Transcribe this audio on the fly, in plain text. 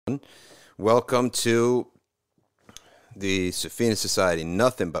Welcome to the Safina Society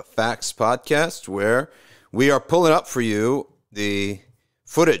Nothing But Facts podcast, where we are pulling up for you the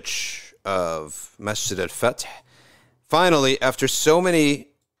footage of Masjid al-Fath. Finally, after so many,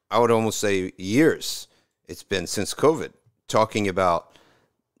 I would almost say years, it's been since COVID, talking about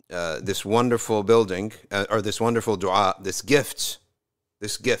this wonderful building, or this wonderful dua, this gift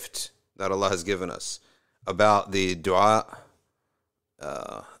that Allah has given us, about the dua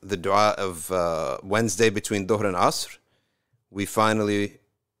of Wednesday between Dhuhr and Asr. We finally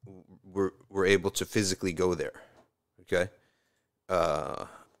were able to physically go there, okay?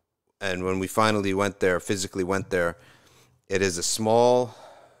 And when we finally physically went there, it is a small,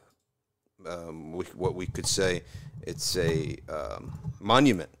 what we could say, it's a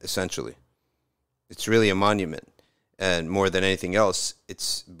monument, essentially. It's really a monument. And more than anything else,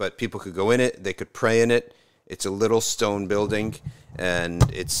 but people could go in it, they could pray in it. It's a little stone building, and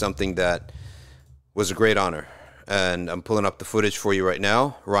it's something that was a great honor. And I'm pulling up the footage for you right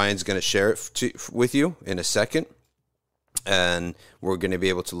now. Ryan's going to share it with you in a second, and we're going to be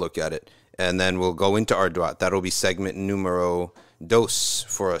able to look at it. And then we'll go into our dua. That'll be segment numero dos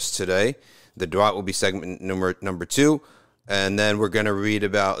for us today. The dua will be segment number 2, and then we're going to read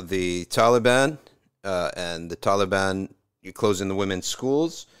about the Taliban. And the Taliban closing the women's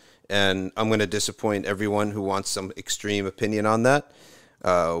schools. And I'm going to disappoint everyone who wants some extreme opinion on that,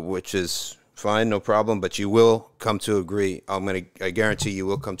 which is fine, no problem. But you will come to agree. I guarantee you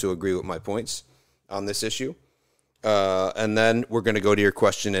will come to agree with my points on this issue. And then we're going to go to your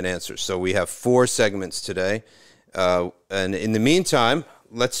question and answer. So we have 4 segments today. And in the meantime,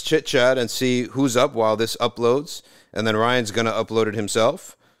 let's chit-chat and see who's up while this uploads. And then Ryan's going to upload it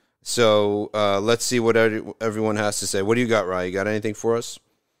himself. So let's see what everyone has to say. What do you got, Ryan? You got anything for us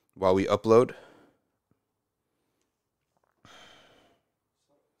while we upload?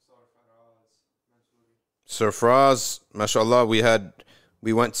 Surfraz, mashallah, we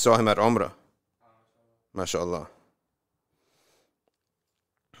went and saw him at Umrah. Mashallah.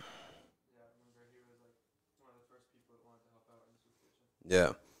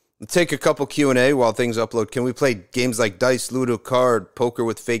 Yeah. Let's take a couple Q&A while things upload. Can we play games like dice, ludo, card, poker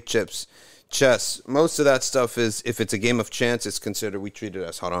with fake chips, chess? Most of that stuff is, if it's a game of chance, it's considered, we treat it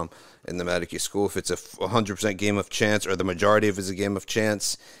as haram in the Maliki school. If it's a 100% game of chance, or the majority of it is a game of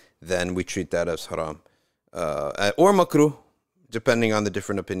chance, then we treat that as haram. Or makruh, depending on the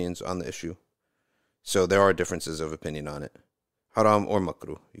different opinions on the issue. So there are differences of opinion on it. Haram or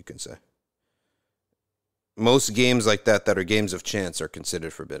makruh, you can say. Most games like that are games of chance are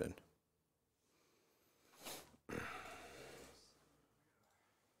considered forbidden.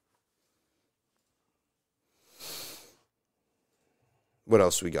 What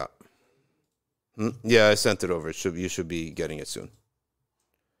else we got? Yeah, I sent it over. You should be getting it soon.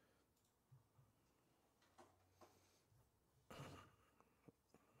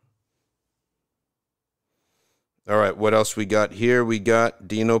 All right, what else we got here? We got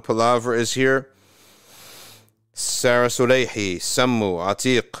Dino Palaver is here. Sarah Suleihi, Sammu,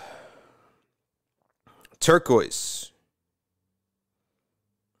 Atiq, Turquoise.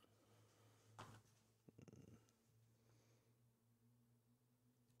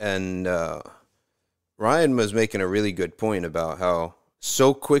 And Ryan was making a really good point about how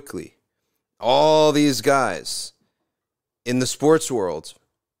so quickly all these guys in the sports world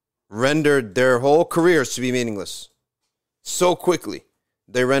rendered their whole careers to be meaningless. So quickly.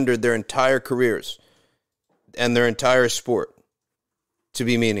 They rendered their entire careers and their entire sport to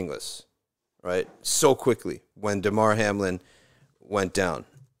be meaningless, right? So quickly when Damar Hamlin went down.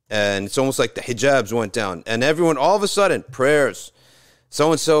 And it's almost like the hijabs went down. And everyone, all of a sudden, prayers.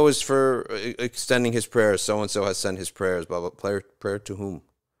 So-and-so is for extending his prayers. So-and-so has sent his prayers. Blah, blah. Prayer to whom?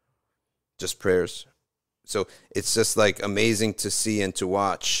 Just prayers. So it's just like amazing to see and to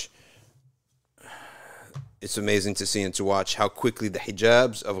watch. It's amazing to see and to watch how quickly the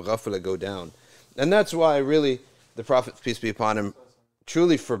hijabs of ghafla go down. And that's why, really, the Prophet, peace be upon him,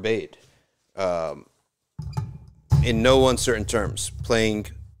 truly forbade, in no uncertain terms, playing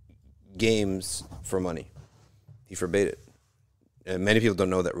games for money. He forbade it. And many people don't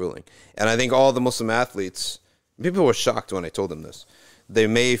know that ruling. And I think all the Muslim athletes, people were shocked when I told them this. They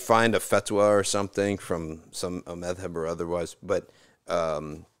may find a fatwa or something from a madhab or otherwise, but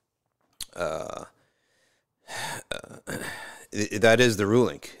that is the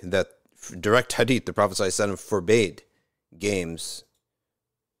ruling, that direct hadith, the Prophet ﷺ forbade games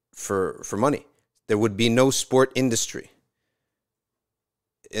for money. There would be no sport industry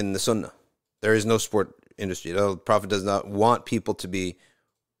in the Sunnah. There is no sport industry. The Prophet does not want people to be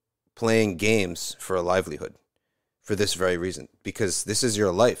playing games for a livelihood, for this very reason, because this is your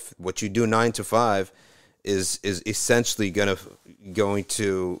life. What you do 9 to 5 is essentially going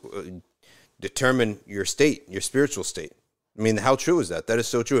to determine your state, your spiritual state. I mean, how true is that? That is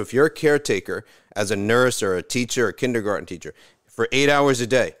so true. If you're a caretaker as a nurse or a teacher or a kindergarten teacher for 8 hours a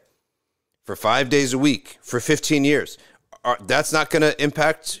day, for 5 days a week, for 15 years, that's not going to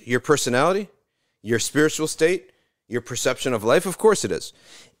impact your personality, your spiritual state, your perception of life? Of course it is.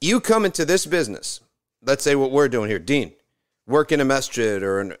 You come into this business, let's say what we're doing here, Dean, work in a masjid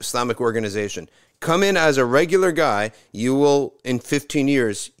or an Islamic organization. Come in as a regular guy, you will, in 15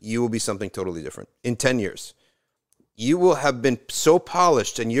 years, you will be something totally different. In 10 years. You will have been so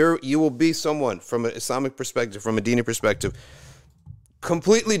polished, and you will be someone from an Islamic perspective, from a Dini perspective,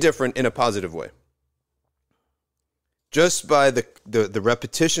 completely different in a positive way. Just by the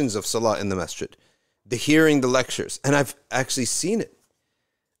repetitions of salah in the masjid, the hearing the lectures. And I've actually seen it.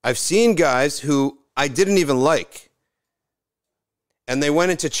 I've seen guys who I didn't even like, and they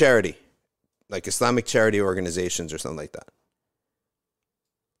went into charity, like Islamic charity organizations or something like that.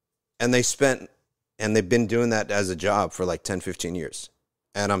 And they've been doing that as a job for like 10, 15 years.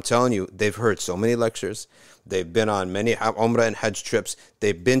 And I'm telling you, they've heard so many lectures. They've been on many Umrah and Hajj trips.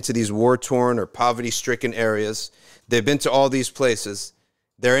 They've been to these war-torn or poverty-stricken areas. They've been to all these places.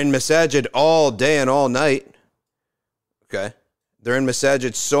 They're in masajid all day and all night. Okay? They're in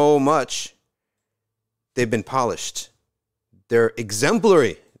masajid so much. They've been polished. They're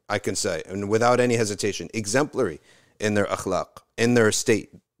exemplary, I can say, and without any hesitation, exemplary in their akhlaq, in their state,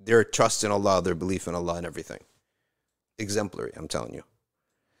 their trust in Allah, their belief in Allah and everything. Exemplary, I'm telling you.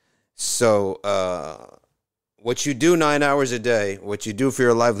 So, what you do 9 hours a day, what you do for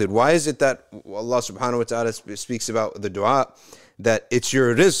your livelihood, why is it that Allah subhanahu wa ta'ala speaks about the dua, that it's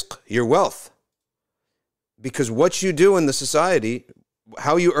your rizq, your wealth? Because what you do in the society,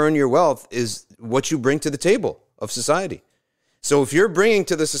 how you earn your wealth, is what you bring to the table of society. So if you're bringing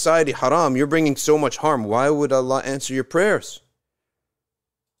to the society haram, you're bringing so much harm, why would Allah answer your prayers?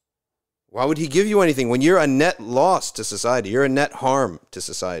 Why would He give you anything when you're a net loss to society? You're a net harm to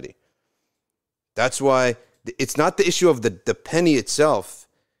society. That's why it's not the issue of the penny itself.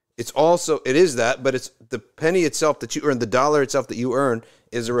 It is that, but it's the penny itself that you earn, the dollar itself that you earn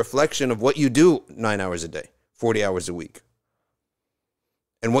is a reflection of what you do 9 hours a day, 40 hours a week,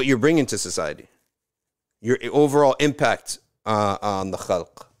 and what you're bringing to society. Your overall impact on the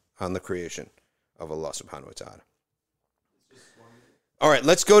khalq, on the creation of Allah subhanahu wa ta'ala. All right,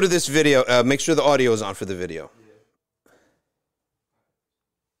 let's go to this video. Make sure the audio is on for the video.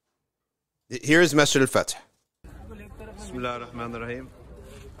 Here is Masjid al-Fath. Bismillah ar-Rahman ar-Rahim.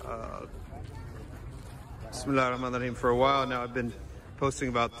 Bismillah ar-Rahman ar-Rahim. For a while now, I've been posting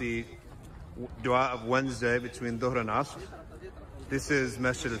about the dua of Wednesday between Dhuhr and Asr. This is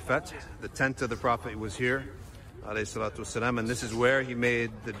Masjid al-Fath. The tent of the Prophet was here, alayhi salatu wasalam, and this is where he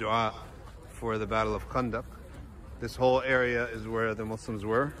made the dua for the Battle of Khandaq. This whole area is where the Muslims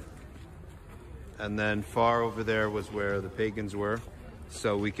were, and then far over there was where the pagans were.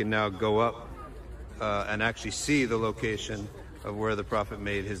 So we can now go up and actually see the location of where the Prophet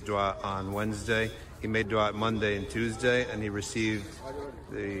made his dua on Wednesday. He made dua Monday and Tuesday, and he received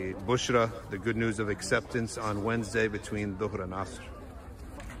the bushra, the good news of acceptance, on Wednesday between Dhuhr and Asr.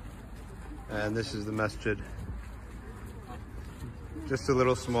 And this is the masjid. Just a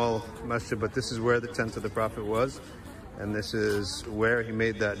little small masjid, but this is where the tent of the Prophet was, and this is where he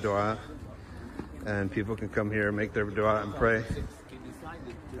made that dua. And people can come here, make their dua and pray.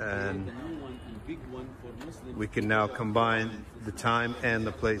 And we can now combine the time and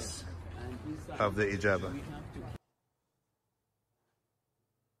the place of the ijabah.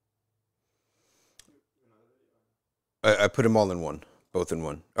 I put them all in one, both in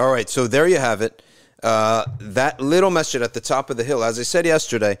one. All right, so there you have it. That little masjid at the top of the hill, as I said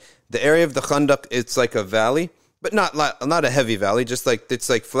yesterday, the area of the Khandaq, it's like a valley, but not a heavy valley, just like it's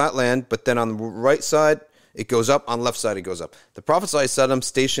like flat land, but then on the right side it goes up, on the left side it goes up. The Prophet ﷺ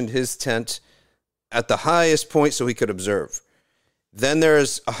stationed his tent at the highest point so he could observe. Then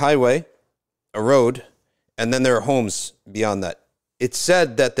there's a highway, a road, and then there are homes beyond that. It's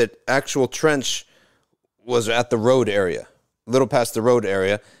said that the actual trench was at the road area, a little past the road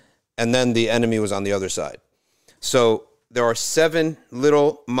area, and then the enemy was on the other side. So there are 7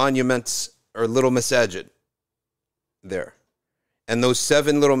 little monuments or little masajid there. And those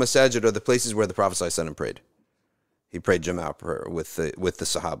 7 little masajid are the places where the Prophet ﷺ prayed. He prayed Jama'ah prayer with the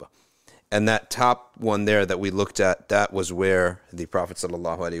Sahaba. And that top one there that we looked at, that was where the Prophet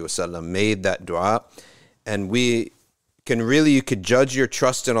ﷺ made that dua. And we can really, you could judge your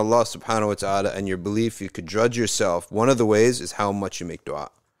trust in Allah subhanahu wa ta'ala and your belief. You could judge yourself. One of the ways is how much you make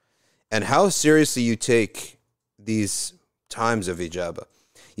dua. And how seriously you take these times of ijabah.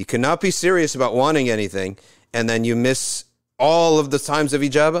 You cannot be serious about wanting anything and then you miss all of the times of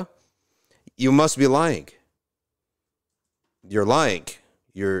ijabah. You must be lying. You're lying.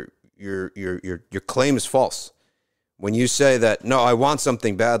 Your claim is false. When you say that, no, I want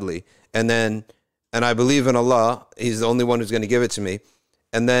something badly, and I believe in Allah, He's the only one who's going to give it to me,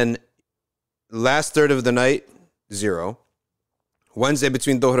 and then last third of the night, 0. Wednesday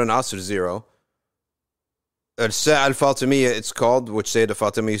between Dhuhr and Asr, 0. Al-Sa'a al-Fatimiyya, it's called, which Sayyidah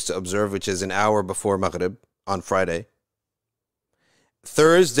Fatima used to observe, which is an hour before Maghrib on Friday.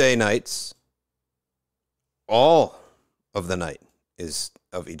 Thursday nights, all of the night is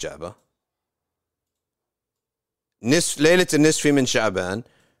of ijabah. Laylat al-Nisfi min Sha'ban,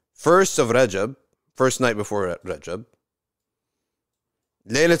 first of Rajab, first night before Rajab.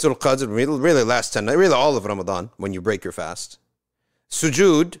 Laylatul Qadr, really last 10 nights, really all of Ramadan, when you break your fast.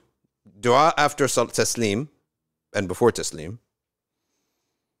 Sujood, dua after Taslim, and before Taslim.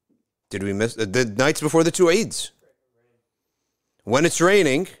 Did we miss the nights before the 2 Eids? When it's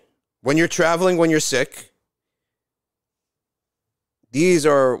raining, when you're traveling, when you're sick. These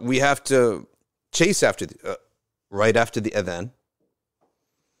are, we have to chase after, right after the adhan.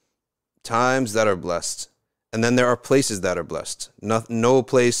 Times that are blessed. And then there are places that are blessed. No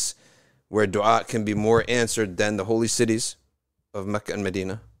place where dua can be more answered than the holy cities of Mecca and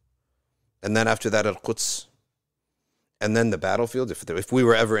Medina. And then after that, Al-Quds. And then the battlefield. If we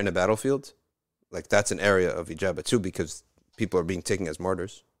were ever in a battlefield, like that's an area of ijabah too, because people are being taken as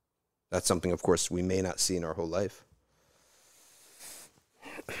martyrs. That's something, of course, we may not see in our whole life.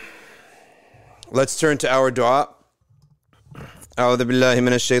 Let's turn to our dua. أعوذ بالله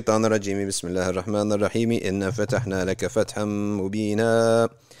من الشيطان الرجيم بسم الله الرحمن الرحيم إنا فتحنا لك فتحا مبينا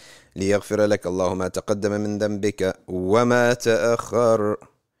ليغفر لك الله ما تقدم من ذنبك وما تأخر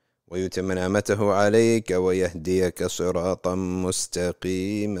ويتم نعمته عليك ويهديك صراطا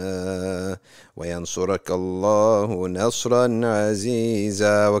مستقيما وينصرك الله نصرا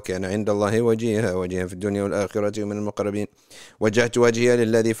عزيزا وكان عند الله وجيها في الدنيا والآخرة من المقربين وجهت وجهي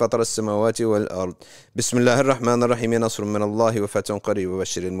للذي فطر السماوات والأرض بسم الله الرحمن الرحيم نصر من الله وفتح قريب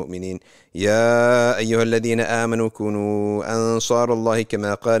وبشر المؤمنين يا أيها الذين آمنوا كونوا أنصار الله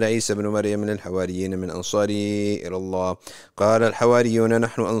كما قال عيسى بن مريم للحواريين من أنصاري إلى الله قال الحواريون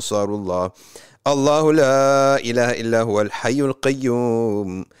نحن أنصار الله الله لا إله إلا هو الحي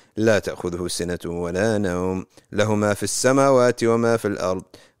القيوم لا تأخذه سنة ولا نوم له ما في السماوات وما في الأرض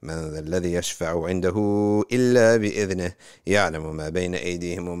من ذا الذي يشفع عنده إلا بإذنه يعلم ما بين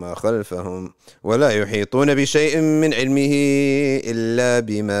أيديهم وما خلفهم ولا يحيطون بشيء من علمه إلا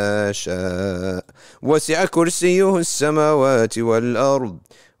بما شاء وسع كرسيه السماوات والأرض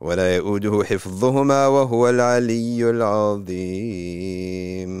ولا يؤوده حفظهما وهو العلي العظيم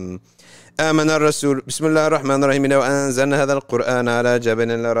آمن الرسول بسم الله الرحمن الرحيم لو أنزلنا هذا القرآن على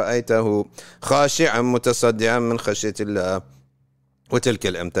جبل لرأيته خاشعا متصدعا من خشية الله وتلك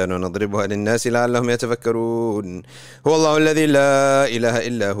الأمثال نضربها للناس لعلهم يتفكرون هو الله الذي لا إله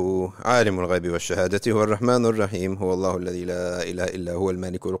إلا هو عالم الغيب والشهادة هو الرحمن الرحيم هو الله الذي لا إله إلا هو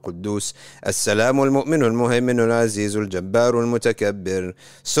الملك القدوس السلام المؤمن المهيمن العزيز الجبار المتكبر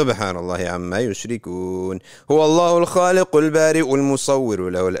سبحان الله عما يشركون هو الله الخالق البارئ المصور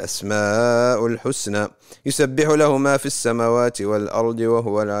له الأسماء الحسنى يسبح له ما في السماوات والأرض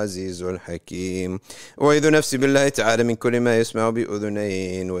وهو العزيز الحكيم أعيذ نفسي بالله تعالى من كل ما يسمع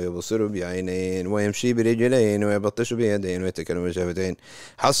بأذنين ويبصر بعينين ويمشي برجلين ويبطش بيدين ويتكلم بشفتين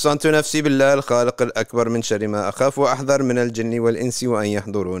حصنت نفسي بالله الخالق الأكبر من شر ما أخاف وأحذر من الجن والإنس وأن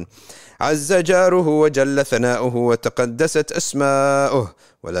يحضرون عز جاره وجل ثناؤه وتقدست أسماؤه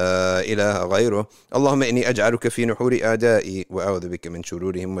ولا إله غيره اللهم إني أجعلك في نحور أعدائي وأعوذ بك من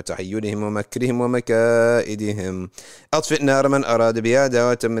شرورهم وتحيلهم ومكرهم ومكائدهم أطفئ نار من أراد بها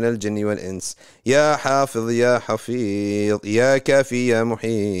دعوة من الجن والإنس يا حافظ يا حفيظ يا كافي يا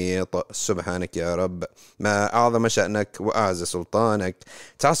محيط سبحانك يا رب ما أعظم شأنك وأعز سلطانك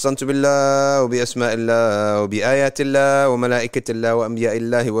تحصنت بالله وبأسماء الله وبآيات الله وملائكة الله وأنبياء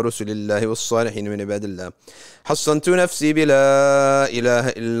الله ورسل الله والصالحين من عباد الله حصنت نفسي بلا إله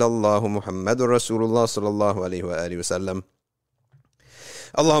إلا الله محمد رسول الله صلى الله عليه وآله وسلم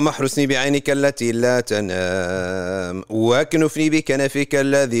اللهم احرسني بعينك التي لا تنام واكنفني بكنفك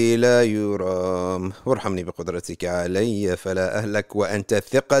الذي لا يرام وارحمني بقدرتك علي فلا أهلك وأنت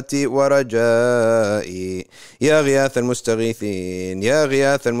ثقتي ورجائي يا غياث المستغيثين يا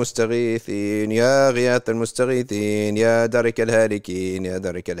غياث المستغيثين يا غياث المستغيثين يا دارك الهالكين يا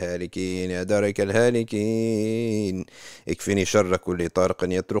دارك الهالكين يا دارك الهالكين اكفني شر كل طارق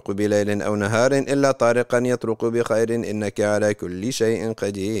يطرق بليل أو نهار إلا طارقا يطرق بخير إنك على كل شيء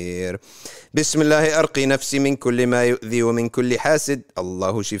قدير. بسم الله أرقي نفسي من كل ما يؤذي ومن كل حاسد.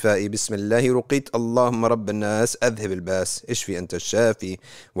 الله شفائي بسم الله رقيت. اللهم رب الناس أذهب الباس. اشفي أنت الشافي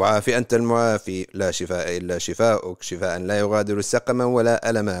وعافي أنت المعافي. لا شفاء إلا شفاؤك شفاء لا يغادر سقما ولا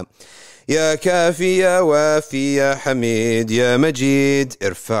ألما. يا كافي يا وافي يا حميد يا مجيد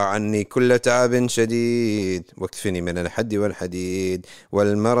ارفع عني كل تعب شديد واكفني من الحد والحديد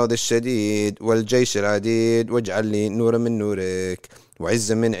والمرض الشديد والجيش العديد واجعل لي نورا من نورك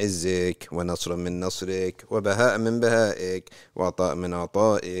وعزا من عزك ونصرا من نصرك وبهاء من بهائك وعطاء من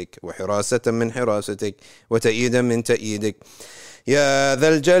عطائك وحراسة من حراستك وتأييدا من تأييدك يا ذا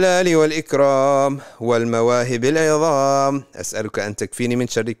الجلال والإكرام والمواهب العظام. أسألك أن تكفيني من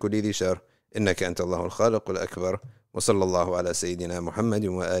شر كل ذي شر إنك أنت الله الخالق الأكبر. وصلى الله على سيدنا محمد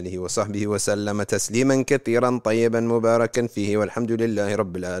وآله وصحبه وسلم تسليما كثيرا طيبا مباركا فيه والحمد لله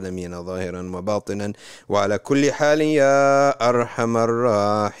رب العالمين ظاهرا وباطنا وعلى كل حال يا أرحم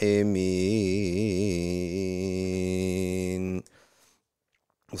الراحمين.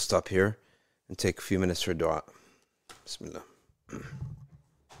 We'll stop here and take a few minutes for dua. Bismillah.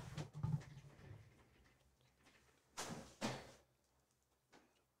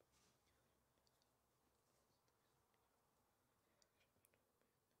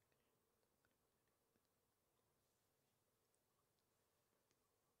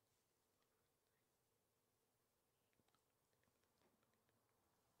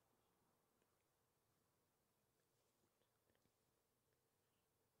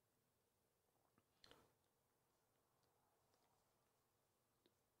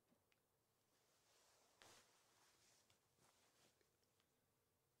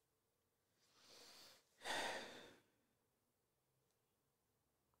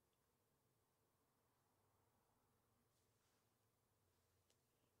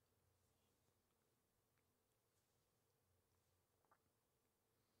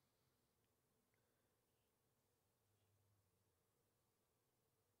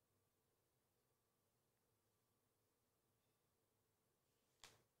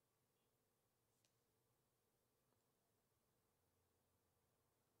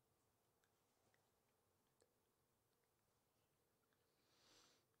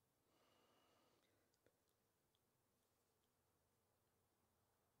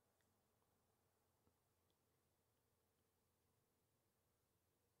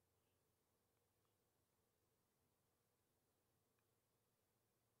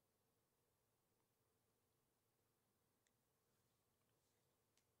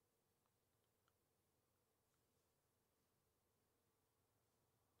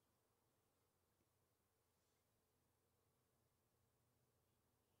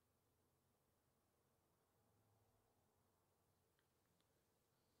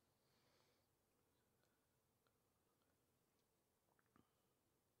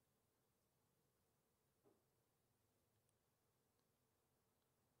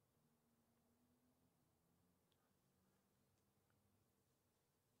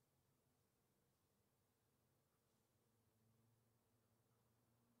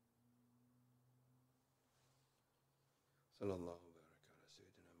 صلى الله وبارك على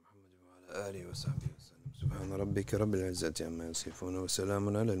سيدنا محمد وعلى آله وصحبه وسلم. سبحان ربك رب العزة عما يصفون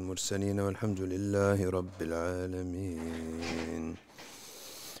وسلام على المرسلين والحمد لله رب العالمين.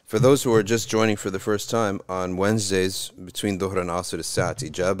 For those who are just joining for the first time, on Wednesdays between Dhuhr and Asr is Sa'at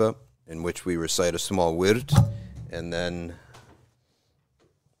Ijaba, in which we recite a small wird, and then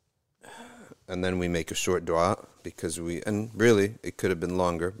we make a short dua, because and really it could have been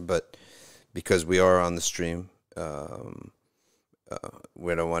longer, but because we are on the stream,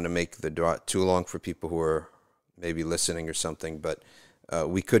 we don't want to make the dua too long for people who are maybe listening or something, but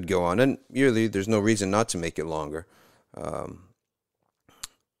we could go on, and really there's no reason not to make it longer.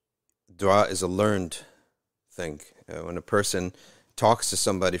 Dua is a learned thing. When a person talks to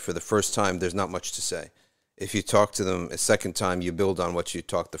somebody for the first time, there's not much to say. If you talk to them a second time, you build on what you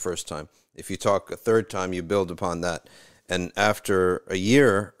talked the first time. If you talk a third time, you build upon that. And after a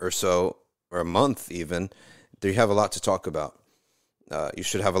year or so, or a month even, you have a lot to talk about. You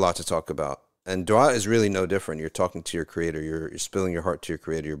should have a lot to talk about. And dua is really no different. You're talking to your Creator. You're spilling your heart to your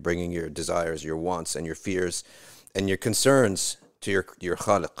Creator. You're bringing your desires, your wants, and your fears, and your concerns to your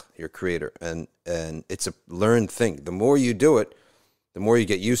Khaliq, your Creator. And it's a learned thing. The more you do it, the more you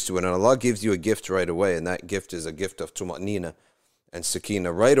get used to it. And Allah gives you a gift right away, and that gift is a gift of tuma'nina and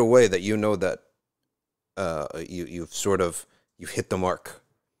sakina. Right away that you know that you've hit the mark.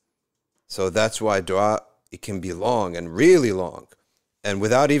 So that's why dua, it can be long and really long, and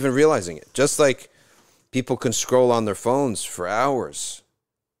without even realizing it. Just like people can scroll on their phones for hours.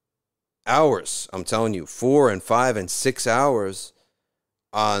 Hours, I'm telling you, 4 and 5 and 6 hours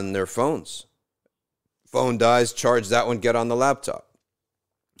on their phones. Phone dies, charge that one, get on the laptop.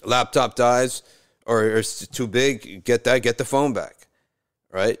 Laptop dies or it's too big, get the phone back,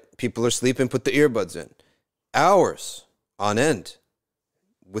 right? People are sleeping, put the earbuds in. Hours on end.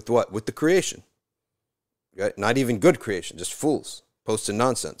 With what? With the creation. Right? Not even good creation, just fools posting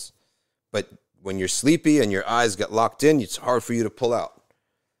nonsense. But when you're sleepy and your eyes get locked in, it's hard for you to pull out.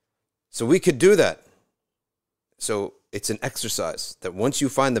 So we could do that. So it's an exercise that once you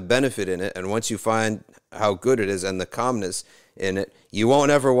find the benefit in it and once you find how good it is and the calmness in it, you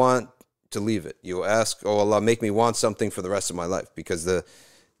won't ever want to leave it. You'll ask, oh Allah, make me want something for the rest of my life, because the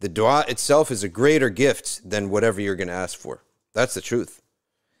dua itself is a greater gift than whatever you're going to ask for. That's the truth.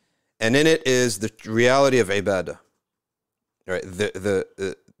 And in it is the reality of ibadah. Right?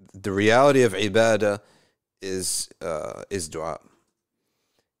 The reality of ibadah is dua.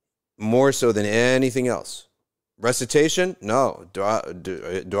 More so than anything else. Recitation? No.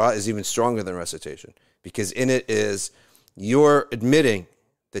 Dua is even stronger than recitation, because in it is you're admitting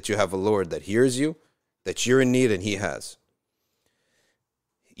that you have a Lord that hears you, that you're in need and He has.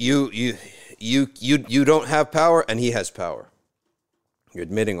 You don't have power and He has power. You're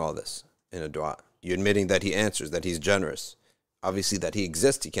admitting all this in a dua. You're admitting that He answers, that He's generous. Obviously that He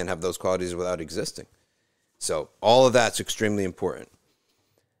exists. You can't have those qualities without existing. So all of that's extremely important.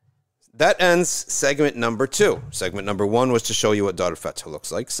 That ends segment number 2. Segment number 1 was to show you what Dar al-Fath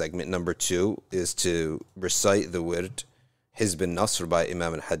looks like. Segment number 2 is to recite the wird, Hizb al-Nasr by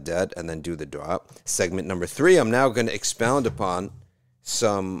Imam al-Haddad, and then do the dua. Segment number 3, I'm now going to expound upon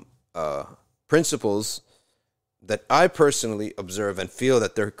some principles that I personally observe and feel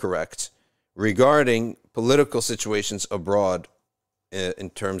that they're correct regarding political situations abroad in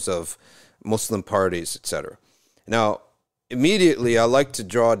terms of Muslim parties, etc. Now, immediately, I like to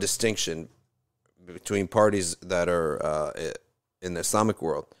draw a distinction between parties that are in the Islamic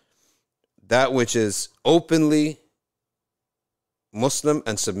world. That which is openly Muslim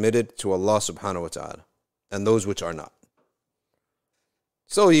and submitted to Allah subhanahu wa ta'ala, and those which are not.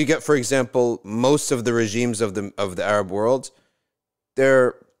 So you get, for example, most of the regimes of the Arab world,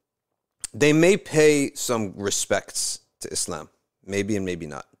 they may pay some respects to Islam, maybe and maybe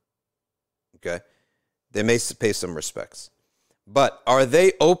not. Okay? They may pay some respects. But are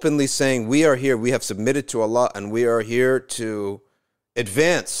they openly saying, we are here, we have submitted to Allah, and we are here to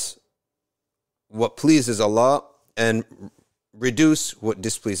advance what pleases Allah and reduce what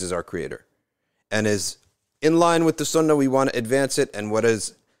displeases our Creator? And is in line with the Sunnah, we want to advance it, and what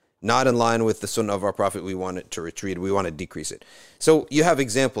is not in line with the Sunnah of our Prophet, we want it to retreat, we want to decrease it. So you have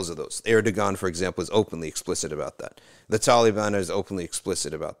examples of those. Erdogan, for example, is openly explicit about that. The Taliban is openly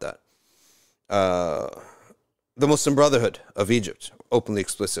explicit about that. The Muslim Brotherhood of Egypt, openly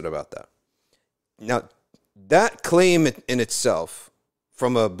explicit about that. Now, that claim in itself,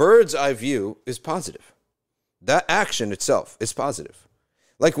 from a bird's eye view, is positive. That action itself is positive.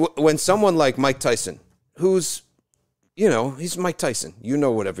 Like when someone like Mike Tyson, who's, he's Mike Tyson. You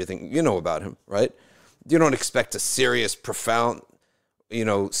know about him, right? You don't expect a serious, profound,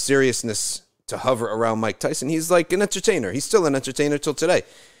 seriousness to hover around Mike Tyson. He's like an entertainer. He's still an entertainer till today.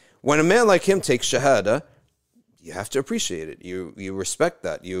 When a man like him takes shahada, you have to appreciate it. You respect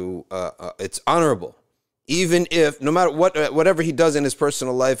that. It's honorable. Even if, no matter whatever he does in his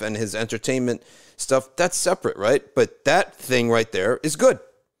personal life and his entertainment stuff, that's separate, right? But that thing right there is good.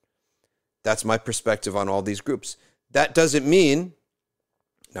 That's my perspective on all these groups. That doesn't mean,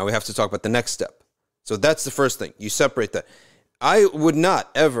 now we have to talk about the next step. So that's the first thing. You separate that. I would not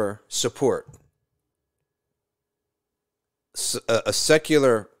ever support a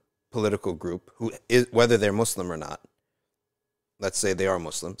secular political group, who is, whether they're Muslim or not, let's say they are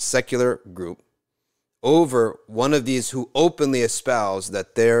Muslim, secular group, over one of these who openly espouse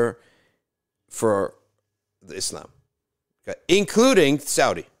that they're for the Islam, okay? Including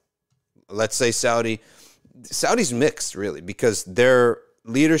Saudi. Let's say Saudi's mixed, really, because their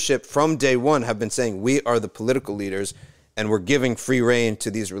leadership from day one have been saying, we are the political leaders and we're giving free rein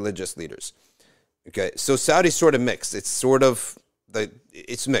to these religious leaders. Okay, so Saudi's sort of mixed.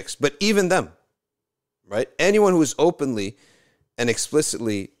 It's mixed. But even them, right? Anyone who is openly and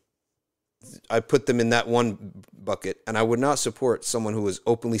explicitly, I put them in that one bucket, and I would not support someone who is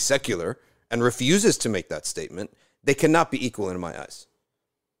openly secular and refuses to make that statement. They cannot be equal in my eyes.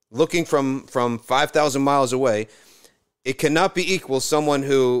 Looking from 5,000 miles away, it cannot be equal someone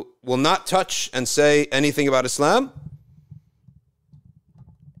who will not touch and say anything about Islam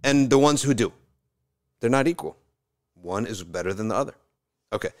and the ones who do. They're not equal. One is better than the other.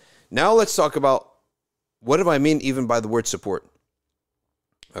 Okay, now let's talk about what do I mean even by the word support?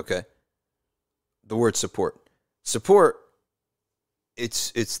 Okay, the word support. Support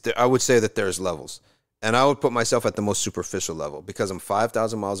I would say that there's levels. And I would put myself at the most superficial level because I'm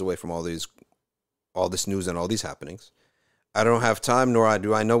 5,000 miles away from all this news and all these happenings. I don't have time, nor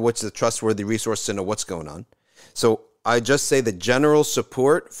do I know what's the trustworthy resource to know what's going on. So I just say the general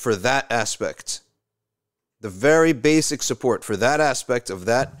support for that aspect, the very basic support for that aspect of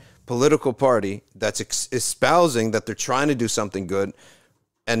that political party that's espousing that they're trying to do something good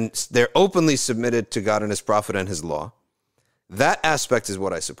and they're openly submitted to God and his prophet and his law. That aspect is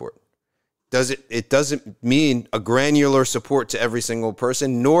what I support. It doesn't mean a granular support to every single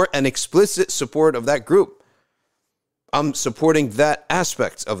person, nor an explicit support of that group. I'm supporting that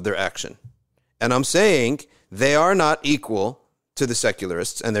aspect of their action. And I'm saying they are not equal to the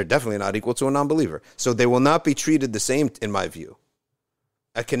secularists, and they're definitely not equal to a non-believer. So they will not be treated the same, in my view.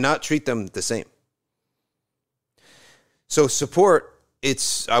 I cannot treat them the same. So support,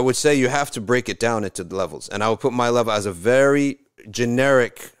 I would say you have to break it down into the levels. And I would put my level as a very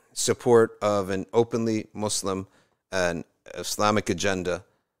generic support of an openly Muslim and Islamic agenda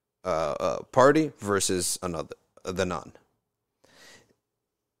party versus the non.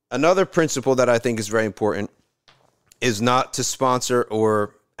 Another principle that I think is very important is not to sponsor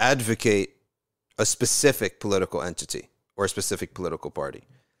or advocate a specific political entity or a specific political party.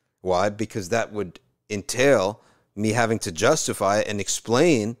 Why? Because that would entail me having to justify and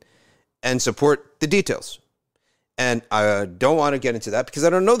explain and support the details. And I don't want to get into that because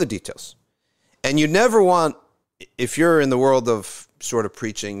I don't know the details. And you never want, if you're in the world of sort of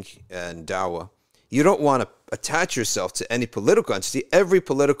preaching and dawah, you don't want to attach yourself to any political entity. Every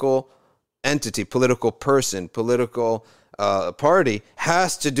political entity, political person, political party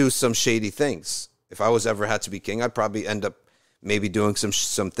has to do some shady things. If I was ever had to be king, I'd probably end up maybe doing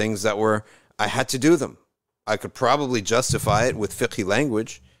some things that I had to do them. I could probably justify it with fiqh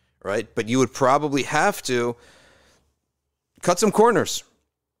language, right? But you would probably have to cut some corners.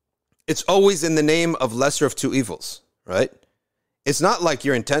 It's always in the name of lesser of two evils, right? It's not like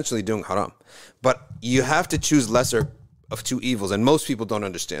you're intentionally doing haram, but you have to choose lesser of two evils, and most people don't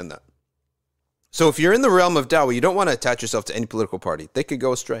understand that. So if you're in the realm of dawah, you don't want to attach yourself to any political party. They could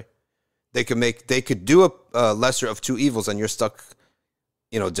go astray. They could do a lesser of two evils, and you're stuck,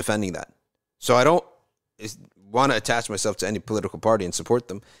 defending that. So I don't want to attach myself to any political party and support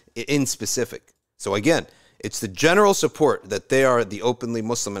them in specific. So again, it's the general support that they are the openly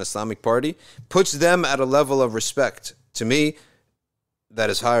Muslim and Islamic party puts them at a level of respect to me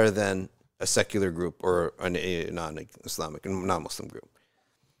that is higher than a secular group or a non-Islamic, non-Muslim group.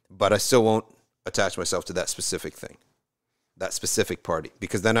 But I still won't attach myself to that specific thing, that specific party,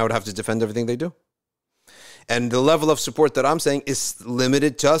 because then I would have to defend everything they do. And the level of support that I'm saying is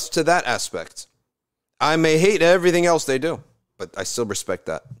limited just to that aspect. I may hate everything else they do, but I still respect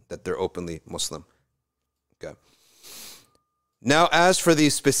that they're openly Muslim. Okay. Now, as for the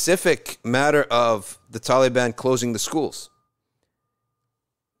specific matter of the Taliban closing the schools,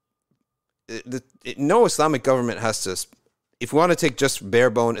 no Islamic government has to, if we want to take just bare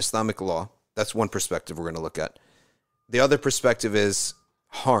bone Islamic law, that's one perspective we're going to look at. The other perspective is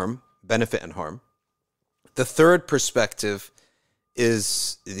harm, benefit and harm. The third perspective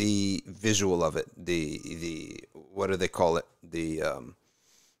is the visual of it, the what do they call it? The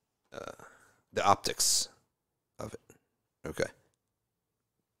optics of it. Okay.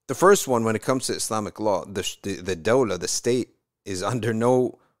 The first one, when it comes to Islamic law, the dawla, the state, is under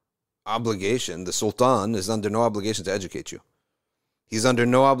no obligation. The sultan is under no obligation to educate you. He's under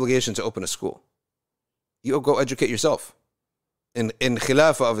no obligation to open a school. You go educate yourself. In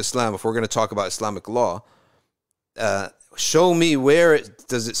Khilafah of Islam, if we're going to talk about Islamic law, show me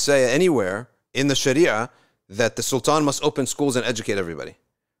does it say anywhere in the Sharia that the sultan must open schools and educate everybody.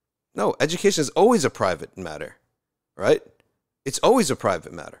 No, education is always a private matter, right? It's always a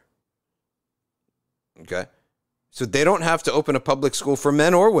private matter. Okay? So they don't have to open a public school for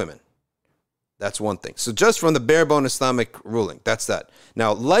men or women. That's one thing. So just from the bare bone Islamic ruling, that's that.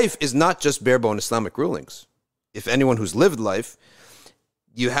 Now, life is not just bare bone Islamic rulings. If anyone who's lived life,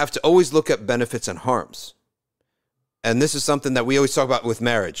 you have to always look at benefits and harms. And this is something that we always talk about with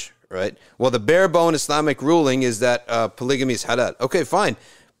marriage, right? Well, the bare bone Islamic ruling is that polygamy is halal. Okay, fine.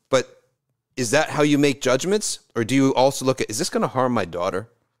 But is that how you make judgments? Or do you also look at, is this going to harm my daughter?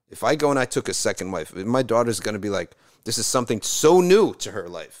 If I go and I took a second wife, my daughter's going to be like, this is something so new to her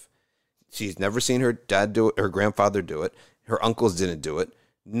life. She's never seen her dad do it, her grandfather do it. Her uncles didn't do it.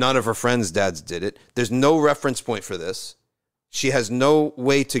 None of her friends' dads did it. There's no reference point for this. She has no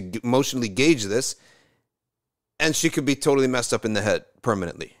way to emotionally gauge this. And she could be totally messed up in the head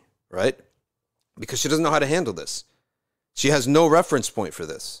permanently, right? Because she doesn't know how to handle this. She has no reference point for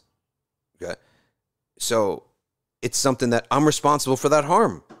this. Okay? So it's something that I'm responsible for that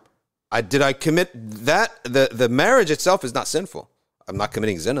harm. Did I commit that? The marriage itself is not sinful. I'm not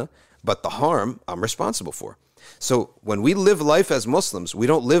committing zina, but the harm I'm responsible for. So when we live life as Muslims, we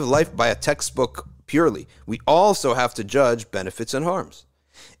don't live life by a textbook purely. We also have to judge benefits and harms.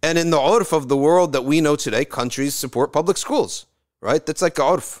 And in the urf of the world that we know today, countries support public schools, right? That's like a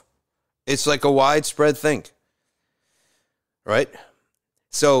urf. It's like a widespread thing, right?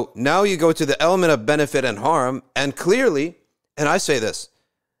 So now you go to the element of benefit and harm, and clearly, and I say this,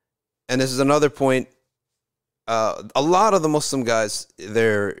 and this is another point, a lot of the Muslim guys,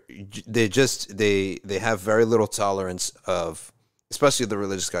 they have very little tolerance of, especially the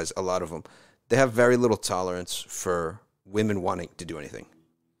religious guys, a lot of them, they have very little tolerance for women wanting to do anything.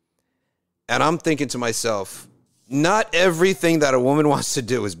 And I'm thinking to myself, not everything that a woman wants to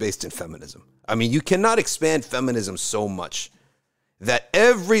do is based in feminism. I mean, you cannot expand feminism so much that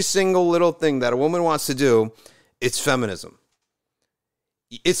every single little thing that a woman wants to do, it's feminism.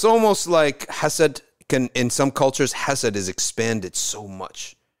 It's almost like hasad in some cultures, hasad is expanded so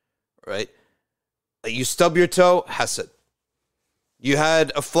much, right? Like you stub your toe, hasad. You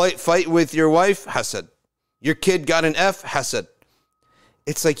had a fight with your wife, hasad. Your kid got an F, hasad.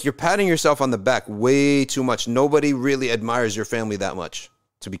 It's like you're patting yourself on the back way too much. Nobody really admires your family that much,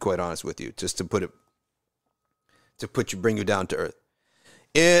 to be quite honest with you, just to bring you down to earth.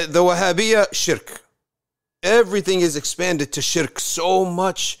 The Wahhabiyya, shirk. Everything is expanded to shirk so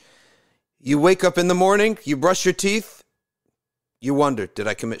much. You wake up in the morning, you brush your teeth, you wonder, did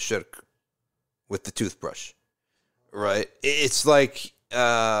I commit shirk with the toothbrush? Right? It's like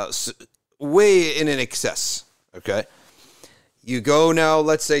way in an excess, okay? You go now,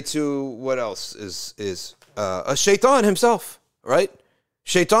 let's say to, what else is a shaitan himself, right?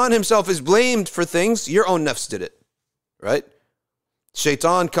 Shaitan himself is blamed for things, your own nafs did it, right?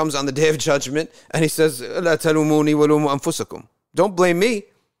 Shaitan comes on the day of judgment and he says, "La talumuni wa lumu anfusakum." Don't blame me.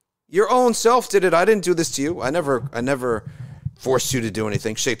 Your own self did it. I didn't do this to you. I never forced you to do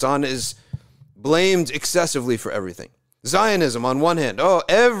anything. Shaitan is blamed excessively for everything. Zionism on one hand. Oh,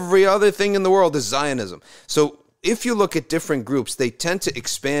 every other thing in the world is Zionism. So if you look at different groups, they tend to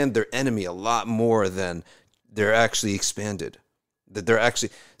expand their enemy a lot more than they're actually expanded.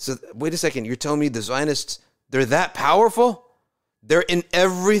 So wait a second. You're telling me the Zionists, they're that powerful? They're in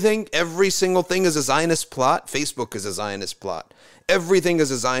everything. Every single thing is a Zionist plot. Facebook is a Zionist plot. Everything is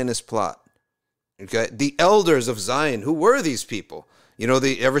a Zionist plot. Okay? The elders of Zion, who were these people? You know,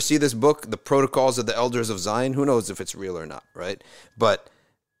 they ever see this book, The Protocols of the Elders of Zion? Who knows if it's real or not, right? But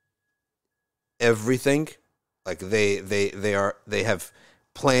everything, like they have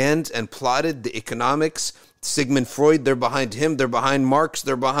planned and plotted the economics. Sigmund Freud, they're behind him. They're behind Marx.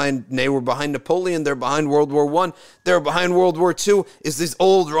 They were behind Napoleon. They're behind World War I. They're behind World War II. Is these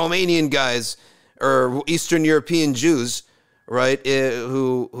old Romanian guys or Eastern European Jews, right,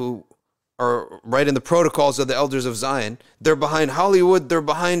 who are right in the protocols of the elders of Zion. They're behind Hollywood. They're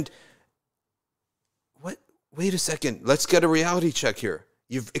behind... What? Wait a second. Let's get a reality check here.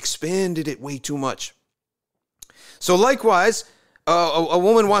 You've expanded it way too much. So likewise... a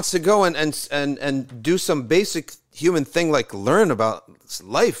woman wants to go and do some basic human thing like learn about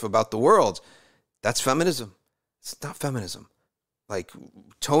life, about the world. That's feminism. It's not feminism. Like,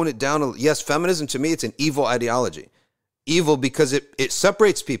 tone it down. Yes, feminism, to me, it's an evil ideology. Evil because it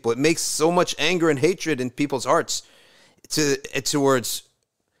separates people. It makes so much anger and hatred in people's hearts towards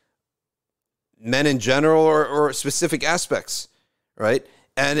men in general or specific aspects, right?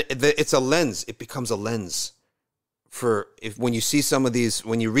 And it's a lens. It becomes a lens. When you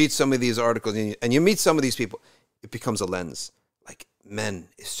read some of these articles and you meet some of these people, it becomes a lens. Like, men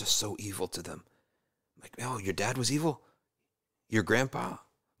is just so evil to them. Like, oh, your dad was evil? Your grandpa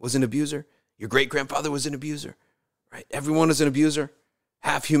was an abuser? Your great-grandfather was an abuser? Right? Everyone is an abuser.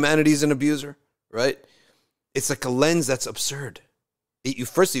 Half humanity is an abuser, right? It's like a lens that's absurd.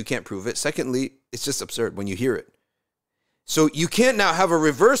 Firstly, you can't prove it. Secondly, it's just absurd when you hear it. So you can't now have a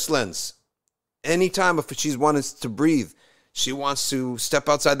reverse lens. Anytime if she wants to breathe, she wants to step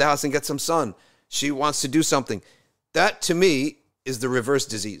outside the house and get some sun, she wants to do something. That, to me, is the reverse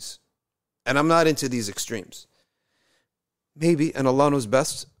disease. And I'm not into these extremes. Maybe, and Allah knows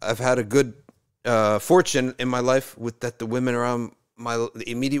best, I've had a good fortune in my life with that the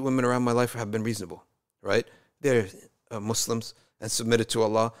immediate women around my life have been reasonable, right? They're Muslims and submitted to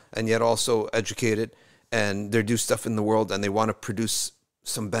Allah and yet also educated, and they do stuff in the world and they want to produce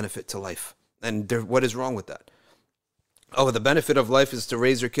some benefit to life. And what is wrong with that? Oh, the benefit of life is to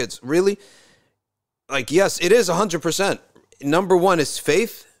raise your kids. Really? Like, yes, it is 100%. Number one is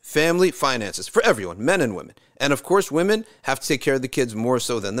faith, family, finances for everyone, men and women. And of course, women have to take care of the kids more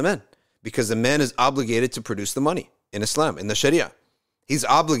so than the men because the man is obligated to produce the money in Islam, in the Sharia. He's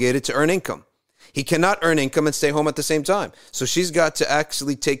obligated to earn income. He cannot earn income and stay home at the same time. So she's got to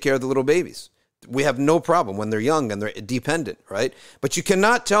actually take care of the little babies. We have no problem when they're young and they're dependent, right? But you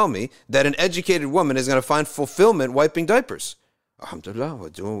cannot tell me that an educated woman is going to find fulfillment wiping diapers. Alhamdulillah, we're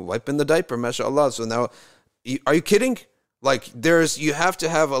doing wiping the diaper, mashallah. So now, are you kidding? Like, you have to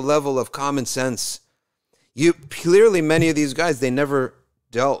have a level of common sense. Clearly, many of these guys, they never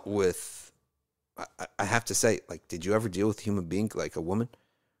dealt with, I have to say, like, did you ever deal with a human being like a woman?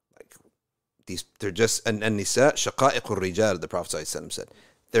 Like, they're just, and nisa, shaqa'iqur rijal, the Prophet ﷺ said.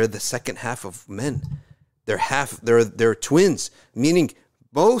 They're the second half of men. They're twins, meaning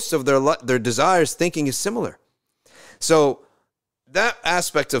most of their desires, thinking is similar. So that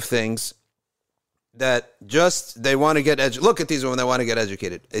aspect of things, that just they want to get look at these women, they want to get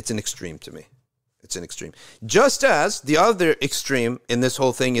educated. It's an extreme to me. It's an extreme. Just as the other extreme in this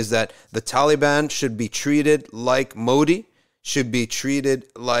whole thing is that the Taliban should be treated like Modi, should be treated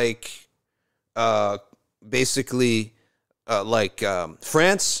like basically like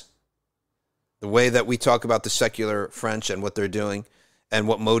France, the way that we talk about the secular French and what they're doing and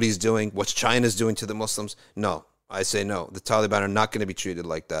what Modi's doing, what China's doing to the Muslims. No, I say no. The Taliban are not going to be treated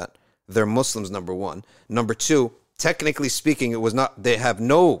like that. They're Muslims, number one. Number two, technically speaking, they have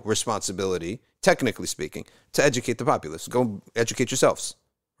no responsibility, technically speaking, to educate the populace. Go educate yourselves,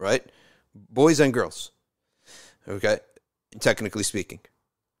 right? Boys and girls, okay? Technically speaking.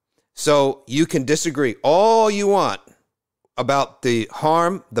 So you can disagree all you want about the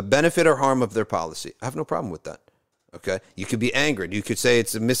benefit or harm of their policy. I have no problem with that. Okay? You could be angered. You could say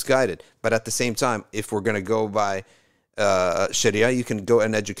it's misguided. But at the same time, if we're going to go by Sharia, you can go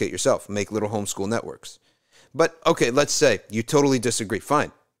and educate yourself. Make little homeschool networks. But, okay, let's say you totally disagree.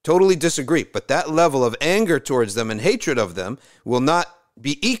 Fine. Totally disagree. But that level of anger towards them and hatred of them will not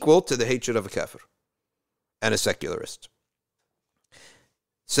be equal to the hatred of a kafir and a secularist.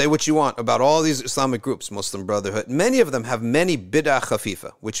 Say what you want about all these Islamic groups, Muslim Brotherhood. Many of them have many bid'ah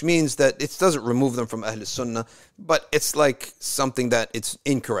khafifa, which means that it doesn't remove them from Ahl Sunnah, but it's like something that it's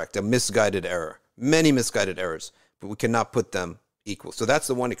incorrect, a misguided error. Many misguided errors, but we cannot put them equal. So that's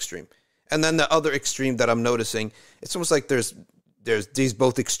the one extreme. And then the other extreme that I'm noticing, it's almost like there's these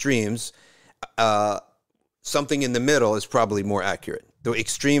both extremes. Something in the middle is probably more accurate. The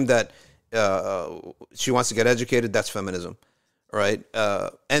extreme that she wants to get educated, that's feminism. Right.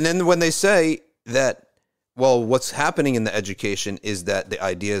 And then when they say that, well, what's happening in the education is that the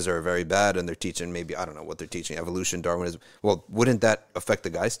ideas are very bad and they're teaching maybe, I don't know what they're teaching, evolution, Darwinism. Well, wouldn't that affect the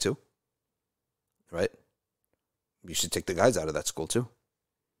guys too? Right. You should take the guys out of that school too,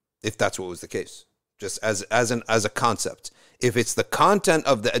 if that's what was the case. Just as a concept. If it's the content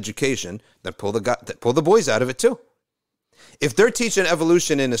of the education, then pull the boys out of it too. If they're teaching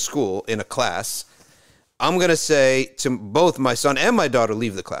evolution in a school, in a class, I'm going to say to both my son and my daughter,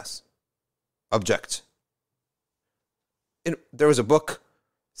 leave the class. Object. There was a book,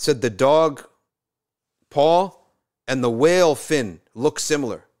 said the dog paw and the whale fin look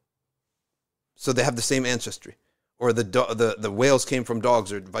similar. So they have the same ancestry. Or the whales came from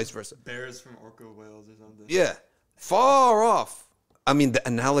dogs or vice versa. Bears from orca whales or something. Yeah. Far off. I mean, the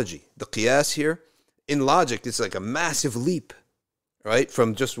analogy, the qiyas here, in logic, it's like a massive leap. Right?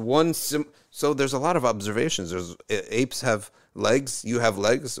 From just one... So there's a lot of observations. Apes have legs. You have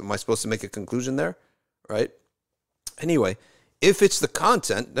legs. Am I supposed to make a conclusion there? Right? Anyway, if it's the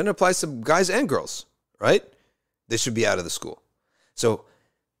content, then it applies to guys and girls. Right? They should be out of the school. So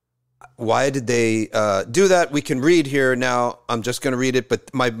why did they do that? We can read here now. I'm just going to read it.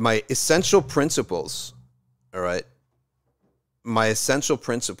 But my essential principles, all right? My essential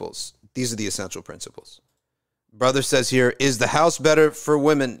principles. These are the essential principles. Brother says here, is the house better for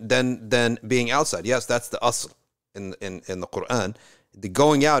women than being outside? Yes, that's the asl in the Quran. The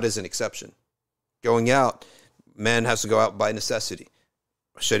going out is an exception. Going out, man has to go out by necessity.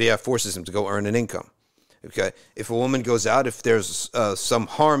 Sharia forces him to go earn an income. Okay, if a woman goes out, if there's some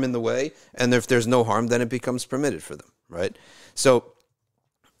harm in the way, and if there's no harm, then it becomes permitted for them, right? So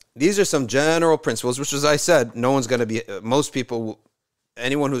these are some general principles, which, as I said, no one's going to be, most people...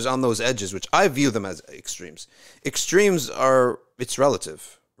 Anyone who's on those edges, which I view them as extremes. Extremes are, it's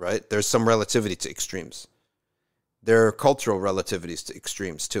relative, right? There's some relativity to extremes. There are cultural relativities to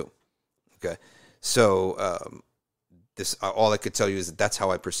extremes too. Okay. So this, all I could tell you is that that's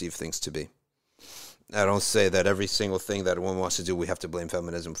how I perceive things to be. I don't say that every single thing that a woman wants to do, we have to blame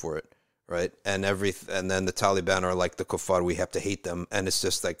feminism for it, right? And then the Taliban are like the kuffar, we have to hate them. And it's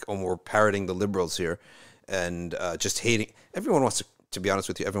just like, oh, we're parroting the liberals here and just hating. Everyone wants to be honest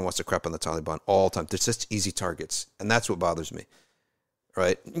with you, everyone wants to crap on the Taliban all the time. They're just easy targets. And that's what bothers me,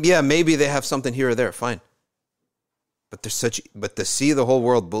 right? Yeah, maybe they have something here or there, fine. But to see the whole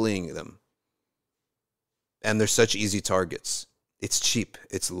world bullying them, and they're such easy targets. It's cheap.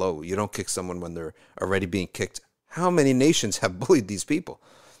 It's low. You don't kick someone when they're already being kicked. How many nations have bullied these people?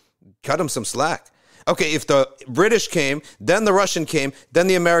 Cut them some slack. Okay, if the British came, then the Russian came, then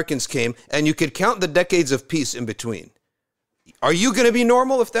the Americans came, and you could count the decades of peace in between. Are you going to be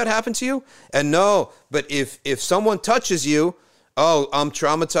normal if that happened to you? And no, but if someone touches you, oh, I'm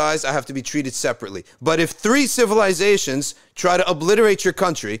traumatized, I have to be treated separately. But if 3 civilizations try to obliterate your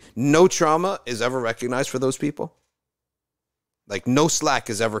country, no trauma is ever recognized for those people? Like no slack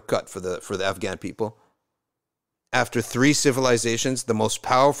is ever cut for the Afghan people? After 3 civilizations, the most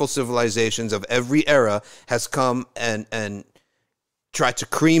powerful civilizations of every era has come and tried to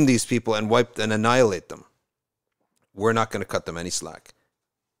cream these people and wipe and annihilate them. We're not going to cut them any slack.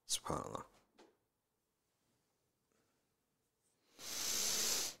 SubhanAllah.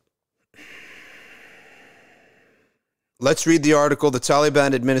 Let's read the article. The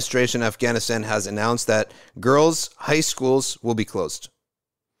Taliban administration in Afghanistan has announced that girls' high schools will be closed.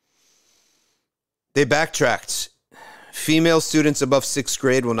 They backtracked. Female students above 6th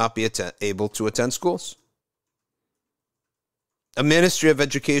grade will not be able to attend schools. A Ministry of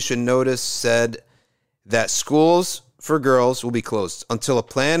Education notice said that schools for girls will be closed until a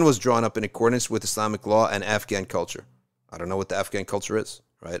plan was drawn up in accordance with Islamic law and Afghan culture. I don't know what the Afghan culture is,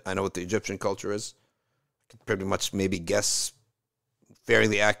 right? I know what the Egyptian culture is. I could pretty much maybe guess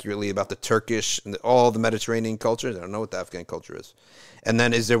fairly accurately about the Turkish and all the Mediterranean cultures. I don't know what the Afghan culture is. And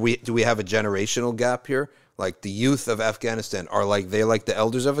then do we have a generational gap here? Like the youth of Afghanistan are like the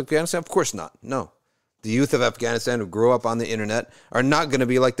elders of Afghanistan? Of course not. No. The youth of Afghanistan who grew up on the internet are not going to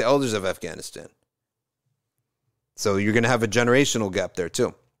be like the elders of Afghanistan. So you're going to have a generational gap there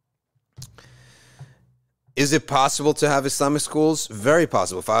too. Is it possible to have Islamic schools? Very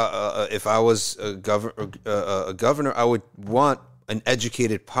possible. If I was a governor, I would want an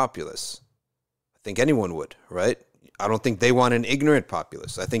educated populace. I think anyone would, right? I don't think they want an ignorant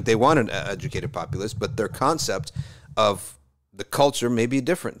populace. I think they want an educated populace, but their concept of the culture may be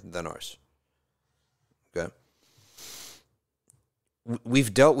different than ours. Okay?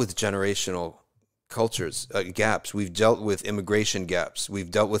 We've dealt with generational cultures, gaps. We've dealt with immigration gaps.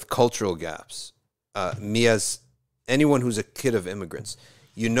 We've dealt with cultural gaps. Me as anyone who's a kid of immigrants,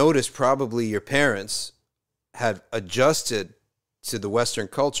 you notice probably your parents had adjusted to the Western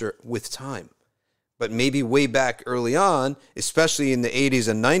culture with time. But maybe way back early on, especially in the 80s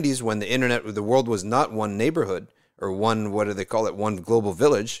and 90s when the world was not one neighborhood or one, what do they call it, one global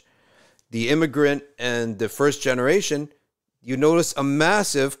village, the immigrant and the first generation, you notice a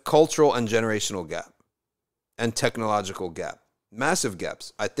massive cultural and generational gap and technological gap. Massive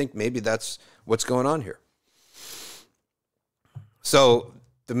gaps. I think maybe that's what's going on here. So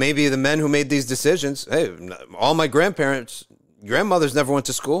maybe the men who made these decisions, hey, all my grandmothers never went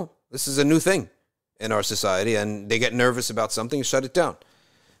to school. This is a new thing in our society, and they get nervous about something and shut it down.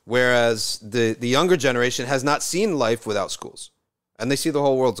 Whereas the younger generation has not seen life without schools, and they see the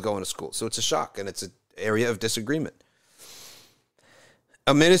whole world's going to school. So it's a shock, and it's an area of disagreement.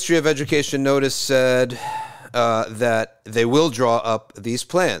 A Ministry of Education notice said that they will draw up these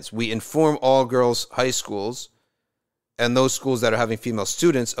plans. We inform all girls' high schools and those schools that are having female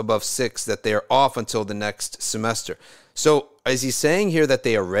students above 6 that they are off until the next semester. So is he saying here that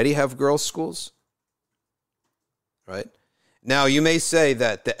they already have girls' schools? Right? Now, you may say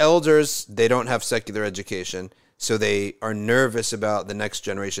that the elders, they don't have secular education, so they are nervous about the next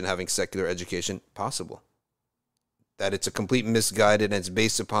generation having secular education. Possible. That it's a complete misguided and it's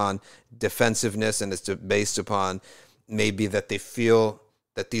based upon defensiveness and it's based upon maybe that they feel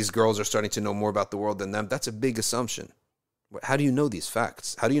that these girls are starting to know more about the world than them. That's a big assumption. How do you know these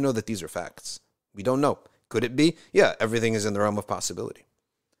facts? How do you know that these are facts? We don't know. Could it be? Yeah, everything is in the realm of possibility.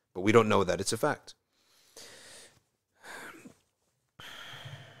 But we don't know that it's a fact.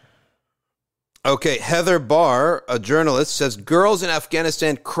 Okay, Heather Barr, a journalist, says girls in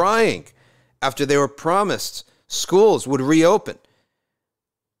Afghanistan crying after they were promised schools would reopen.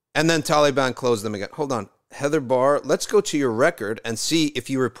 And then Taliban closed them again. Hold on. Heather Barr, let's go to your record and see if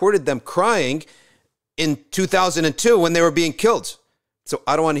you reported them crying in 2002 when they were being killed. So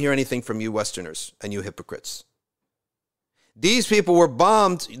I don't want to hear anything from you Westerners and you hypocrites. These people were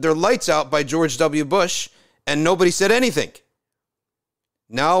bombed, their lights out by George W. Bush, and nobody said anything.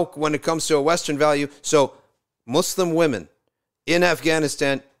 Now, when it comes to a Western value, so Muslim women in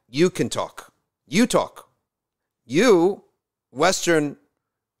Afghanistan, you can talk. You talk. You, Western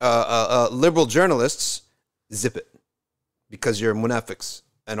liberal journalists, zip it because you're munafiqs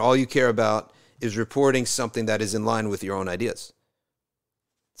and all you care about is reporting something that is in line with your own ideas.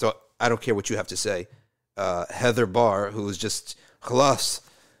 So I don't care what you have to say. Heather Barr, who was just khalas,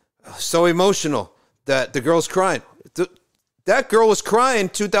 so emotional that the girl's crying. That girl was crying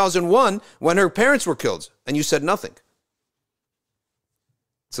 2001 when her parents were killed, and you said nothing.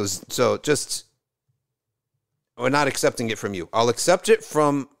 So just, we're not accepting it from you. I'll accept it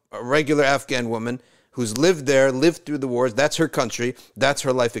from a regular Afghan woman who's lived there, lived through the wars. That's her country. That's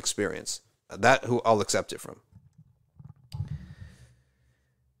her life experience. That who I'll accept it from.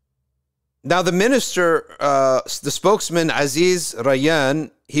 Now, the minister, the spokesman, Aziz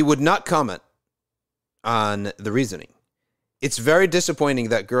Rayyan, he would not comment on the reasoning. It's very disappointing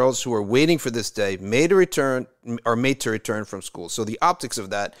that girls who are waiting for this day made to return from school. So the optics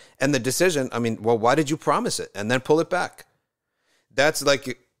of that and the decision, well, why did you promise it and then pull it back? That's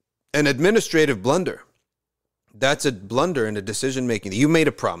like an administrative blunder. That's a blunder in a decision making. You made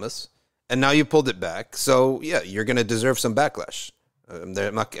a promise and now you pulled it back. So yeah, you're going to deserve some backlash.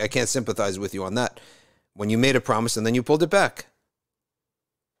 I can't sympathize with you on that. When you made a promise and then you pulled it back.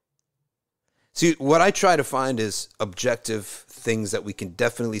 See, what I try to find is objective things that we can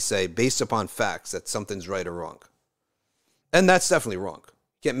definitely say based upon facts that something's right or wrong. And that's definitely wrong.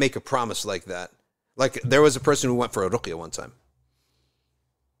 You can't make a promise like that. Like there was a person who went for a ruqya one time.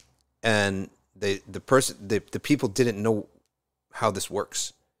 And the people didn't know how this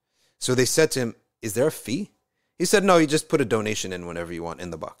works. So they said to him, is there a fee? He said, no, you just put a donation in whenever you want in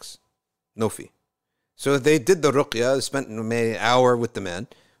the box. No fee. So they did the ruqya, spent maybe an hour with the man,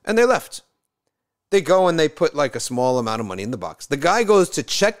 and they left. They go and they put like a small amount of money in the box. The guy goes to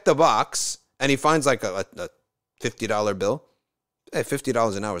check the box, and he finds like a $50 bill. Hey,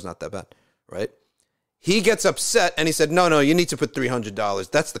 $50 an hour is not that bad, right? He gets upset, and he said, no, you need to put $300.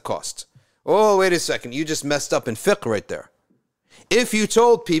 That's the cost. Oh, wait a second. You just messed up in fiqh right there. If you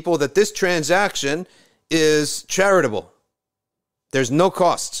told people that this transaction is charitable, there's no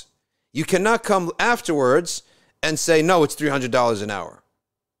cost. You cannot come afterwards and say, no, it's $300 an hour.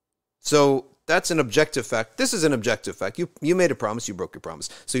 So that's an objective fact. This is an objective fact. You made a promise, you broke your promise.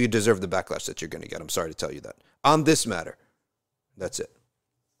 So you deserve the backlash that you're going to get. I'm sorry to tell you that. On this matter, that's it.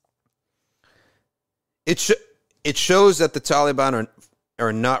 It shows that the Taliban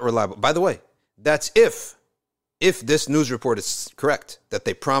are not reliable. By the way, that's if this news report is correct, that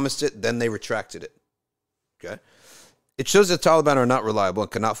they promised it, then they retracted it. Okay? It shows that the Taliban are not reliable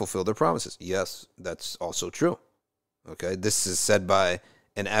and cannot fulfill their promises. Yes, that's also true. Okay? This is said by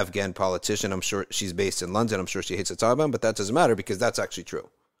an Afghan politician. I'm sure she's based in London. I'm sure she hates the Taliban, but that doesn't matter because that's actually true.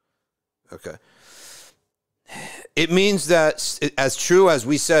 Okay? It means that, as true as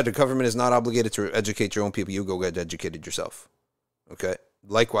we said, the government is not obligated to educate your own people. You go get educated yourself. Okay?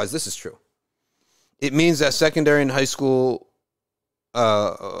 Likewise, this is true. It means that secondary and high school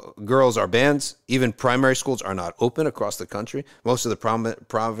girls are banned. Even primary schools are not open across the country. Most of the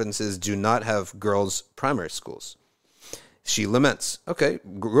provinces do not have girls' primary schools. She laments, okay,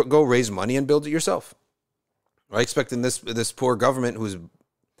 go raise money and build it yourself. I expect in this poor government who's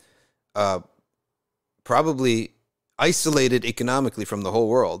probably isolated economically from the whole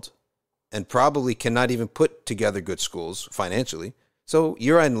world and probably cannot even put together good schools financially. So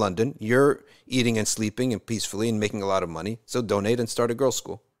you're in London, you're eating and sleeping and peacefully and making a lot of money. So donate and start a girls'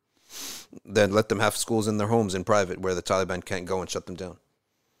 school. Then let them have schools in their homes in private where the Taliban can't go and shut them down.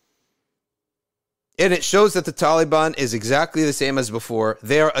 And it shows that the Taliban is exactly the same as before.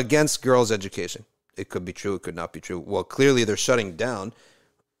 They are against girls' education. It could be true, it could not be true. Well, clearly they're shutting down.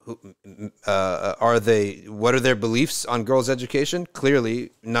 Are they? What are their beliefs on girls' education?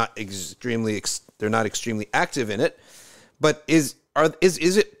 Clearly not extremely. They're not extremely active in it. But is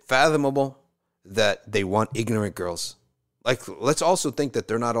it fathomable that they want ignorant girls? Like, let's also think that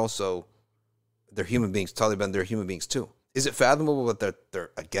they're human beings. Taliban, they're human beings too. Is it fathomable that they're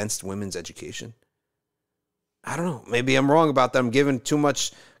against women's education? I don't know. Maybe I'm wrong about that. I'm giving too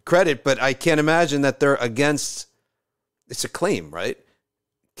much credit, but I can't imagine that they're against. It's a claim, right?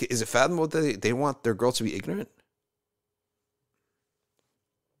 Is it fathomable that they want their girls to be ignorant?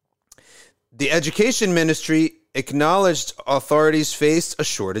 The education ministry acknowledged authorities faced a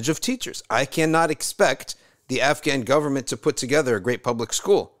shortage of teachers. I cannot expect the Afghan government to put together a great public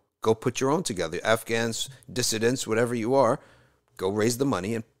school. Go put your own together. Afghans, dissidents, whatever you are, go raise the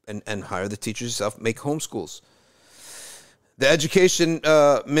money and hire the teachers yourself, make homeschools. The education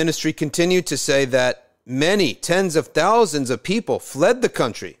ministry continued to say that many tens of thousands of people fled the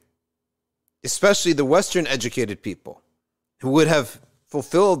country, especially the Western educated people who would have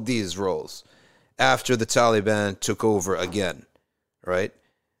fulfilled these roles after the Taliban took over again, right?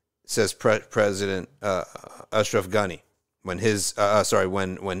 Says President Ashraf Ghani when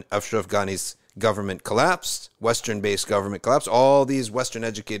Ashraf Ghani's Government collapsed, Western-based government collapsed. All these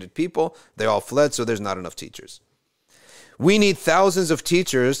Western-educated people, they all fled, so there's not enough teachers. We need thousands of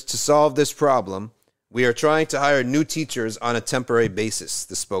teachers to solve this problem. We are trying to hire new teachers on a temporary basis,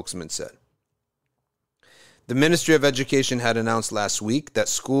 the spokesman said. The Ministry of Education had announced last week that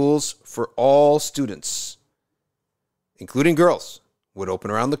schools for all students, including girls, would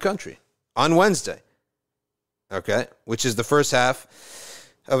open around the country on Wednesday, okay, which is the first half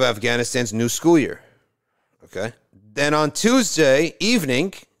of Afghanistan's new school year, okay? Then on Tuesday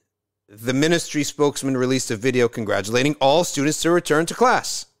evening, the ministry spokesman released a video congratulating all students to return to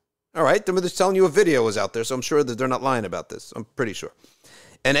class. All right, they're just telling you a video was out there, so I'm sure that they're not lying about this. I'm pretty sure.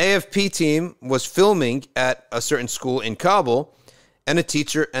 An AFP team was filming at a certain school in Kabul, and a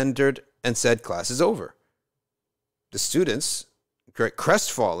teacher entered and said, class is over. The students,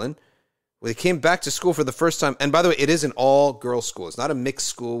 crestfallen, they came back to school for the first time. And by the way, it is an all-girls school. It's not a mixed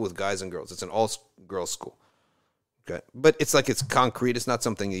school with guys and girls. It's an all-girls school. Okay, but it's like it's concrete. It's not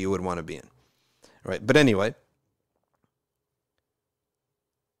something that you would want to be in. All right, but anyway,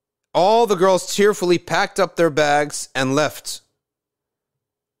 all the girls tearfully packed up their bags and left.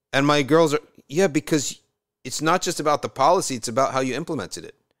 And my girls are, because it's not just about the policy, it's about how you implemented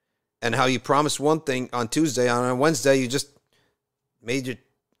it. And how you promised one thing on Tuesday, on Wednesday, you just made it,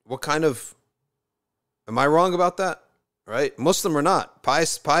 what kind of, am I wrong about that? Right? Muslim or not,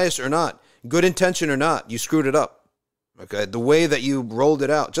 pious or not, good intention or not, you screwed it up. Okay? The way that you rolled it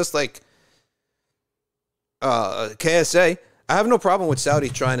out, just like KSA, I have no problem with Saudi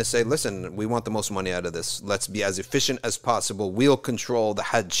trying to say, listen, we want the most money out of this. Let's be as efficient as possible. We'll control the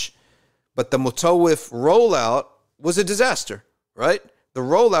Hajj. But the Mutawif rollout was a disaster, right? The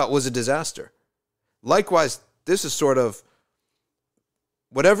rollout was a disaster. Likewise, this is sort of,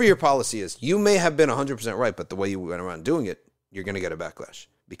 whatever your policy is, you may have been 100% right, but the way you went around doing it, you're going to get a backlash.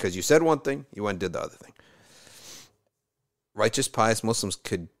 Because you said one thing, you went and did the other thing. Righteous, pious Muslims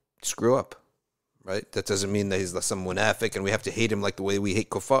could screw up. Right? That doesn't mean that he's some munafiq and we have to hate him like the way we hate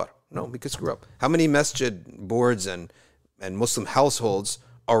kuffar. No, we could screw up. How many masjid boards and Muslim households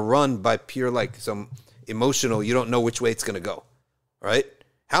are run by pure, like, some emotional, you don't know which way it's going to go, right?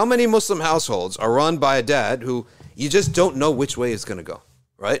 How many Muslim households are run by a dad who you just don't know which way it's going to go,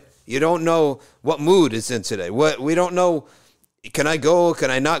 right? You don't know what mood it's in today. We don't know, can I go? Can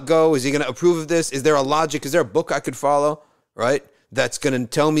I not go? Is he going to approve of this? Is there a logic? Is there a book I could follow, right? That's going to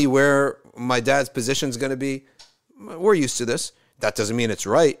tell me where my dad's position is going to be. We're used to this. That doesn't mean it's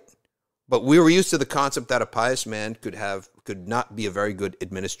right. But we were used to the concept that a pious man could not be a very good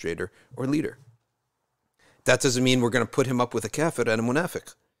administrator or leader. That doesn't mean we're going to put him up with a kafir and a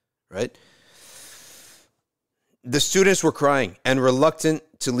munafiq, right? The students were crying and reluctant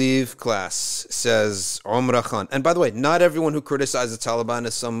to leave class, says Umrah Khan. And by the way, not everyone who criticizes the Taliban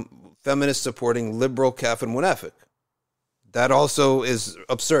is some feminist supporting liberal kafir munafiq. That also is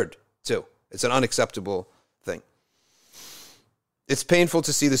absurd, too. It's an unacceptable thing. It's painful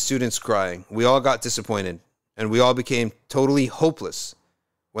to see the students crying. We all got disappointed, and we all became totally hopeless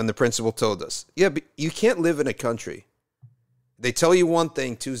when the principal told us, but you can't live in a country. They tell you one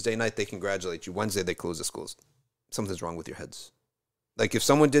thing, Tuesday night they congratulate you, Wednesday they close the schools. Something's wrong with your heads. Like if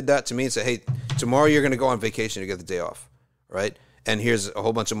someone did that to me and said, hey, tomorrow you're going to go on vacation, you get the day off, right? And here's a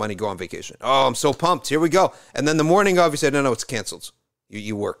whole bunch of money, go on vacation. Oh, I'm so pumped. Here we go. And then the morning of, you said, no, it's canceled.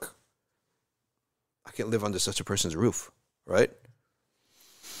 You work. I can't live under such a person's roof, right?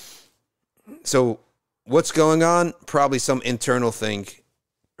 So what's going on? Probably some internal thing,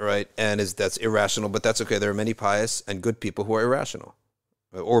 right? And that's irrational, but that's okay. There are many pious and good people who are irrational.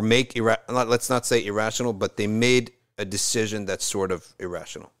 Or let's not say irrational, but they made a decision that's sort of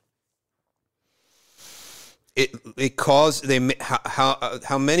irrational. It caused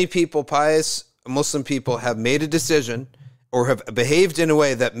how many people, pious Muslim people, have made a decision or have behaved in a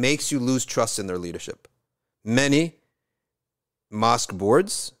way that makes you lose trust in their leadership. Many mosque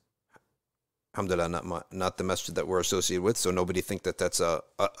boards, alhamdulillah, not the masjid that we're associated with, so nobody think that that's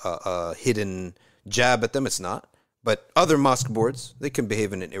a hidden jab at them. It's not. But other mosque boards, they can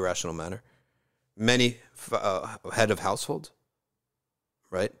behave in an irrational manner. Many head of household,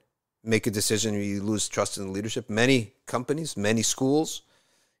 right? Make a decision, you lose trust in the leadership. Many companies, many schools,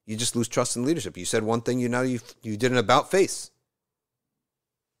 you just lose trust in leadership. You said one thing, you did an about face.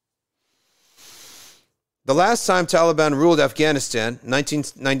 The last time Taliban ruled Afghanistan,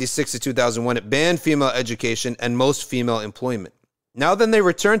 1996 to 2001, it banned female education and most female employment. Now then they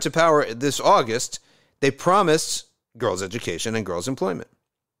returned to power this August, they promised girls' education and girls' employment.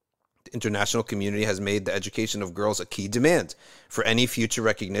 The international community has made the education of girls a key demand for any future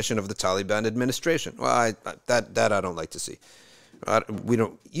recognition of the Taliban administration. Well, that I don't like to see. We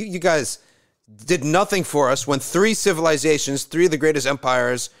don't. You guys did nothing for us when three civilizations, three of the greatest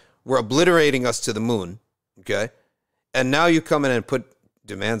empires were obliterating us to the moon, okay? And now you come in and put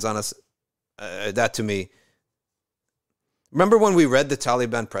demands on us. That to me, remember when we read the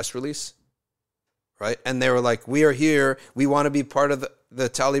Taliban press release, right? And they were like, we are here. We want to be part of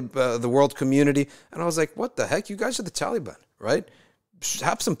the world community. And I was like, what the heck? You guys are the Taliban, right?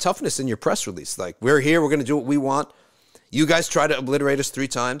 Have some toughness in your press release. Like, we're here. We're going to do what we want. You guys try to obliterate us 3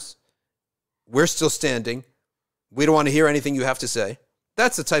 times. We're still standing. We don't want to hear anything you have to say.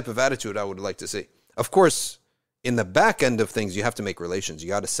 That's the type of attitude I would like to see. Of course, in the back end of things, you have to make relations. You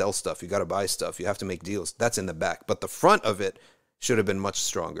got to sell stuff. You got to buy stuff. You have to make deals. That's in the back. But the front of it should have been much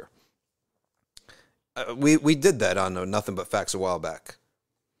stronger. We did that on Nothing But Facts a while back.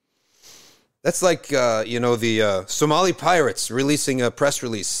 That's like, the Somali pirates releasing a press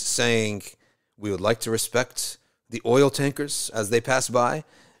release saying, we would like to respect the oil tankers as they pass by,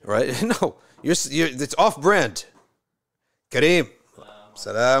 right? No, it's off-brand. Kareem.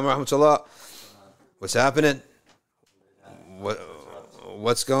 Salam rahmatullah. What's happening?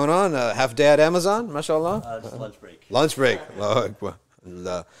 What's going on? Half day at Amazon, mashallah? Just lunch break. Lunch break.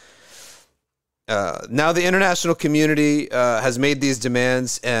 Now the international community has made these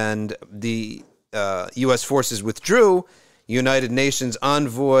demands, and the U.S. forces withdrew. United Nations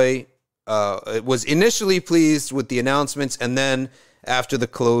envoy was initially pleased with the announcements, and then after the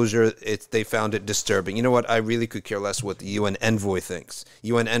closure, they found it disturbing. You know what? I really could care less what the UN envoy thinks.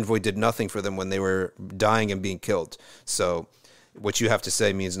 UN envoy did nothing for them when they were dying and being killed. So what you have to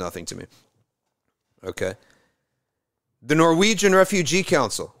say means nothing to me. Okay. The Norwegian Refugee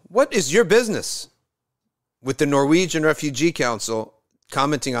Council. What is your business with the Norwegian Refugee Council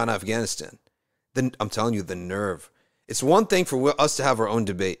commenting on Afghanistan? I'm telling you, the nerve. It's one thing for us to have our own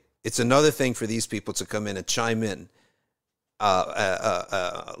debate. It's another thing for these people to come in and chime in,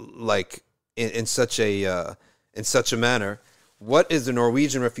 like in such a manner. What is the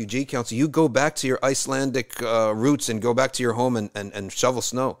Norwegian Refugee Council? You go back to your Icelandic roots and go back to your home and shovel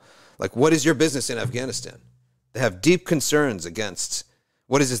snow. Like, what is your business in Afghanistan? They have deep concerns against,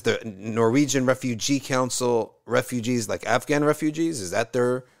 what is this, the Norwegian Refugee Council refugees, like Afghan refugees? Is that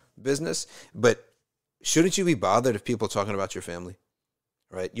their business? But shouldn't you be bothered if people are talking about your family,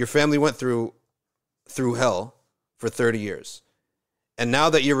 right? Your family went through hell for 30 years. And now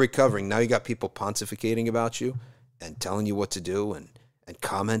that you're recovering, now you got people pontificating about you and telling you what to do and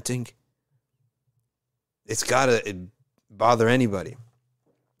commenting. It's got to bother anybody.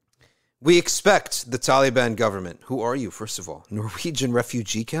 We expect the Taliban government. Who are you, first of all? Norwegian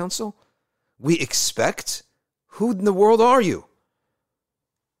Refugee Council? We expect? Who in the world are you?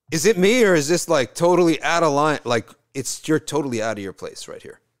 Is it me, or is this like totally out of line? Like, you're totally out of your place right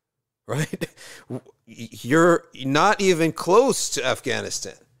here, right? You're not even close to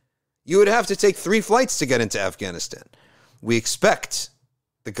Afghanistan. You would have to take 3 flights to get into Afghanistan. We expect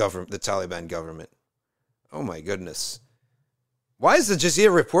the Taliban government. Oh my goodness. Why is Al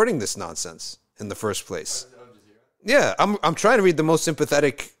Jazeera reporting this nonsense in the first place? Yeah, I'm trying to read the most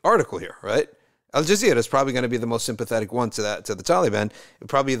sympathetic article here, right? Al Jazeera is probably going to be the most sympathetic one to the Taliban.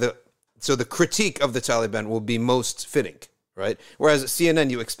 So the critique of the Taliban will be most fitting, right? Whereas at CNN,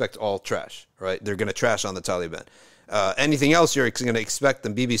 you expect all trash, right? They're going to trash on the Taliban. Anything else, you're going to expect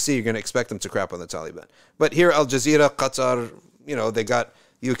them. BBC, you're going to expect them to crap on the Taliban. But here, Al Jazeera, Qatar,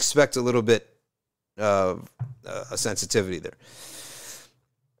 you expect a little bit of a sensitivity there.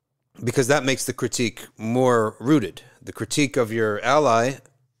 Because that makes the critique more rooted. The critique of your ally,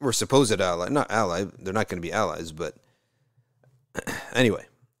 or supposed ally, not ally, they're not going to be allies, but anyway,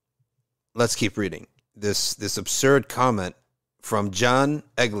 let's keep reading. This absurd comment from John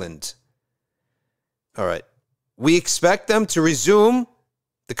Eglund. All right. We expect them to resume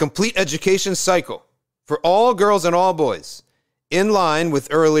the complete education cycle for all girls and all boys, in line with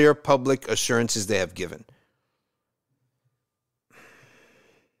earlier public assurances they have given.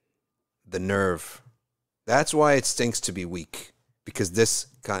 The nerve. That's why it stinks to be weak, because this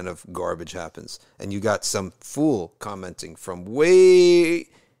kind of garbage happens. And you got some fool commenting from way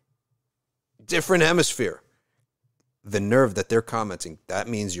different hemisphere. The nerve that they're commenting, that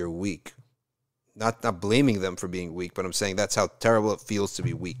means you're weak. Not blaming them for being weak, but I'm saying that's how terrible it feels to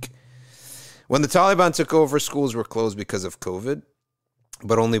be weak. When the Taliban took over, schools were closed because of COVID,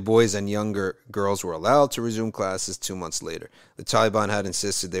 but only boys and younger girls were allowed to resume classes 2 months later. The Taliban had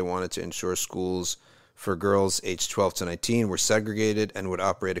insisted they wanted to ensure schools for girls aged 12 to 19 were segregated and would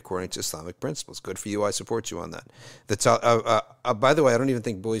operate according to Islamic principles. Good for you. I support you on that. By the way, I don't even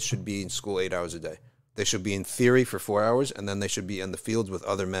think boys should be in school 8 hours a day. They should be in theory for 4 hours, and then they should be in the fields with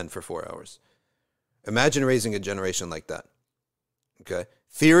other men for 4 hours. Imagine raising a generation like that. Okay.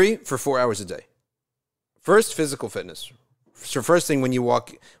 Theory for 4 hours a day. First, physical fitness. So first thing when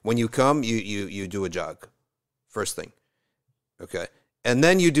you come, you do a jog. First thing. Okay. And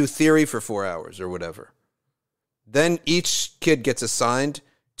then you do theory for 4 hours or whatever. Then each kid gets assigned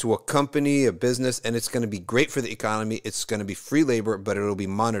to a company, a business, and it's going to be great for the economy. It's going to be free labor, but it'll be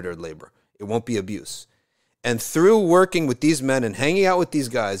monitored labor. It won't be abuse. And through working with these men and hanging out with these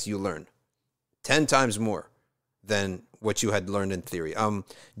guys, you learn 10 times more than what you had learned in theory. I'm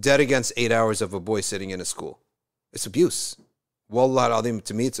dead against 8 hours of a boy sitting in a school. It's abuse. Wallah al-azim,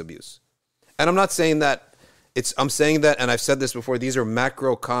 to me, it's abuse. And I'm not saying that. I'm saying that, and I've said this before, these are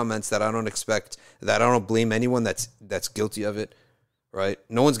macro comments that I don't expect, that I don't blame anyone that's guilty of it, right?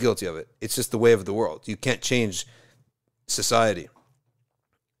 No one's guilty of it. It's just the way of the world. You can't change society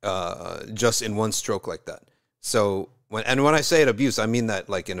just in one stroke like that. So, when I say it abuse, I mean that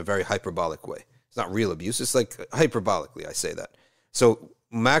like in a very hyperbolic way. It's not real abuse. It's like hyperbolically, I say that. So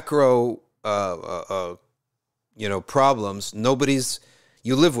macro, problems,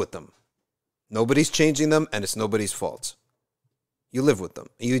 you live with them. Nobody's changing them, and it's nobody's fault. You live with them.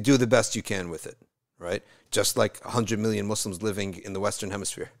 You do the best you can with it, right? Just like 100 million Muslims living in the Western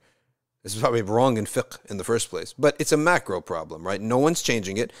Hemisphere. This is probably wrong in fiqh in the first place. But it's a macro problem, right? No one's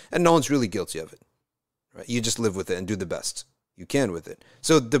changing it, and no one's really guilty of it. Right? You just live with it and do the best you can with it.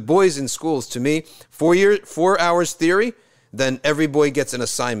 So the boys in schools, to me, 4 hours theory, then every boy gets an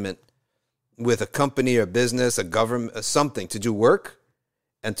assignment with a company or business, a government, something to do work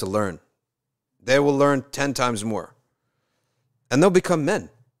and to learn. They will learn 10 times more. And they'll become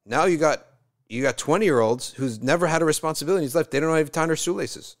men. Now you got 20-year-olds who's never had a responsibility in his life. They don't have time to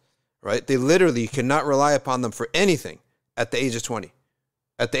shoelaces, right? They literally cannot rely upon them for anything at the age of 20.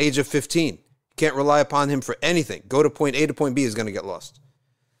 At the age of 15, can't rely upon him for anything. Go to point A to point B is going to get lost.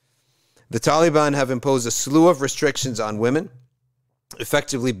 The Taliban have imposed a slew of restrictions on women,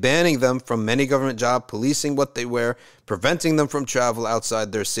 effectively banning them from many government jobs, policing what they wear, preventing them from travel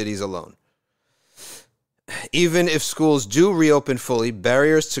outside their cities alone. Even if schools do reopen fully,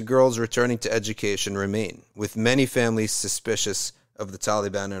 barriers to girls returning to education remain, with many families suspicious of the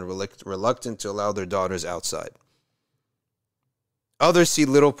Taliban and reluctant to allow their daughters outside. Others see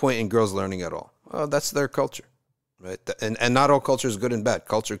little point in girls learning at all. Well, that's their culture, right? And not all culture is good and bad.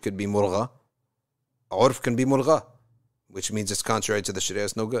 Culture could be mulgha. Urf can be mulgha, which means it's contrary to the Sharia.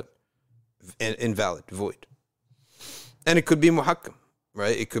 It's no good. Invalid, void. And it could be muhakkam.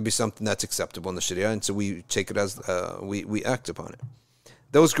 Right, it could be something that's acceptable in the Sharia, and so we take it as we act upon it.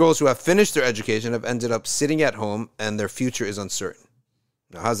 Those girls who have finished their education have ended up sitting at home, and their future is uncertain.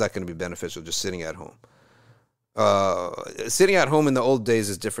 Now, how's that going to be beneficial? Just sitting at home. Sitting at home in the old days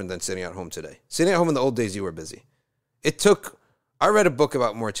is different than sitting at home today. Sitting at home in the old days, you were busy. I read a book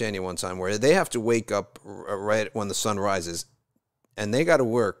about Mauritania one time where they have to wake up right when the sun rises, and they got to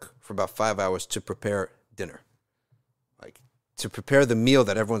work for about 5 hours to prepare dinner. To prepare the meal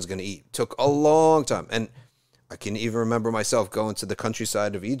that everyone's going to eat. Took a long time. And I can even remember myself going to the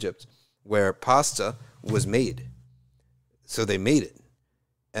countryside of Egypt where pasta was made. So they made it.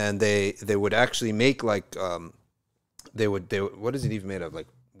 And they would actually make like, they would, what is it even made of? Like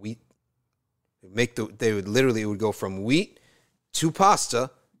wheat? It would go from wheat to pasta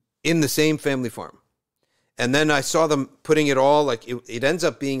in the same family farm. And then I saw them putting it all, like it ends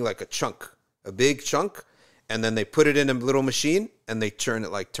up being like a big chunk. And then they put it in a little machine and they turn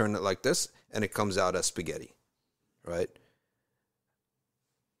it like this, and it comes out as spaghetti, right?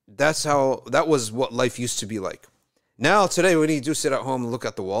 That was what life used to be like. Now, today, what do you do? Sit at home and look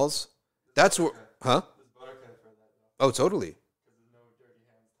at the walls? That's what, huh? Oh, totally.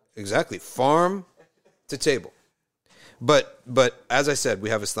 Exactly. Farm to table. But as I said, we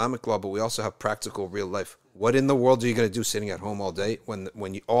have Islamic law, but we also have practical real life. What in the world are you going to do sitting at home all day when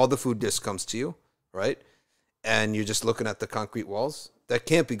all the food just comes to you, right? And you're just looking at the concrete walls? That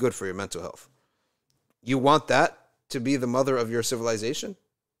can't be good for your mental health. You want that to be the mother of your civilization,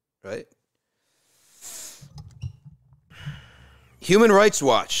 right? Human Rights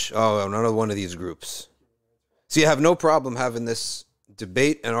Watch. Oh, another one of these groups. See, I have no problem having this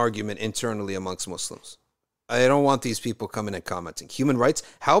debate and argument internally amongst Muslims. I don't want these people coming and commenting. Human rights?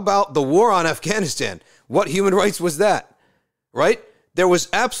 How about the war on Afghanistan? What human rights was that? Right? There was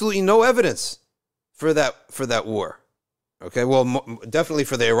absolutely no evidence for that war. Okay, well, definitely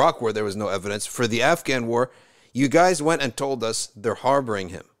for the Iraq war, there was no evidence. For the Afghan war, you guys went and told us they're harboring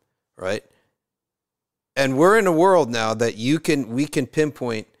him, right? And we're in a world now that we can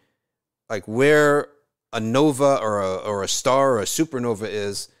pinpoint like where a nova or a star or a supernova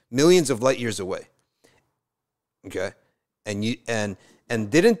is millions of light years away. Okay, and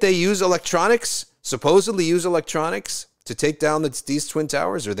didn't they use electronics? Supposedly use electronics to take down these Twin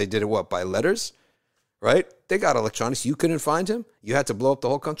Towers? Or they did it, what, by letters? Right? They got electronics. You couldn't find him. You had to blow up the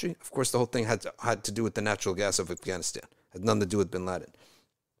whole country. Of course, the whole thing had to do with the natural gas of Afghanistan. Had nothing to do with bin Laden.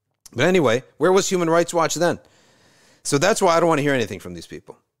 But anyway, where was Human Rights Watch then? So that's why I don't want to hear anything from these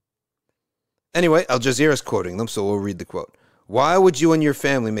people. Anyway, Al Jazeera is quoting them, so we'll read the quote. Why would you and your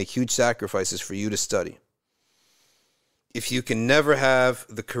family make huge sacrifices for you to study if you can never have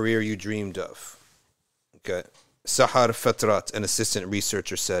the career you dreamed of? Okay. Sahar Fatrat, an assistant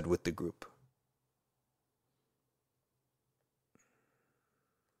researcher, said with the group.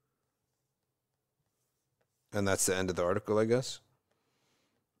 And that's the end of the article, I guess.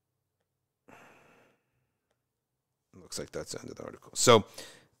 Looks like that's the end of the article. So,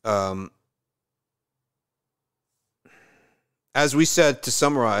 as we said, to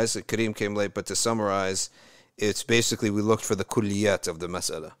summarize, Kareem came late, but to summarize, it's basically we looked for the kulliyat of the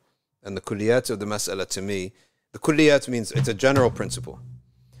mas'ala. And the kulliyat of the mas'ala, to me, the kulliyat means it's a general principle.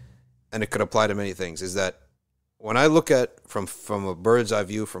 And it could apply to many things, is that when I look at, from a bird's eye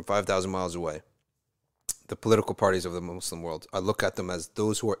view from 5,000 miles away, the political parties of the Muslim world, I look at them as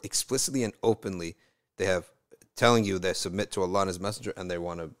those who are explicitly and openly, they have telling you they submit to Allah and His Messenger and they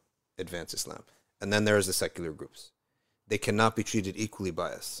want to advance Islam. And then there's the secular groups. They cannot be treated equally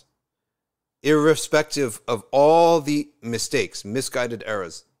by us. Irrespective of all the mistakes, misguided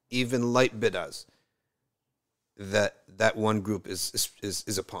errors, even light bid'ahs, that one group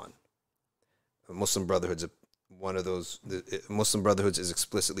is upon. Muslim Brotherhood's one of those. The Muslim Brotherhoods is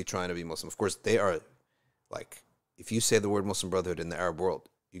explicitly trying to be Muslim. Of course, they are, like, if you say the word Muslim Brotherhood in the Arab world,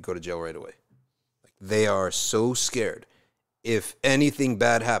 you go to jail right away. Like, they are so scared. If anything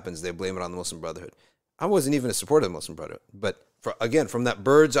bad happens, they blame it on the Muslim Brotherhood. I wasn't even a supporter of the Muslim Brotherhood. But, again, from that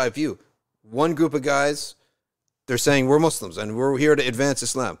bird's eye view, one group of guys, they're saying we're Muslims and we're here to advance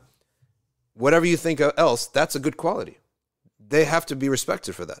Islam. Whatever you think else, that's a good quality. They have to be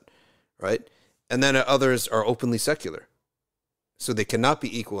respected for that, right? And then others are openly secular. So they cannot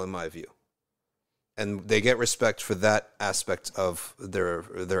be equal in my view. And they get respect for that aspect of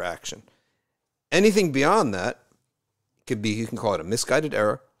their action. Anything beyond that could be, you can call it a misguided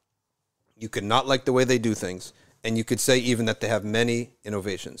error. You could not like the way they do things. And you could say even that they have many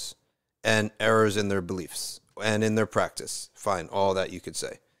innovations and errors in their beliefs and in their practice. Fine, all that you could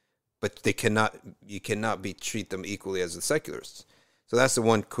say. But you cannot treat them equally as the secularists. So that's the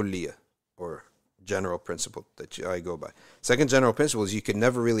one kulliyah, or general principle that I go by. Second general principle is you can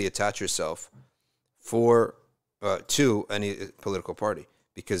never really attach yourself to any political party,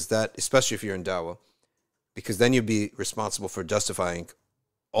 because that, especially if you're in dawah, because then you'd be responsible for justifying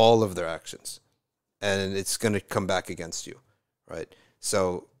all of their actions, and it's going to come back against you, right?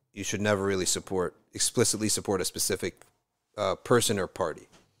 So you should never really explicitly support a specific person or party.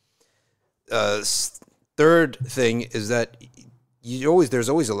 Third thing is that there's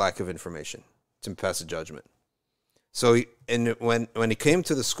always a lack of information to pass a judgment. So when it came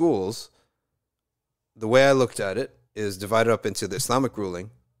to the schools, the way I looked at it is divided up into the Islamic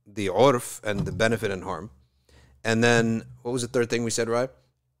ruling, the urf, and the benefit and harm. And then, what was the third thing we said, right?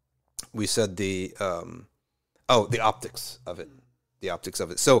 We said the optics of it. The optics of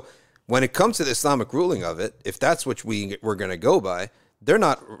it. So when it comes to the Islamic ruling of it, if that's what we're going to go by, they're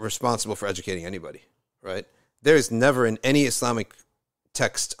not responsible for educating anybody, right? There is never in any Islamic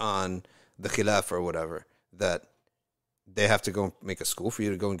text on the khilaf or whatever that they have to go make a school for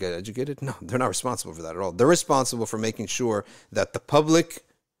you to go and get educated. No, they're not responsible for that at all. They're responsible for making sure that the public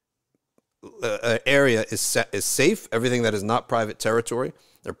area is safe, everything that is not private territory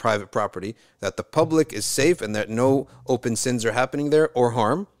or private property, that the public is safe and that no open sins are happening there or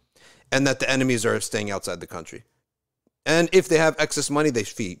harm, and that the enemies are staying outside the country. And if they have excess money, they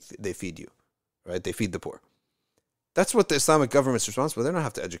feed you, right? They feed the poor. That's what the Islamic government's responsible. They don't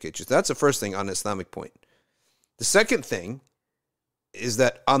have to educate you. So that's the first thing on the Islamic point. The second thing is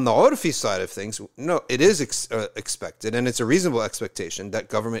that on the urfi side of things, no, it is expected, and it's a reasonable expectation that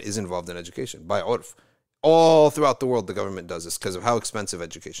government is involved in education by urf. All throughout the world, the government does this because of how expensive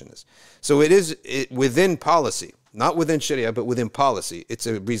education is. So it is within policy, not within Sharia, but within policy, it's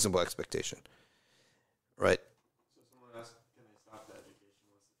a reasonable expectation, right? So someone asked, can they stop the education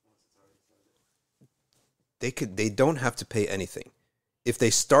once it's already started? They don't have to pay anything. If they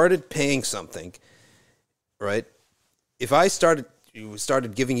started paying something, right? If I started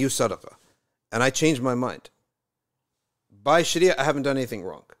giving you sadaqah and I changed my mind, by Sharia, I haven't done anything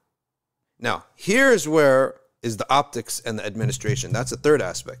wrong. Now, here's where is the optics and the administration. That's the third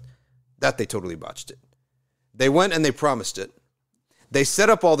aspect. That they totally botched it. They went and they promised it. They set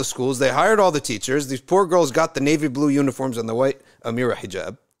up all the schools. They hired all the teachers. These poor girls got the navy blue uniforms and the white Amira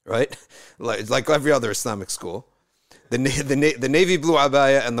hijab, right? Like every other Islamic school. the navy blue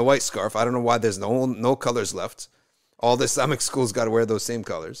abaya and the white scarf. I don't know why there's no colors left. All the Islamic schools got to wear those same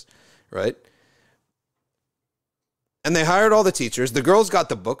colors, right? And they hired all the teachers. The girls got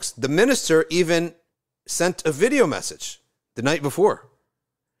the books. The minister even sent a video message the night before.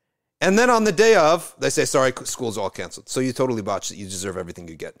 And then on the day of, they say, sorry, school's all canceled. So you totally botched it. You deserve everything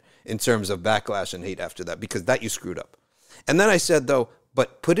you get in terms of backlash and hate after that, because that you screwed up. And then I said, though,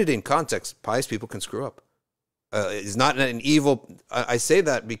 but put it in context. Pious people can screw up. It's not an evil. I say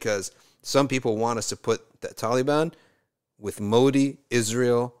that because some people want us to put the Taliban with Modi,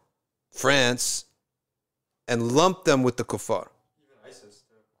 Israel, France, and lump them with the kuffar. Even ISIS,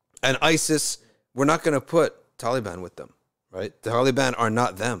 too. And ISIS, we're not going to put Taliban with them, right? The Taliban are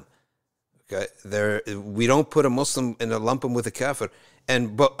not them. Okay, we don't put a Muslim and lump him with a kafir.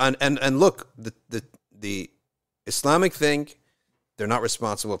 And look, the Islamic thing, they're not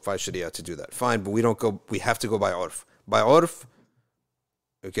responsible by Sharia to do that. Fine, but we don't go. We have to go by urf. By urf,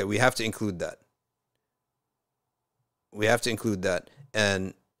 okay, we have to include that. We have to include that.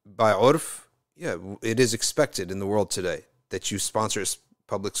 And by urf, yeah, it is expected in the world today that you sponsor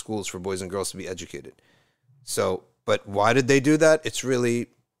public schools for boys and girls to be educated. So, but why did they do that? It's really,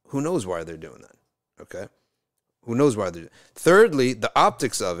 who knows why they're doing that, okay? Who knows why they're doing it? Thirdly, the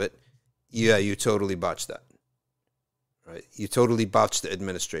optics of it, yeah, you totally botched that, right? You totally botched the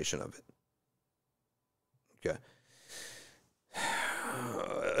administration of it, okay?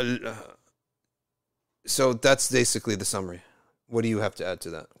 So that's basically the summary. What do you have to add to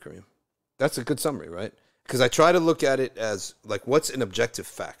that, Kareem? That's a good summary, right? Because I try to look at it as, like, what's an objective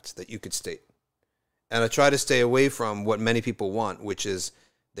fact that you could state? And I try to stay away from what many people want, which is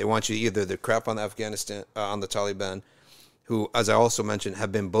they want you either to crap on Afghanistan, on the Taliban, who, as I also mentioned,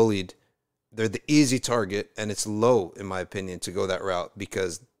 have been bullied. They're the easy target, and it's low, in my opinion, to go that route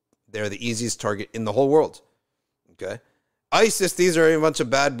because they're the easiest target in the whole world, okay? ISIS, these are a bunch of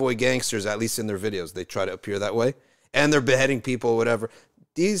bad boy gangsters, at least in their videos. They try to appear that way. And they're beheading people, whatever.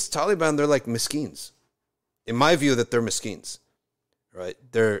 These Taliban, they're like miskeens. In my view, that they're miskeens, right?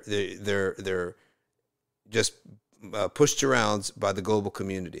 They're just pushed around by the global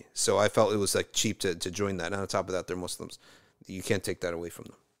community. So I felt it was like cheap to join that. And on top of that, they're Muslims. You can't take that away from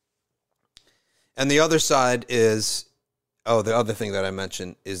them. And the other side is, the other thing that I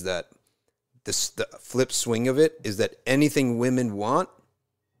mentioned is that the flip swing of it is that anything women want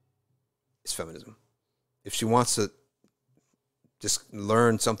is feminism. If she wants to just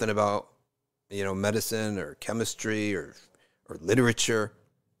learn something about, medicine or chemistry or literature,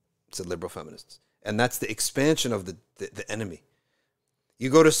 it's a liberal feminist. And that's the expansion of the enemy. You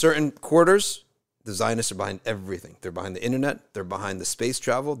go to certain quarters, the Zionists are behind everything. They're behind the internet. They're behind the space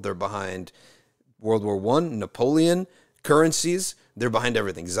travel. They're behind World War I, Napoleon, currencies. They're behind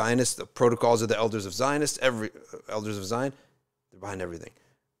everything. Zionists, the protocols of the elders of Zionists, elders of Zion, they're behind everything.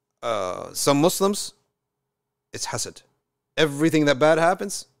 Some Muslims, it's hasad. Everything that bad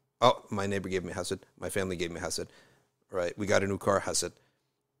happens, my neighbor gave me hasad. My family gave me hasad. Right? We got a new car, hasad.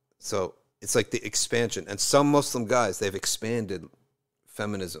 So it's like the expansion. And some Muslim guys, they've expanded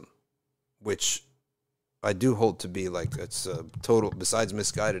feminism, which I do hold to be like, it's a total, besides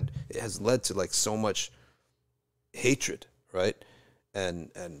misguided, it has led to like so much hatred, right?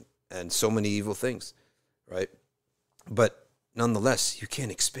 And so many evil things, right? But nonetheless, you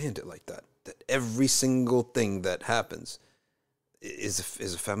can't expand it like that. That every single thing that happens is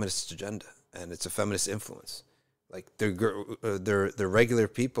a feminist agenda, and it's a feminist influence. Like they're regular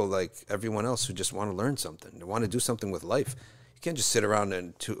people like everyone else who just want to learn something. They want to do something with life. You can't just sit around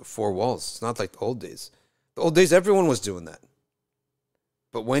in four walls. It's not like the old days. The old days, everyone was doing that.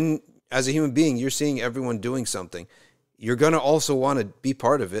 But when, as a human being, you're seeing everyone doing something, you're going to also want to be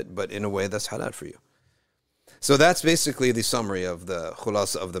part of it, but in a way that's halal for you. So that's basically the summary of the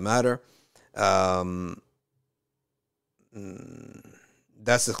khulasa of the matter.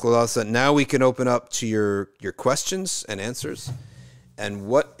 That's the khulasa. Now we can open up to your questions and answers. And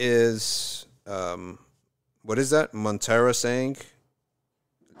what is that? Montero saying?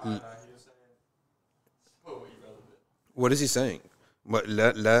 He was saying, What is he saying? What,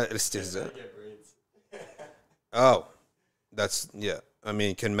 la istihza? get braids. Oh, that's, yeah. I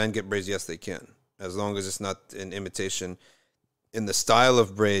mean, can men get braids? Yes, they can. As long as it's not an imitation. In the style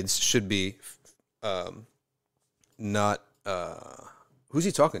of braids should be not... who's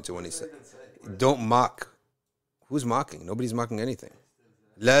he talking to when he said... Don't mock. Who's mocking? Nobody's mocking anything.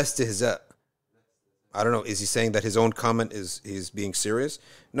 La istihza. I don't know. Is he saying that his own comment he's being serious?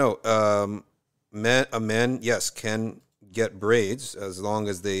 No. A man, yes, can get braids as long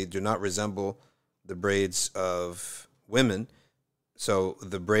as they do not resemble the braids of women. So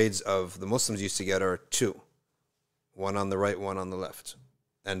the braids of the Muslims used to get are two. one on the right, one on the left,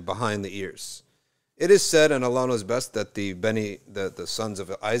 and behind the ears. It is said, and Allah knows best, that the sons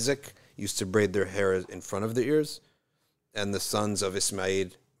of Isaac used to braid their hair in front of their ears, and the sons of Ismail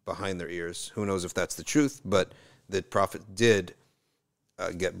behind their ears. Who knows if that's the truth, but the Prophet did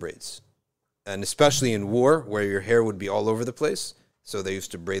get braids. And especially in war, where your hair would be all over the place, so they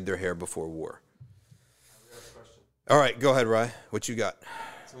used to braid their hair before war. We have a question. All right, go ahead, Rai. What you got?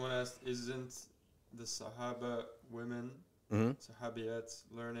 Someone asked, isn't the Sahaba women, Sahabiyats,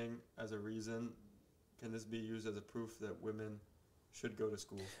 learning as a reason? Can this be used as a proof that women should go to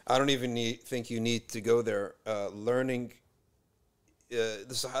school? I don't even think you need to go there. Learning, the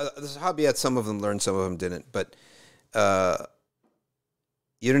Sahabiyat, some of them learned, some of them didn't. But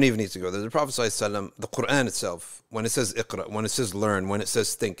you don't even need to go there. The Prophet ﷺ, the Quran itself, when it says iqra, when it says learn, when it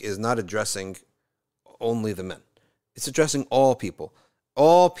says think, is not addressing only the men. It's addressing all people.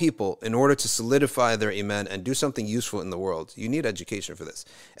 All people, in order to solidify their iman and do something useful in the world, you need education for this.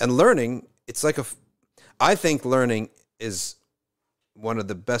 And learning, it's like I think learning is one of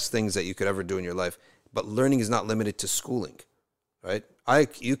the best things that you could ever do in your life. But learning is not limited to schooling, right?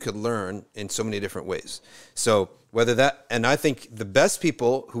 You could learn in so many different ways. So whether that, and I think the best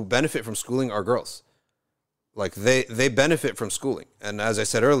people who benefit from schooling are girls. Like they benefit from schooling. And as I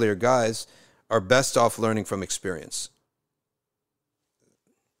said earlier, guys are best off learning from experience.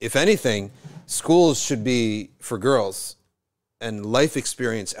 If anything, schools should be for girls and life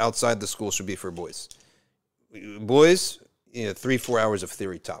experience outside the school should be for boys. Boys, 3-4 hours of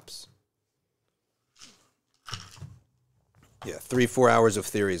theory tops. Yeah, 3-4 hours of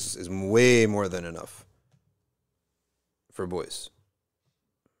theory is way more than enough for boys.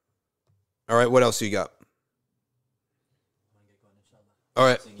 All right, what else you got? All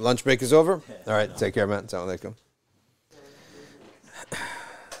right, lunch break is over. All right, take care, man. Assalamu alaikum.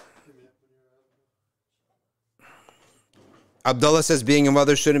 Abdullah says being a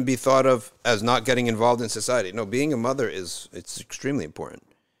mother shouldn't be thought of as not getting involved in society. No, being a mother it's extremely important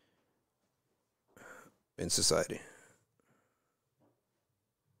in society.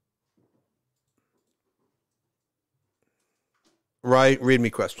 Right, read me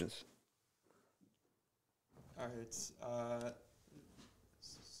questions. All right.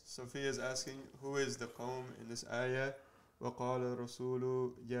 Sophia is asking, who is the qawm in this ayah? وَقَالَ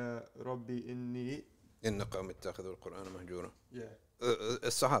الرَّسُولُ يَا رَبِّ إِنِّي إن قوم اتخذوا القرآن مهجورا. Yeah.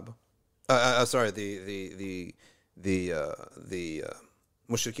 الصحابة. Sorry, the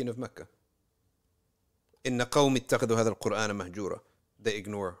مشركين of Mecca. إن قوم اتخذوا هذا القرآن مهجورا.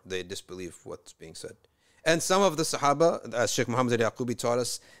 They disbelieve what's being said. And some of the Sahaba, as Sheikh Muhammad al-Yaqubi taught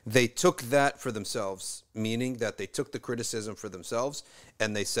us, they took that for themselves, meaning that they took the criticism for themselves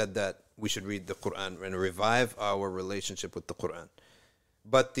and they said that we should read the Quran and revive our relationship with the Quran.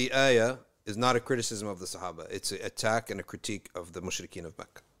 But the ayah is not a criticism of the Sahaba. It's an attack and a critique of the Mushrikeen of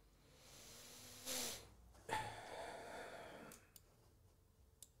Mecca.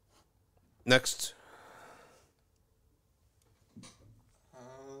 Next.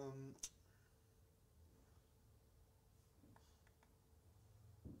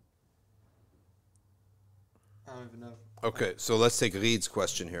 I don't even know. Okay, so let's take Reed's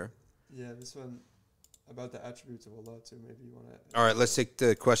question here. Yeah, this one about the attributes of Allah too. Maybe you want to. All right, let's take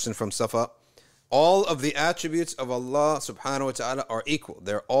the question from Safa. All of the attributes of Allah subhanahu wa ta'ala are equal.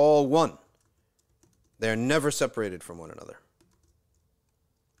 They're all one. They're never separated from one another.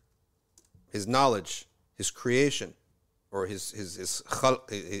 His knowledge, his creation, or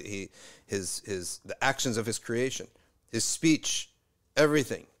the actions of his creation, his speech,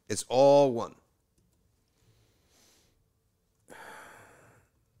 everything, it's all one.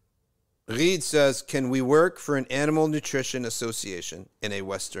 Reed says, can we work for an animal nutrition association in a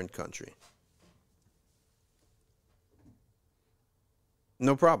Western country?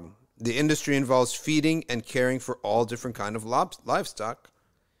 No problem. The industry involves feeding and caring for all different kinds of livestock.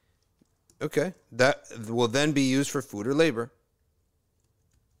 Okay, that will then be used for food or labor.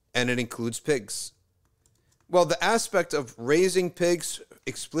 And it includes pigs. Well, the aspect of raising pigs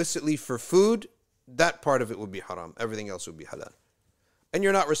explicitly for food, that part of it would be haram. Everything else would be halal. And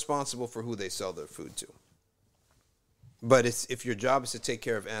you're not responsible for who they sell their food to. But if your job is to take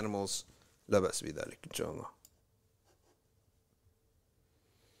care of animals, لا بأس بذلك إن شاء الله.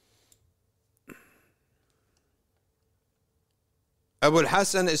 Abu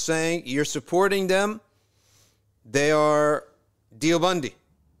al-Hassan is saying, you're supporting them. They are Deobandi.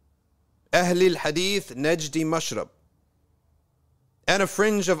 Ahli al-Hadith, Najdi Mashrab. And a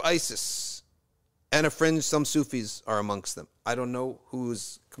fringe of ISIS. And a fringe, some Sufis are amongst them. I don't know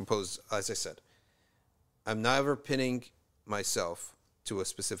who's composed, as I said. I'm never pinning myself to a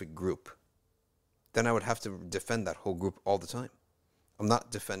specific group. then I would have to defend that whole group all the time. I'm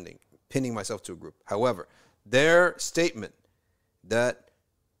not pinning myself to a group. However, their statement that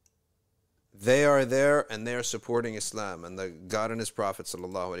they are there and they are supporting Islam and the God and His Prophet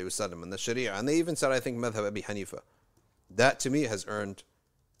sallallahu alaihi wasallam and the Sharia, and they even said, I think, Madhab Abi Hanifa. That to me has earned,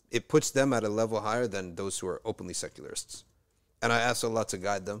 it puts them at a level higher than those who are openly secularists. And I ask Allah to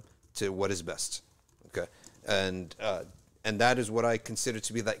guide them to what is best. Okay, and that is what I consider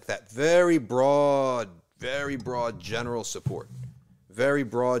to be like that very broad general support,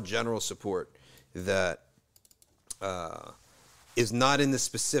 that is not in the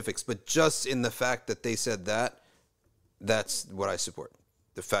specifics, but just in the fact that they said that. That's what I support.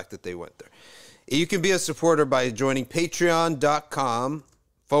 The fact that they went there. You can be a supporter by joining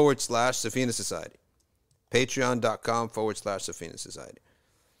patreon.com/Safina Society. Patreon.com/Safina Society.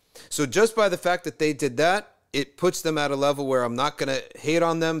 So just by the fact that they did that, it puts them at a level where I'm not going to hate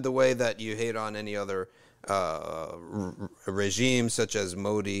on them the way that you hate on any other regime, such as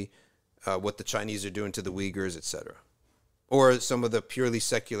Modi, what the Chinese are doing to the Uyghurs, etc., or some of the purely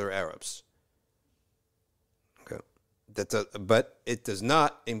secular Arabs. Okay, but it does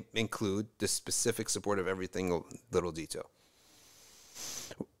not include the specific support of every single little detail.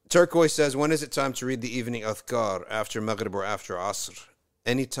 Turquoise says, when is it time to read the evening adhkar, after Maghrib or after Asr?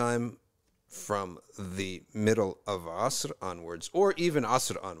 Anytime from the middle of Asr onwards, or even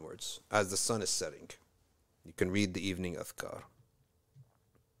Asr onwards, as the sun is setting. You can read the evening adhkar.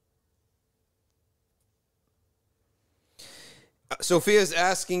 Sophia is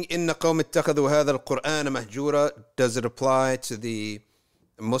asking, Inna qawm ittakhadhu hadha al-Qur'an mahjura. Does it apply to the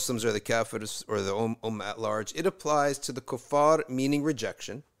Muslims or the Kafirs or the Ummah at large? It applies to the kuffar, meaning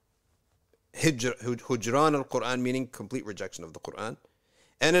rejection. Hujran al-Qur'an, meaning complete rejection of the Qur'an.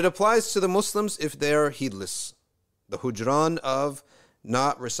 And it applies to the Muslims if they are heedless. The hujran of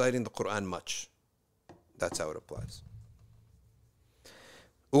not reciting the Qur'an much. That's how it applies.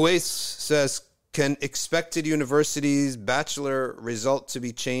 Uwais says, can expected universities' bachelor result to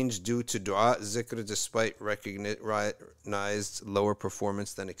be changed due to dua zikr despite recognized lower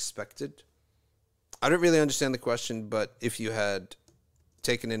performance than expected? I don't really understand the question, but if you had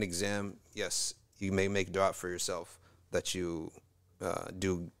taken an exam, yes, you may make dua for yourself that you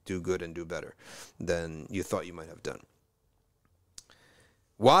do good and do better than you thought you might have done.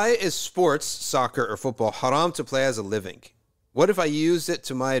 Why is sports, soccer or football, haram to play as a living? What if I use it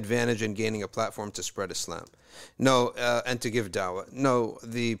to my advantage in gaining a platform to spread Islam? No, and to give da'wah. No,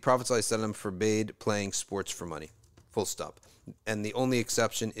 the Prophet ﷺ forbade playing sports for money. Full stop. And the only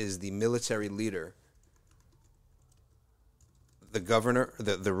exception is the military leader, the governor,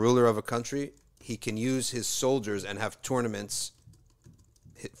 the ruler of a country. He can use his soldiers and have tournaments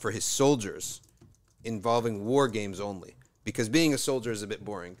for his soldiers involving war games only. Because being a soldier is a bit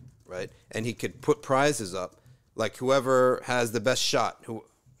boring, right? And he could put prizes up. Like whoever has the best shot,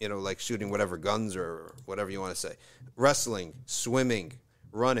 like shooting whatever, guns or whatever you want to say. Wrestling, swimming,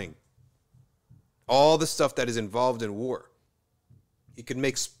 running. All the stuff that is involved in war. He can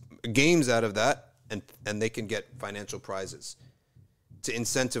make games out of that, and they can get financial prizes to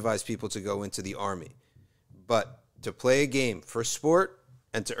incentivize people to go into the army. But to play a game for sport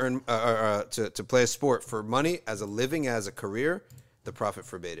and to earn to play a sport for money as a living, as a career, the Prophet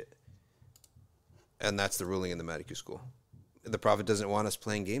forbade it. And that's the ruling in the Maliki school. The Prophet doesn't want us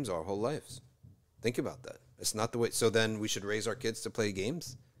playing games our whole lives. Think about that. It's not the way. So then we should raise our kids to play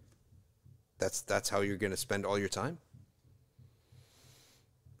games? That's how you're going to spend all your time?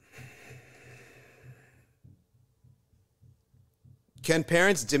 Can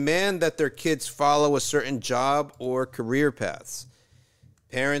parents demand that their kids follow a certain job or career paths?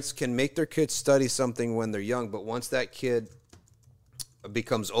 Parents can make their kids study something when they're young, but once that kid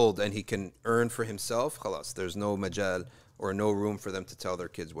becomes old and he can earn for himself, khalas, there's no majal or no room for them to tell their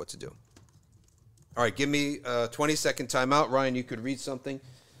kids what to do. All right, give me a 20-second timeout. Ryan, you could read something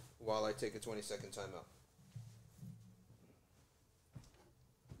while I take a 20-second timeout.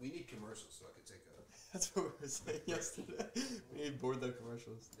 We need commercials so I could take a... That's what we were saying yesterday. We need board the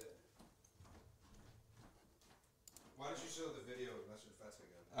commercials. Yeah. Why don't you show the video of Mr. Fatka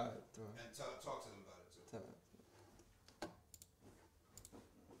again? And talk to them about it too.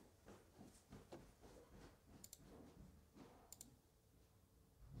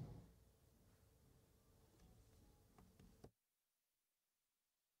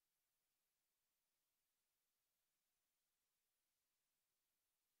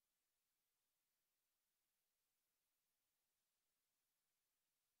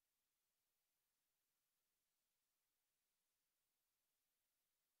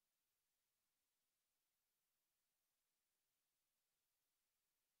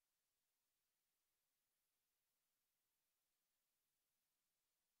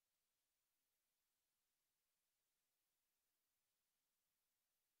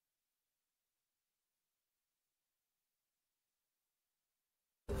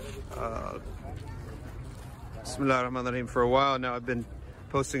 Bismillah ar-Rahman ar-Rahim. For a while now, I've been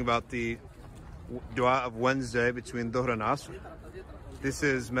posting about the dua of Wednesday between Dhuhr and Asr. This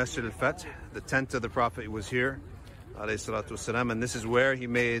is Masjid al-Fath. The tent of the Prophet was here, alayhi salatu wasalam, and this is where he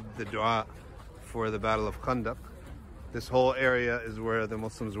made the dua for the Battle of Khandaq. This whole area is where the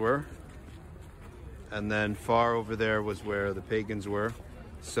Muslims were, and then far over there was where the pagans were.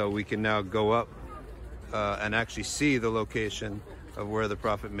 So we can now go up and actually see the location of where the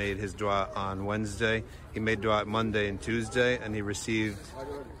Prophet made his dua on Wednesday. He made dua Monday and Tuesday, and he received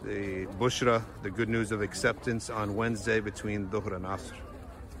the bushra, the good news of acceptance, on Wednesday between Dhuhr and Asr.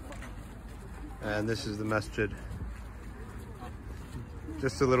 And this is the masjid.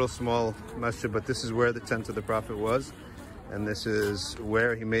 Just a little small masjid, but this is where the tent of the Prophet was, and this is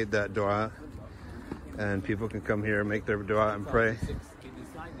where he made that dua. And people can come here, make their dua and pray.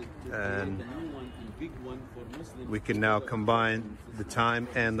 And we can now combine the time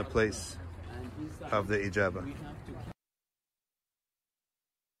and the place of the ijabah.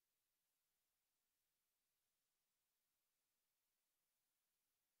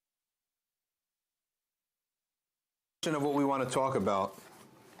 Of what we want to talk about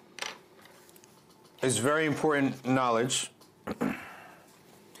is very important knowledge.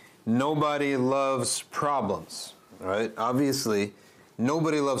 Nobody loves problems, right? Obviously,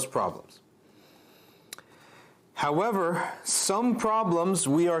 nobody loves problems. However, some problems,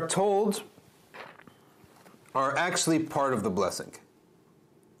 we are told, are actually part of the blessing,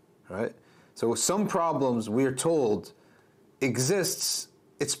 right? So some problems, we are told, exists.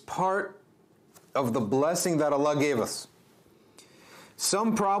 It's part of the blessing that Allah gave us.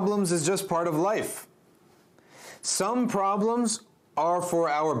 Some problems is just part of life. Some problems are for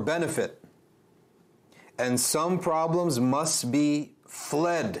our benefit. And some problems must be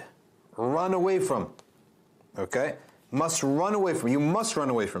fled, run away from. Okay? Must run away from. You must run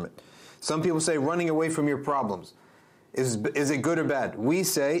away from it. Some people say running away from your problems. Is it good or bad? We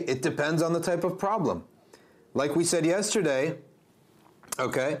say it depends on the type of problem. Like we said yesterday,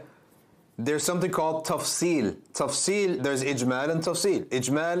 okay, there's something called tafsil. Tafsil, there's ijmal and tafsil.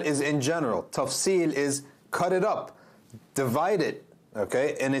 Ijmal is in general. Tafsil is cut it up, divide it,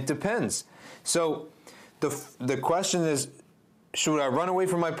 okay? And it depends. So the question is, should I run away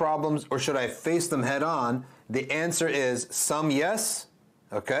from my problems or should I face them head on? The answer is some yes,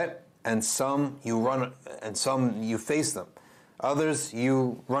 okay? And some you face them. Others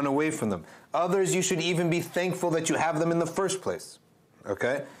you run away from them. Others you should even be thankful that you have them in the first place.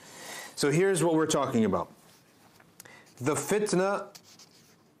 Okay? So here's what we're talking about. The fitna,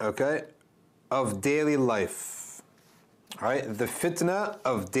 okay, of daily life. Alright? The fitna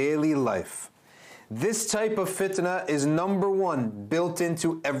of daily life. This type of fitna is number one, built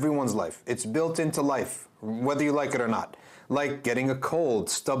into everyone's life. It's built into life, whether you like it or not. Like getting a cold,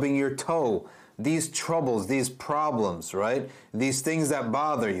 stubbing your toe, these troubles, these problems, right? These things that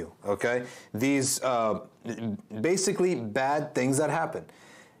bother you, okay? These basically bad things that happen.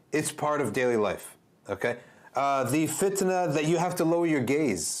 It's part of daily life, okay? The fitna that you have to lower your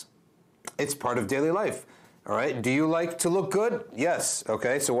gaze. It's part of daily life, all right? Do you like to look good? Yes,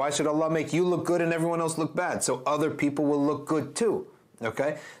 okay? So why should Allah make you look good and everyone else look bad? So other people will look good too,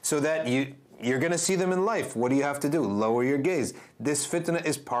 okay? So that you're going to see them in life. What do you have to do? Lower your gaze. This fitna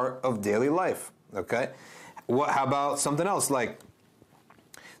is part of daily life, okay? How about something else? Like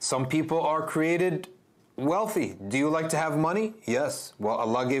some people are created wealthy. Do you like to have money? Yes. Well,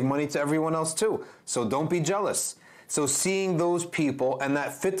 Allah gave money to everyone else too. So don't be jealous. So seeing those people and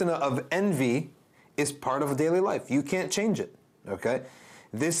that fitna of envy is part of daily life. You can't change it, okay?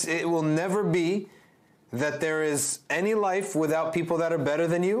 It will never be that there is any life without people that are better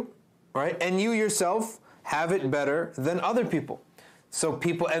than you, right? And you yourself have it better than other people. So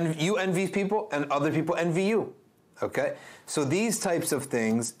you envy people and other people envy you, okay? So these types of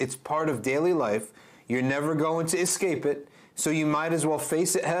things, it's part of daily life. You're never going to escape it. So you might as well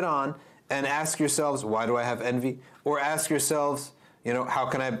face it head on and ask yourselves, why do I have envy? Or ask yourselves, how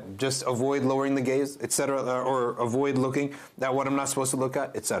can I just avoid lowering the gaze, etc., or avoid looking at what I'm not supposed to look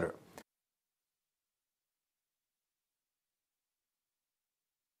at, etc.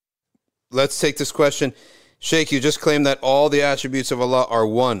 Let's take this question. Sheikh, you just claimed that all the attributes of Allah are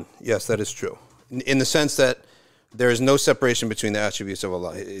one. Yes, that is true. In the sense that there is no separation between the attributes of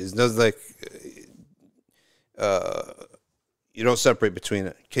Allah. It's not like you don't separate between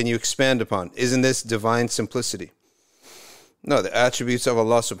it. Can you expand upon? Isn't this divine simplicity? No, the attributes of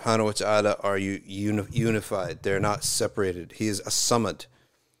Allah subhanahu wa ta'ala are unified. They're not separated. He is as-samad.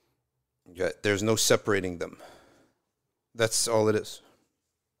 Okay? There's no separating them. That's all it is.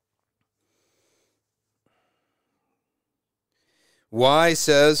 Y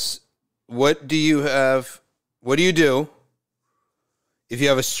says, what do you do if you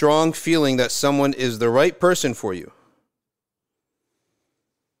have a strong feeling that someone is the right person for you,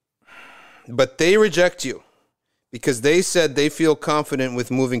 but they reject you because they said they feel confident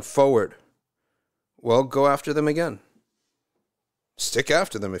with moving forward? Well, go after them again. Stick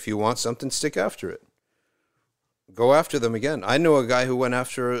after them. If you want something, stick after it. Go after them again. I know a guy who went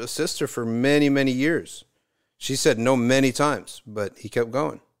after a sister for many, many years. She said no many times, but he kept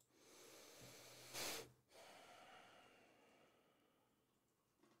going.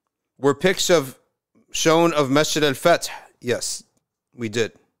 Were pics shown of Masjid al-Fath? Yes, we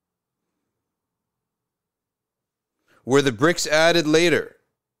did. Were the bricks added later?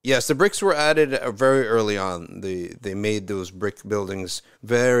 Yes, the bricks were added very early on. They made those brick buildings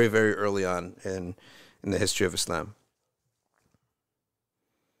very, very early on in the history of Islam.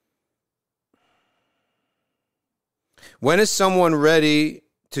 When is someone ready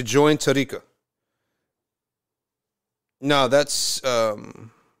to join Tariqah? No, that's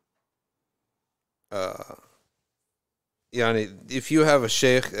if you have a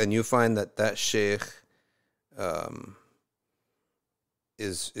sheikh and you find that sheikh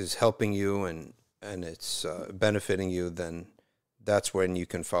is helping you and it's benefiting you, then that's when you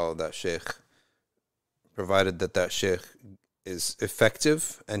can follow that sheikh, provided that sheikh is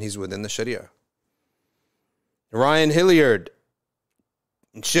effective and he's within the Sharia. Ryan Hilliard,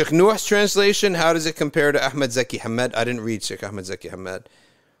 Sheikh Nuh's translation, how does it compare to Ahmed Zaki Hamed? I didn't read Sheikh Ahmed Zaki Hamed.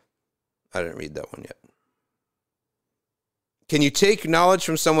 I didn't read that one yet. Can you take knowledge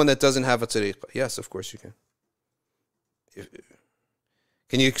from someone that doesn't have a tariqah? Yes, of course you can.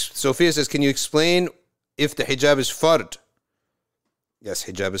 Sophia says, can you explain if the hijab is fard? Yes,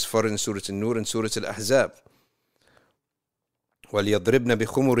 hijab is fard in Surah An-Nur and Surah Al-Ahzab. وَلْيَضْرِبْنَ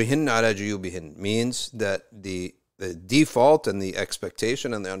بِخُمُرِهِنَّ عَلَى جُيُوبِهِنَّ means that the default and the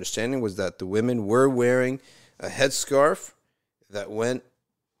expectation and the understanding was that the women were wearing a headscarf that went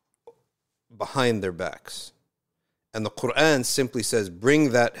behind their backs. And the Quran simply says,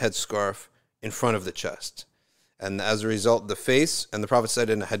 bring that headscarf in front of the chest. And as a result, the face, and the Prophet said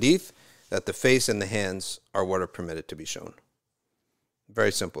in a hadith, that the face and the hands are what are permitted to be shown.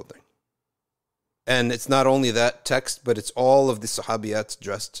 Very simple thing. And it's not only that text, but it's all of the Sahabiyats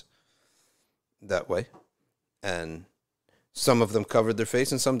dressed that way. And some of them covered their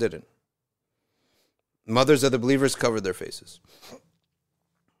face and some didn't. Mothers of the believers covered their faces.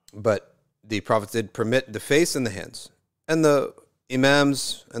 But the Prophet did permit the face and the hands. And the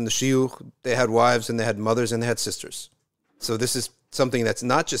Imams and the Shuyukh, they had wives and they had mothers and they had sisters. So this is something that's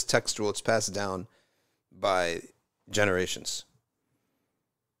not just textual, it's passed down by generations.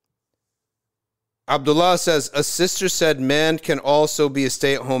 Abdullah says, a sister said man can also be a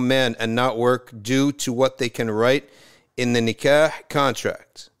stay-at-home man and not work due to what they can write in the nikah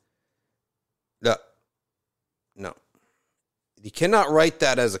contract. No. You cannot write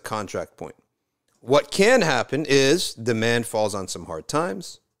that as a contract point. What can happen is the man falls on some hard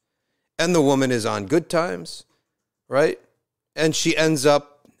times and the woman is on good times, right? And she ends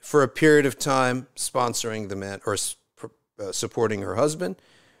up for a period of time sponsoring the man or supporting her husband.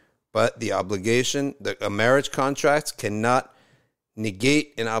 But the obligation, a marriage contract cannot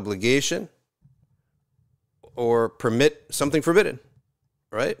negate an obligation or permit something forbidden,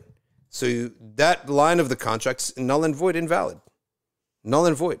 right? So that line of the contract is null and void, invalid. Null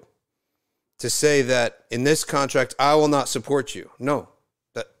and void. To say that in this contract, I will not support you. No,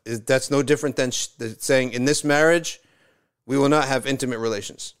 that's no different than saying in this marriage, we will not have intimate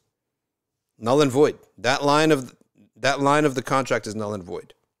relations. Null and void. That line of the contract is null and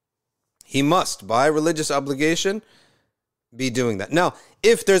void. He must, by religious obligation, be doing that. Now,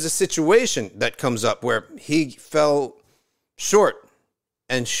 if there's a situation that comes up where he fell short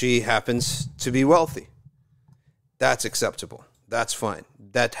and she happens to be wealthy, that's acceptable. That's fine.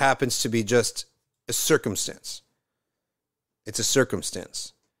 That happens to be just a circumstance. It's a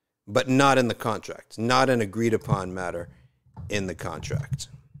circumstance, but not in the contract, not an agreed upon matter in the contract.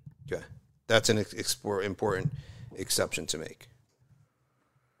 Okay. That's an important exception to make.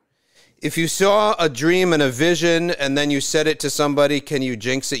 If you saw a dream and a vision and then you said it to somebody, can you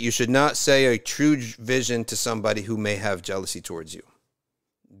jinx it? You should not say a true vision to somebody who may have jealousy towards you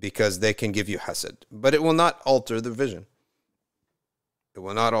because they can give you hasad. But it will not alter the vision. It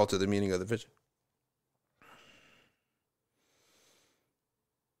will not alter the meaning of the vision.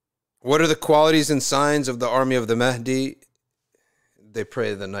 What are the qualities and signs of the army of the Mahdi? They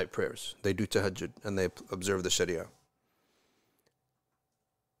pray the night prayers. They do tahajjud and they observe the Sharia.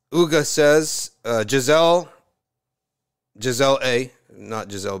 Uga says, Giselle A, not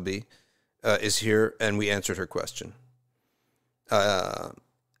Giselle B, is here, and we answered her question.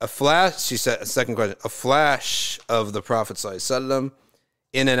 A flash, she said, a second question, a flash of the Prophet ﷺ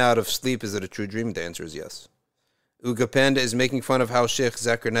in and out of sleep, is it a true dream? The answer is yes. Uga Panda is making fun of how Sheikh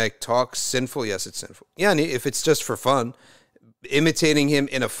Zakir Naik talks. Sinful? Yes, it's sinful. Yeah, if it's just for fun, imitating him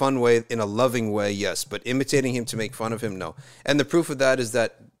in a fun way, in a loving way, yes. But imitating him to make fun of him, no. And the proof of that is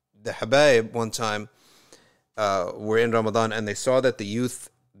that the Habaib one time were in Ramadan and they saw that the youth,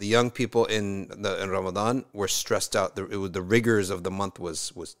 the young people in Ramadan were stressed out. The rigors of the month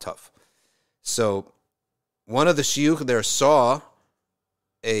was tough. So one of the shuyukh there saw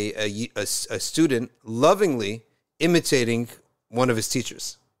a student lovingly imitating one of his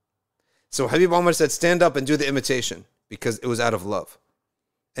teachers. So Habib Omar said, stand up and do the imitation, because it was out of love.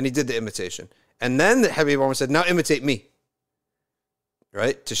 And he did the imitation. And then Habib Omar said, now imitate me.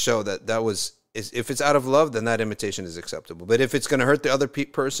 Right? To show that was, if it's out of love, then that imitation is acceptable. But if it's going to hurt the other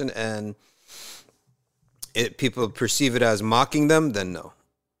person and people perceive it as mocking them, then no.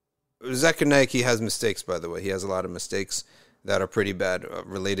 Zakir Naik, he has mistakes, by the way. He has a lot of mistakes that are pretty bad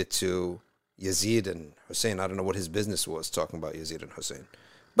related to Yazid and Hussein. I don't know what his business was talking about Yazid and Hussein.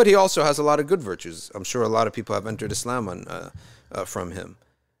 But he also has a lot of good virtues. I'm sure a lot of people have entered Islam from him.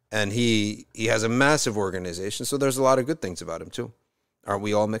 And he has a massive organization, so there's a lot of good things about him too. Aren't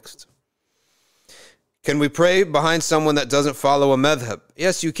we all mixed? Can we pray behind someone that doesn't follow a madhab?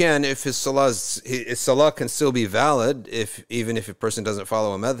 Yes, you can, if his salah can still be valid, even if a person doesn't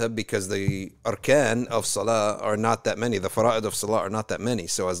follow a madhab, because the arkan of salah are not that many. The fara'id of salah are not that many.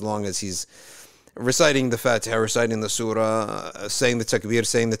 So as long as he's reciting the Fatiha, reciting the surah, saying the takbir,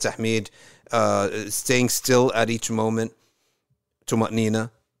 saying the tahmid, staying still at each moment, tuma'nina,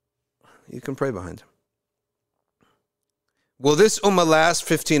 you can pray behind him. Will this ummah last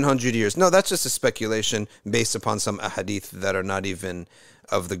 1,500 years? No, that's just a speculation based upon some ahadith that are not even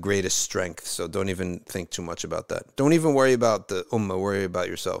of the greatest strength. So don't even think too much about that. Don't even worry about the ummah. Worry about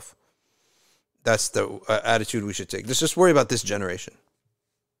yourself. That's the attitude we should take. Let's just worry about this generation.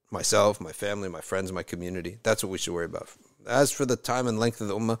 Myself, my family, my friends, my community. That's what we should worry about. As for the time and length of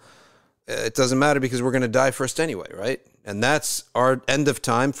the ummah, it doesn't matter, because we're going to die first anyway, right? And that's our end of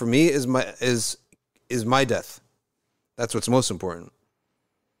time. For me, is my death. That's what's most important.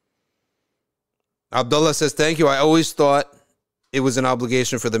 Abdullah says, thank you. I always thought it was an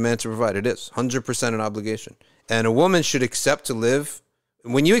obligation for the man to provide. It is 100% an obligation. And a woman should accept to live.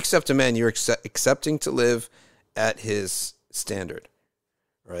 When you accept a man, you're accepting to live at his standard,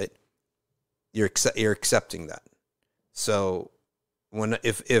 right? You're accepting that. So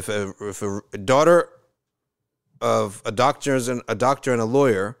if a daughter of a doctor and a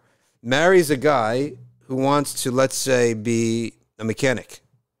lawyer marries a guy who wants to, let's say, be a mechanic,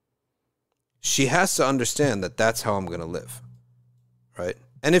 she has to understand that that's how I'm going to live, right?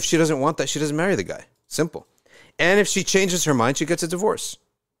 And if she doesn't want that, she doesn't marry the guy. Simple. And if she changes her mind, she gets a divorce.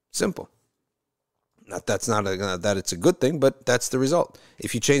 Simple. That it's a good thing, but that's the result.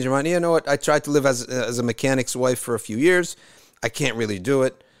 If you change your mind, you know what? I tried to live as a mechanic's wife for a few years. I can't really do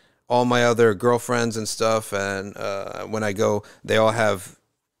it. All my other girlfriends and stuff, and when I go, they all have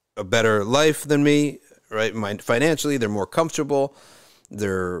a better life than me. Right, financially, they're more comfortable.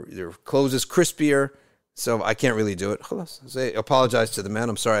 Their clothes is crispier, so I can't really do it. Say, apologize to the man.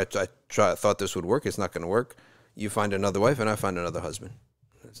 I'm sorry. I thought this would work. It's not going to work. You find another wife, and I find another husband.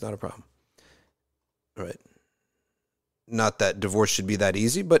 It's not a problem. Right. Not that divorce should be that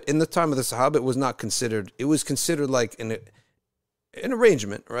easy, but in the time of the Sahaba, it was not considered. It was considered like an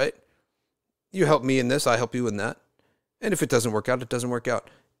arrangement. Right. You help me in this, I help you in that, and if it doesn't work out, it doesn't work out.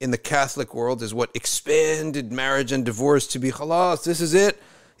 In the Catholic world is what expanded marriage and divorce to be khalas. This is it.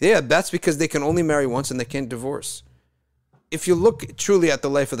 Yeah, that's because they can only marry once and they can't divorce. If you look truly at the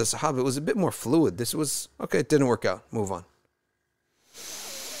life of the Sahaba, it was a bit more fluid. This was, okay, it didn't work out. Move on.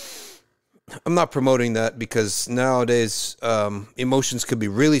 I'm not promoting that because nowadays emotions could be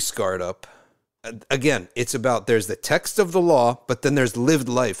really scarred up. Again, it's about, there's the text of the law, but then there's lived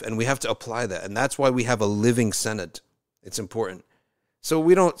life, and we have to apply that. And that's why we have a living Senate. It's important. So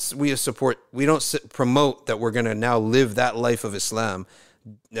we don't promote that we're going to now live that life of Islam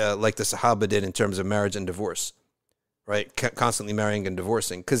like the Sahaba did in terms of marriage and divorce, right? Constantly marrying and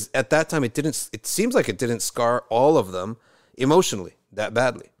divorcing. Because at that time, it seems like it didn't scar all of them emotionally that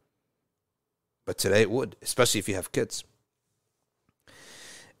badly. But today it would, especially if you have kids.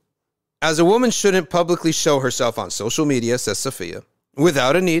 As a woman shouldn't publicly show herself on social media, says Safia,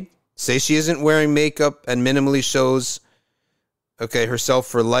 without a need. Say she isn't wearing makeup and minimally shows herself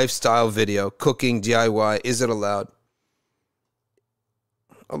for lifestyle video, cooking, DIY. Is it allowed?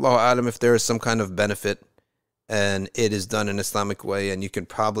 Allahu Alam, if there is some kind of benefit and it is done in an Islamic way, and you can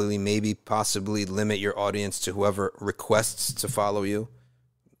probably, maybe, possibly limit your audience to whoever requests to follow you,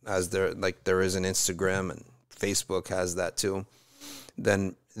 as there is an Instagram, and Facebook has that too.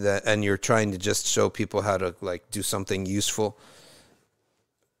 Then and you're trying to just show people how to like do something useful.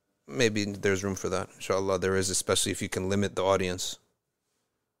 Maybe there's room for that. Inshallah, there is, especially if you can limit the audience.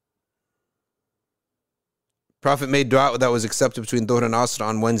 Prophet made dua that was accepted between Dhuhr and Asr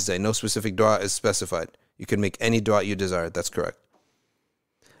on Wednesday. No specific dua is specified. You can make any dua you desire. That's correct.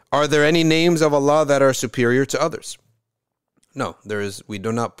 Are there any names of Allah that are superior to others? No, there is. We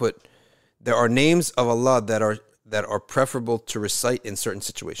do not put. There are names of Allah that are preferable to recite in certain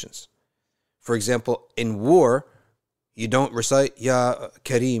situations. For example, in war, you don't recite Ya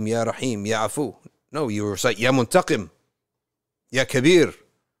Kareem, Ya Rahim, Ya Afu. No, you recite Ya Muntaqim, Ya Kabir,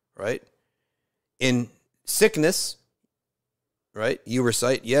 right? In sickness, right, you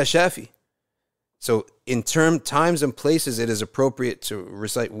recite Ya Shafi. So in times and places, it is appropriate to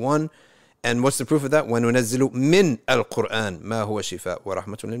recite one. And what's the proof of that? When نُنَزِّلُ مِنْ الْقُرْآنِ مَا هُوَ شِفَاءٌ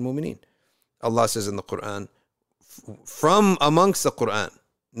وَرَحْمَةٌ لِلْمُؤْمِنِينَ. Allah says in the Quran, from amongst the Quran,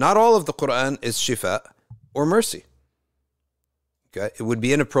 not all of the Quran is shifa or mercy. Okay, it would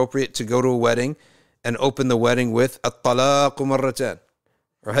be inappropriate to go to a wedding and open the wedding with at-talaqu marratan,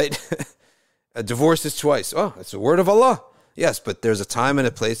 right? A divorce is twice. Oh, it's a word of Allah. Yes, but there's a time and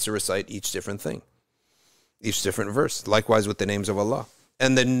a place to recite each different thing, each different verse. Likewise with the names of Allah.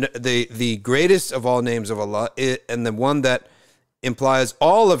 And then the greatest of all names of Allah, and the one that implies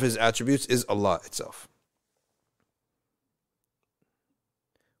all of His attributes, is Allah itself.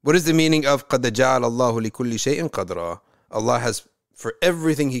 What is the meaning of قَدْ جَعَلَ اللَّهُ لِكُلِّ شَيْءٍ قَدْرًا? Allah has, for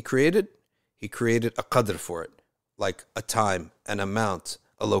everything He created a qadr for it, like a time, an amount,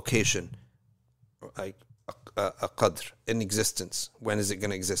 a location, like a qadr, an existence. When is it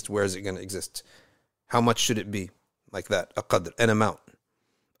going to exist? Where is it going to exist? How much should it be? Like that, a qadr, an amount,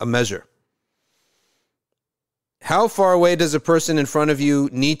 a measure. How far away does a person in front of you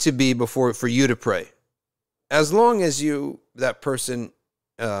need to be for you to pray? As long as that person,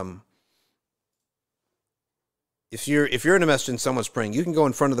 if you're in a masjid and someone's praying, you can go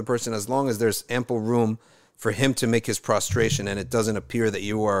in front of the person as long as there's ample room for him to make his prostration and it doesn't appear that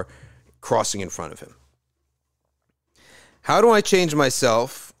you are crossing in front of him. How do I change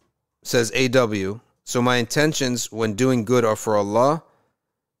myself, says AW, so my intentions when doing good are for Allah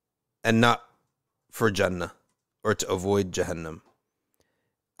and not for Jannah, or to avoid Jahannam?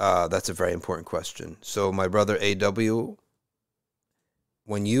 That's a very important question. So my brother AW,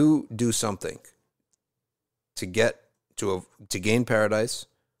 when you do something to gain paradise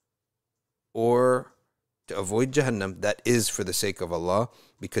or to avoid Jahannam, that is for the sake of Allah,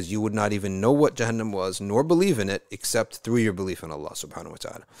 because you would not even know what Jahannam was nor believe in it except through your belief in Allah subhanahu wa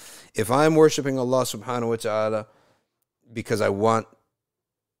ta'ala. If I'm worshipping Allah subhanahu wa ta'ala because I want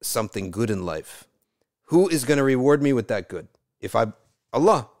something good in life, who is going to reward me with that good?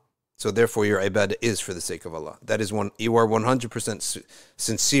 Allah. So therefore your ibadah is for the sake of Allah. That is you are 100%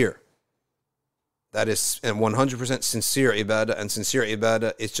 sincere. That is 100% sincere ibadah, and sincere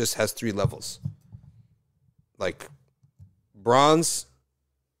ibadah, it just has 3 levels. Like bronze,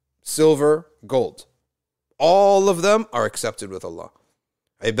 silver, gold. All of them are accepted with Allah.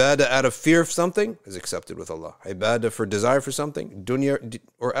 Ibadah out of fear of something is accepted with Allah. Ibadah for desire for something, dunya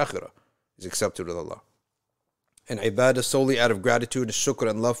or akhirah, is accepted with Allah. And ibadah solely out of gratitude, shukr,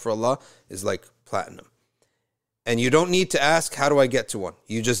 and love for Allah is like platinum. And you don't need to ask, how do I get to one?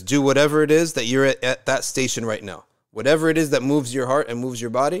 You just do whatever it is that you're at that station right now. Whatever it is that moves your heart and moves your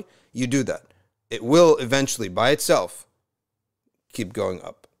body, you do that. It will eventually, by itself, keep going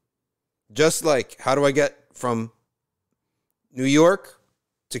up. Just like, how do I get from New York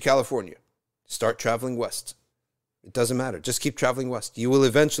to California? Start traveling west. It doesn't matter. Just keep traveling west. You will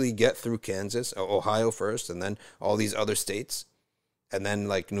eventually get through Kansas, Ohio first, and then all these other states, and then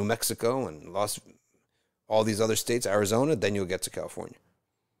like New Mexico and all these other states, Arizona, then you'll get to California.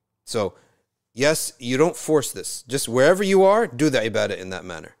 So, yes, you don't force this. Just wherever you are, do the ibadah in that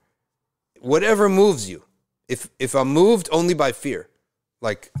manner. Whatever moves you. If I'm moved only by fear,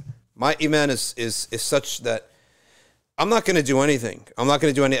 like my iman is such that I'm not going to do anything. I'm not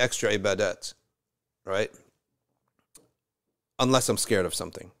going to do any extra ibadat, right? Unless I'm scared of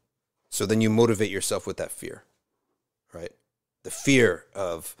something. So then you motivate yourself with that fear, right? The fear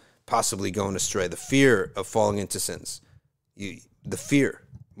of possibly going astray, the fear of falling into sins. The fear,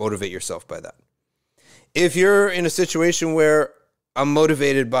 motivate yourself by that. If you're in a situation where I'm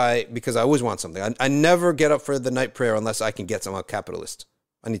motivated because I always want something. I never get up for the night prayer unless I can get some. I'm a capitalist.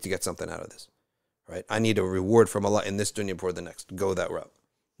 I need to get something out of this, right? I need a reward from Allah in this dunya before the next. Go that route.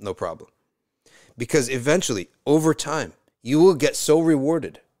 No problem. Because eventually, over time, you will get so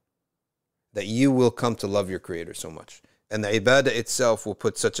rewarded that you will come to love your Creator so much. And the ibadah itself will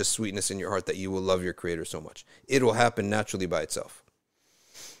put such a sweetness in your heart that you will love your Creator so much. It will happen naturally by itself.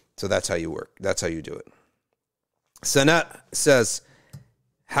 So that's how you work. That's how you do it. Sanat says,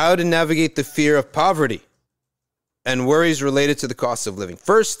 how to navigate the fear of poverty and worries related to the cost of living.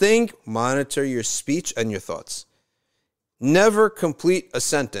 First thing, monitor your speech and your thoughts. Never complete a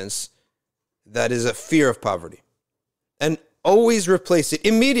sentence that is a fear of poverty. And always replace it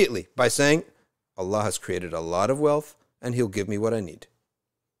immediately by saying, Allah has created a lot of wealth and He'll give me what I need.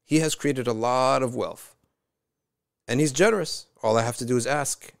 He has created a lot of wealth. And He's generous. All I have to do is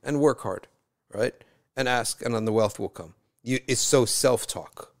ask and work hard, right? And ask, and then the wealth will come. It's so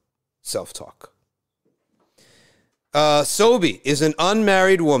self-talk. Self-talk. Sobi is an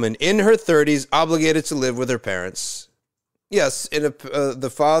unmarried woman in her 30s obligated to live with her parents. Yes,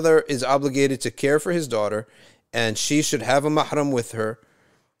 the father is obligated to care for his daughter, and she should have a mahram with her,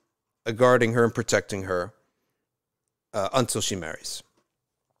 guarding her and protecting her until she marries.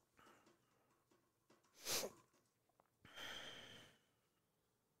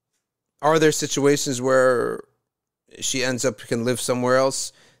 Are there situations where she can live somewhere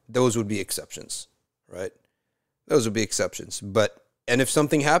else? Those would be exceptions, right? Those would be exceptions. And if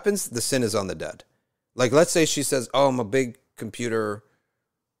something happens, the sin is on the dad. Like, let's say she says, oh, I'm a big computer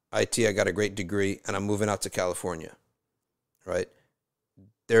IT, I got a great degree, and I'm moving out to California, right?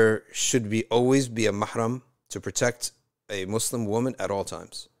 There should always be a mahram to protect a Muslim woman at all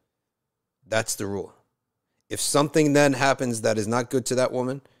times. That's the rule. If something then happens that is not good to that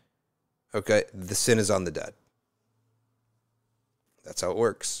woman, okay, the sin is on the dad. That's how it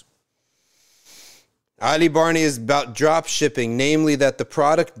works. Ali Barney is about drop shipping, namely that the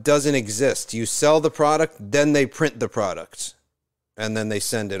product doesn't exist. You sell the product, then they print the product, and then they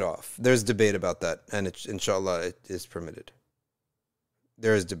send it off. There's debate about that, and inshallah, it is permitted.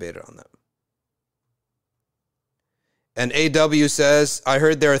 There is debate on that. And AW says, I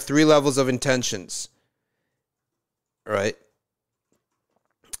heard there are 3 levels of intentions. Right?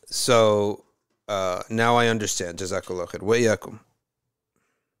 So, now I understand. Jazakallah khair. Wa iyyakum.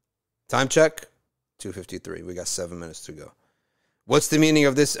 Time check? 2:53. We got 7 minutes to go. What's the meaning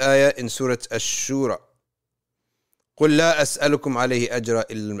of this ayah in Surah Ash-Shura? قُلْ لَا أَسْأَلُكُمْ عَلَيْهِ أَجْرًا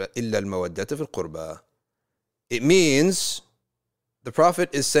إِلَّا الْمَوَدَّةَ فِي الْقُرْبَى. It means the Prophet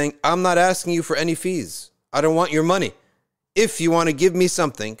is saying, I'm not asking you for any fees. I don't want your money. If you want to give me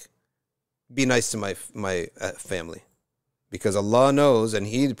something, be nice to my family. Because Allah knows, and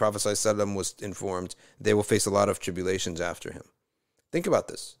the Prophet ﷺ was informed, they will face a lot of tribulations after him. Think about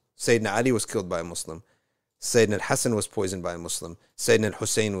this. Sayyidina Ali was killed by a Muslim. Sayyidina Hassan was poisoned by a Muslim. Sayyidina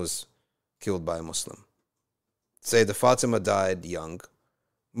Hussein was killed by a Muslim. Sayyidina Fatima died young.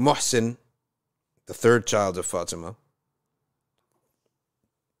 Muhsin, the 3rd child of Fatima,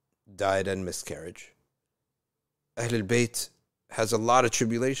 died in miscarriage. Ahlul Bayt has a lot of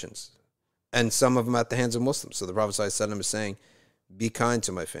tribulations, and some of them at the hands of Muslims. So the Prophet ﷺ is saying, be kind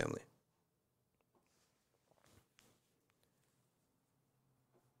to my family.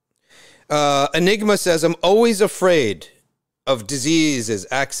 Enigma says, I'm always afraid of diseases,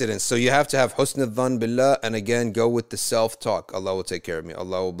 accidents. So you have to have husn al-dhan billah, and again, go with the self-talk. Allah will take care of me.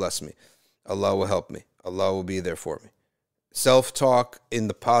 Allah will bless me. Allah will help me. Allah will be there for me. Self-talk in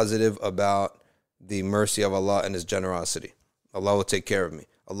the positive about the mercy of Allah and His generosity. Allah will take care of me.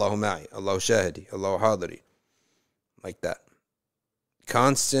 Allahu ma'i, Allahu shahidi, Allahu hadiri. Like that.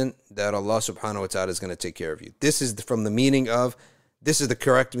 Constant that Allah subhanahu wa ta'ala is going to take care of you. This is from the meaning of, this is the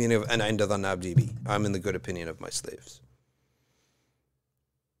correct meaning of ana inda dhann abdi bi. I'm in the good opinion of my slaves.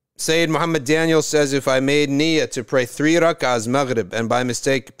 Sayyid Muhammad Daniel says, if I made niyyah to pray 3 rak'ahs maghrib and by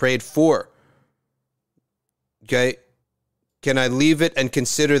mistake prayed 4, okay, can I leave it and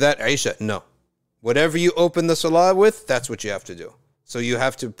consider that Isha? No. Whatever you open the salah with, that's what you have to do. So you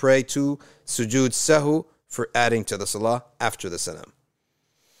have to pray 2 sujood sahu for adding to the salah after the salam.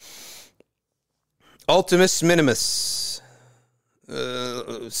 Ultimus minimus.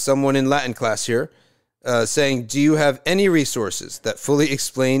 Someone in Latin class here saying, do you have any resources that fully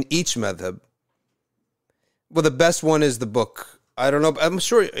explain each madhab? Well, the best one is the book. I don't know. I'm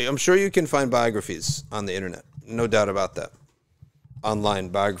sure you can find biographies on the internet. No doubt about that. Online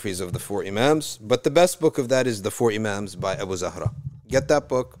biographies of the 4 Imams. But the best book of that is The 4 Imams by Abu Zahra. Get that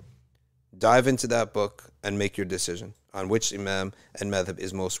book, dive into that book, and make your decision on which Imam and madhab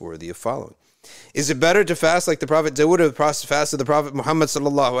is most worthy of following. Is it better to fast like the Prophet Dawood or the fast of the Prophet Muhammad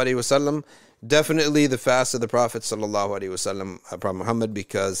sallallahu alaihi wasallam? Definitely the fast of the Prophet sallallahu alaihi wasallam, Prophet Muhammad,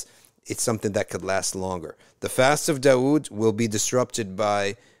 because it's something that could last longer. The fast of Dawood will be disrupted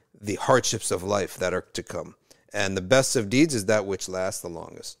by the hardships of life that are to come. And the best of deeds is that which lasts the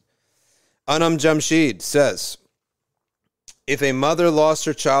longest. Anam Jamshid says, if a mother lost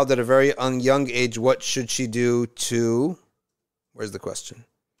her child at a very young age, what should she do to, where's the question?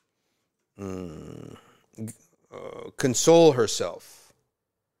 Console herself.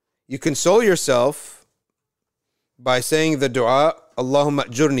 You console yourself by saying the dua, Allahumma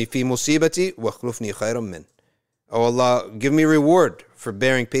ajurni fi musibati wa akhlufni khayran min. Oh Allah, give me reward for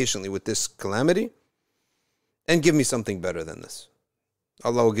bearing patiently with this calamity and give me something better than this.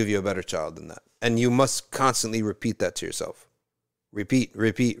 Allah will give you a better child than that. And you must constantly repeat that to yourself. Repeat,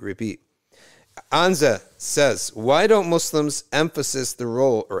 repeat, repeat. Anza says, why don't Muslims emphasize the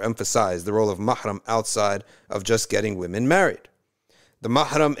role of mahram outside of just getting women married? The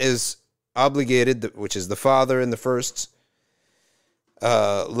mahram is obligated, which is the father in the first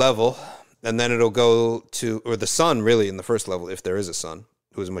level, and then it'll go to, or the son really in the first level, if there is a son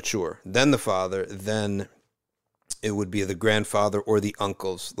who is mature. Then the father, then it would be the grandfather or the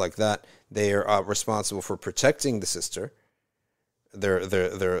uncles like that. They are responsible for protecting the sister,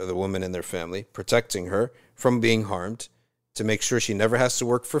 the woman in their family, protecting her from being harmed, to make sure she never has to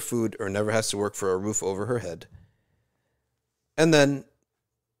work for food or never has to work for a roof over her head. And then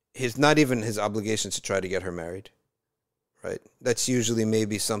not even his obligation to try to get her married, right? That's usually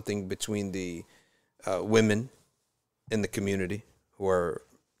maybe something between the women in the community who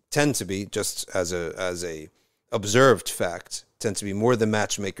tend to be, just as a observed fact, tend to be more the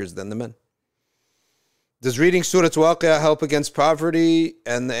matchmakers than the men. Does reading Surah Waqi'ah help against poverty?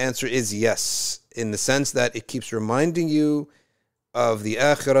 And the answer is yes, in the sense that it keeps reminding you of the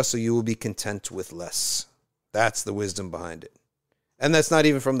akhirah, so you will be content with less. That's the wisdom behind it. And that's not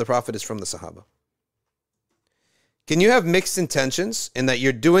even from the Prophet, it's from the Sahaba. Can you have mixed intentions in that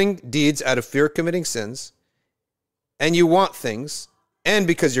you're doing deeds out of fear of committing sins, and you want things, and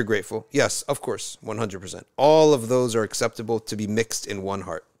because you're grateful? Yes, of course, 100%. All of those are acceptable to be mixed in one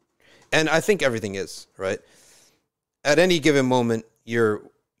heart. And I think everything is, right? At any given moment, your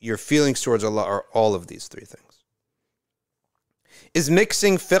feelings towards Allah are all of these three things. Is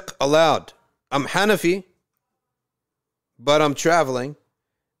mixing fiqh allowed? I'm Hanafi, but I'm traveling,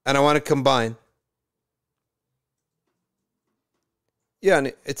 and I want to combine. Yeah,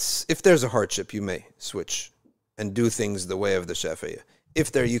 and if there's a hardship, you may switch and do things the way of the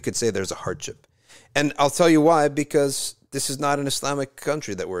Shafi'iyah. You could say there's a hardship. And I'll tell you why, because this is not an Islamic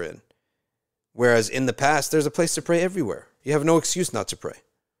country that we're in. Whereas in the past, there's a place to pray everywhere. You have no excuse not to pray.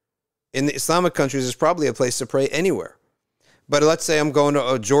 In the Islamic countries, there's probably a place to pray anywhere. But let's say I'm going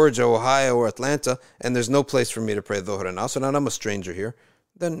to Georgia, Ohio, or Atlanta, and there's no place for me to pray Dhuhr and Asr, and I'm a stranger here.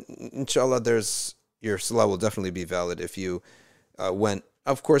 Then, inshallah, your salah will definitely be valid if you went.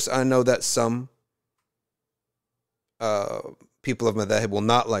 Of course, I know that some people of Madhahib will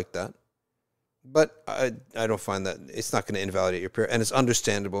not like that. But I don't find that it's not going to invalidate your prayer. And it's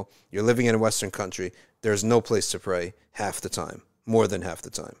understandable. You're living in a Western country. There's no place to pray half the time, more than half the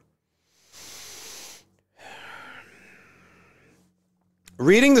time.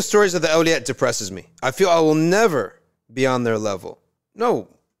 Reading the stories of the awliya depresses me. I feel I will never be on their level. No,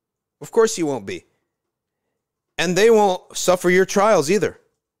 of course you won't be. And they won't suffer your trials either.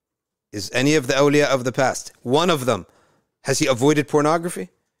 Is any of the awliya of the past, one of them, has he avoided pornography?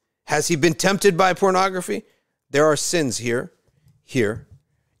 Has he been tempted by pornography? There are sins here,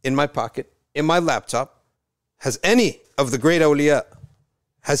 in my pocket, in my laptop. Has any of the great awliya,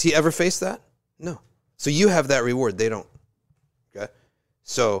 has he ever faced that? No. So you have that reward. They don't. Okay?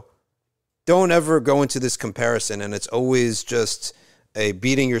 So don't ever go into this comparison, and it's always just a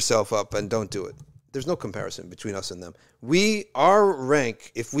beating yourself up, and don't do it. There's no comparison between us and them. Our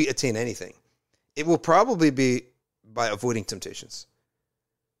rank, if we attain anything, it will probably be by avoiding temptations.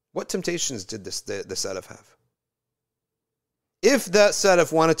 What temptations did the Salaf have? If that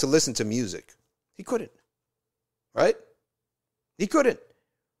Salaf wanted to listen to music, he couldn't. Right? He couldn't.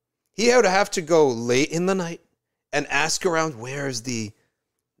 He would have to go late in the night and ask around, where is the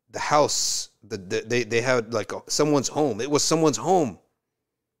house? They had like someone's home. It was someone's home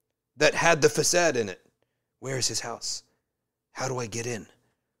that had the fasad in it. Where is his house? How do I get in?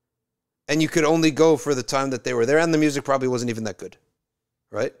 And you could only go for the time that they were there, and the music probably wasn't even that good.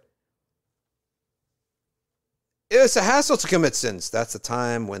 Right? It's a hassle to commit sins. That's the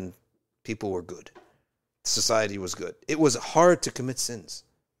time when people were good. Society was good. It was hard to commit sins.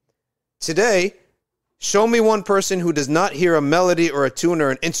 Today, show me one person who does not hear a melody or a tune or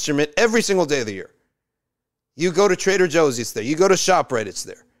an instrument every single day of the year. You go to Trader Joe's, it's there. You go to ShopRite, it's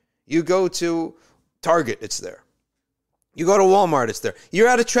there. You go to Target, it's there. You go to Walmart, it's there. You're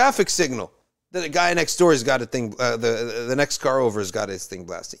at a traffic signal. The guy next door has got a thing, the next car over has got his thing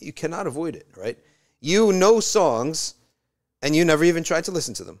blasting. You cannot avoid it, right? You know songs and you never even tried to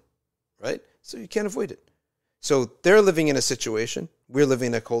listen to them, right? So you can't avoid it. So they're living in a situation, we're living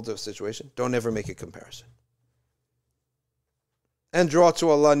in a cold situation. Don't ever make a comparison. And draw to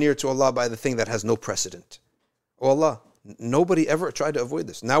Allah, near to Allah by the thing that has no precedent. Oh Allah, nobody ever tried to avoid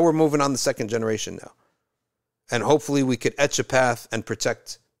this. Now we're moving on the second generation now. And hopefully we could etch a path and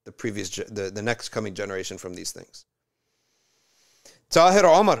protect the next coming generation from these things. Tahir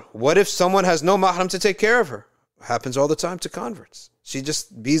Omar, what if someone has no mahram to take care of her? Happens all the time to converts. She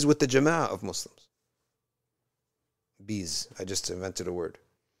just bees with the jama'ah of Muslims. Bees. I just invented a word.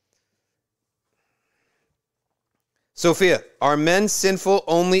 Sophia, are men sinful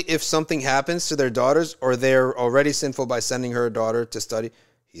only if something happens to their daughters, or they're already sinful by sending her daughter to study?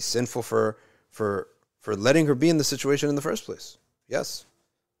 He's sinful for letting her be in the situation in the first place. Yes,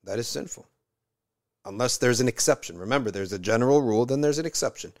 that is sinful. Unless there's an exception. Remember, there's a general rule, then there's an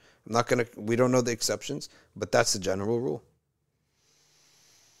exception. We don't know the exceptions, but that's the general rule.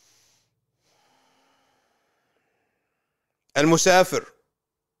 Al-Musafir.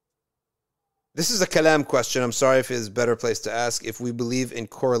 This is a kalam question. I'm sorry if it's a better place to ask. If we believe in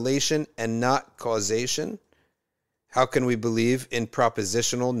correlation and not causation, how can we believe in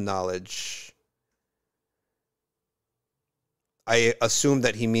propositional knowledge? I assume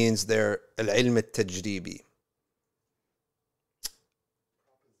that he means there al-ilm al-tajribi.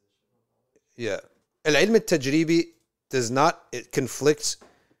 Yeah. Al-ilm al-tajribi it conflicts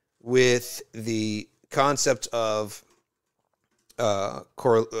with the concept of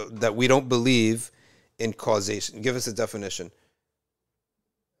that we don't believe in causation. Give us a definition.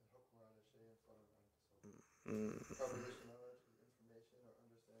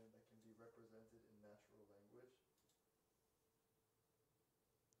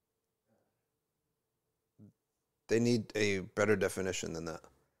 They need a better definition than that.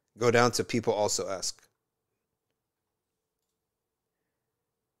 Go down to people also ask.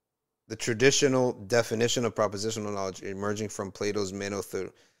 The traditional definition of propositional knowledge emerging from Plato's Meno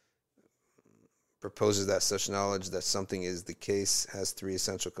proposes that such knowledge that something is the case has three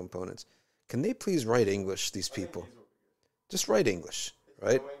essential components. Can they please write English, these people? Just write English,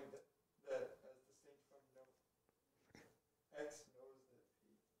 right?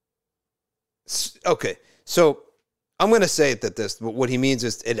 Okay, so I'm going to say it but what he means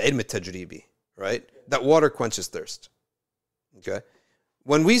is al-ilm al-tajribi, right? That water quenches thirst. Okay?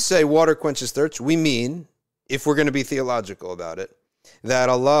 When we say water quenches thirst, we mean, if we're going to be theological about it, that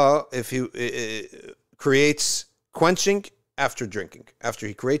Allah, if He creates quenching after drinking, after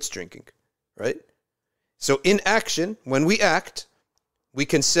He creates drinking, right? So in action, when we act, we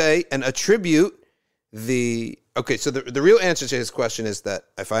can say and attribute okay, so the real answer to his question is that,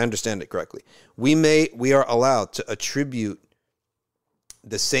 if I understand it correctly, we are allowed to attribute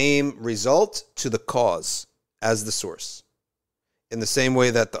the same result to the cause as the source. In the same way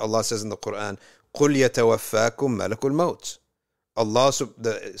that Allah says in the Quran, قُلْ يَتَوَفَّاكُمْ مَلَكُ الْمَوْتِ. Allah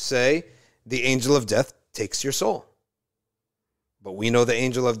say, the angel of death takes your soul. But we know the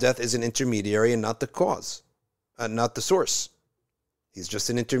angel of death is an intermediary and not the cause, and not the source. He's just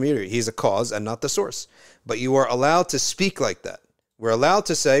an intermediary. He's a cause and not the source. But you are allowed to speak like that. We're allowed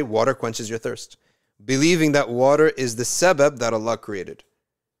to say water quenches your thirst, believing that water is the sabab that Allah created.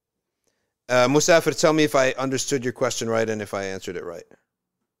 Musafir, tell me if I understood your question right and if I answered it right.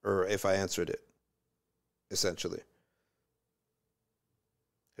 Or if I answered it, essentially.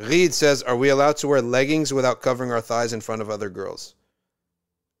 Gheed says, are we allowed to wear leggings without covering our thighs in front of other girls?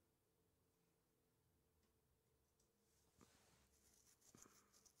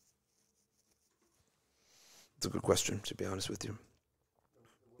 It's a good question, to be honest with you.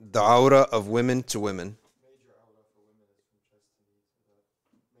 The aura of women to women.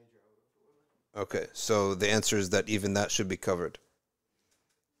 Okay, so the answer is that even that should be covered.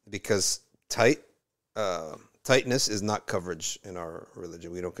 Because tightness is not coverage in our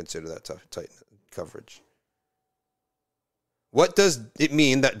religion. We don't consider that tight coverage. What does it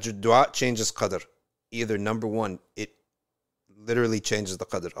mean that dua changes qadr? Either number one, it literally changes the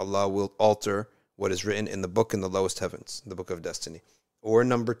qadr. Allah will alter what is written in the book in the lowest heavens, the book of destiny. Or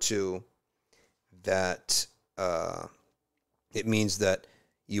number two, that it means that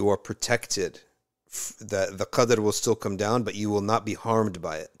you are protected, that the qadr will still come down, but you will not be harmed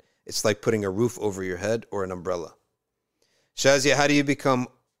by it. It's like putting a roof over your head or an umbrella. Shazia, how do you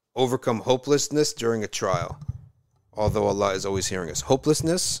overcome hopelessness during a trial? Although Allah is always hearing us.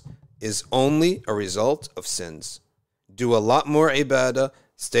 Hopelessness is only a result of sins. Do a lot more ibadah,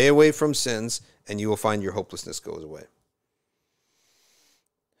 stay away from sins, and you will find your hopelessness goes away.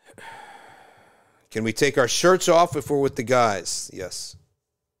 Can we take our shirts off if we're with the guys? Yes.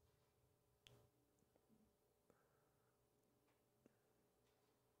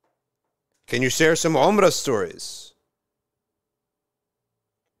 Can you share some Umrah stories?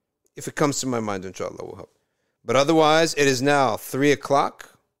 If it comes to my mind, inshallah, will help. But otherwise, it is now 3 o'clock.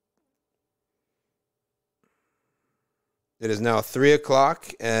 It is now 3 o'clock,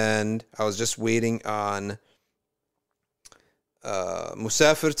 and I was just waiting on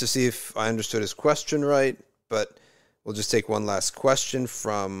Musafir to see if I understood his question right. But we'll just take one last question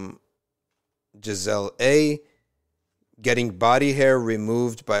from Giselle A. Getting body hair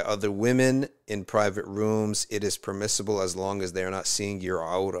removed by other women in private rooms, it is permissible as long as they are not seeing your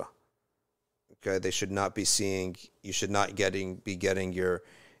aura. Okay, they should not be seeing, you should not be getting your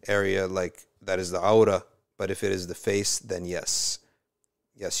area like that is the aura. But if it is the face, then yes.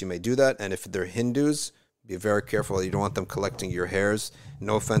 Yes, you may do that. And if they're Hindus, be very careful. You don't want them collecting your hairs.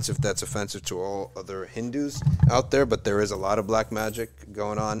 No offense if that's offensive to all other Hindus out there, but there is a lot of black magic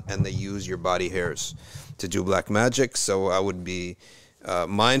going on, and they use your body hairs to do black magic. So I would be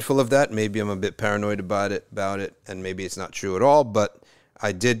mindful of that. Maybe I'm a bit paranoid about it, and maybe it's not true at all. But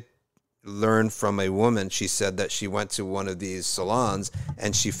I did learn from a woman. She said that she went to one of these salons,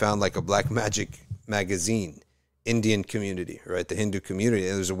 and she found like a black magic magazine, Indian community, right? The Hindu community.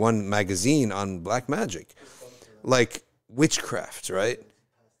 And there's one magazine on black magic, like witchcraft, right?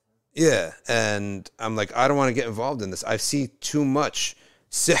 Yeah. And I'm like, I don't want to get involved in this. I see too much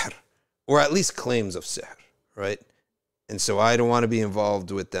sihr, or at least claims of sihr, right? And so I don't want to be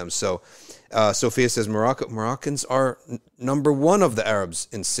involved with them. So Sophia says Moroccans are number one of the Arabs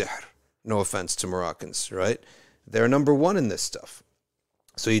in sihr. No offense to Moroccans, right? They're number one in this stuff.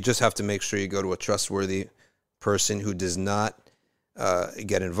 So you just have to make sure you go to a trustworthy person who does not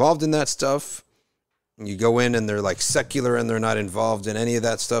get involved in that stuff. You go in and they're like secular and they're not involved in any of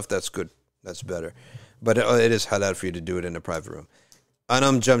that stuff. That's good. That's better. But it is halal for you to do it in a private room.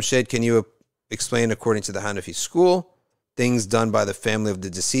 Anam Jamshed, can you explain, according to the Hanafi school, things done by the family of the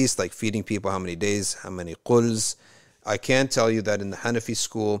deceased, like feeding people, how many days, how many quls? I can tell you that in the Hanafi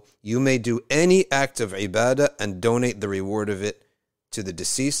school, you may do any act of ibadah and donate the reward of it to the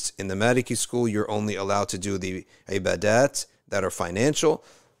deceased. In the Maliki school, you're only allowed to do the ibadat that are financial,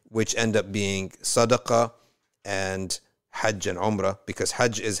 which end up being sadaqah and hajj and umrah, because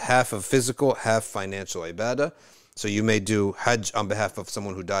hajj is half of physical, half financial ibadah. So you may do hajj on behalf of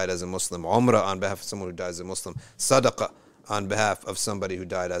someone who died as a Muslim, umrah on behalf of someone who died as a Muslim, sadaqah on behalf of somebody who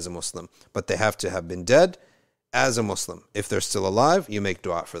died as a Muslim. But they have to have been dead as a Muslim. If they're still alive, you make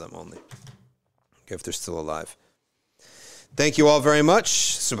dua for them only. Okay, if they're still alive. Thank you all very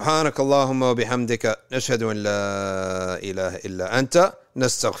much. سبحانك اللهم وبحمدك نشهد أن لا إله إلا أنت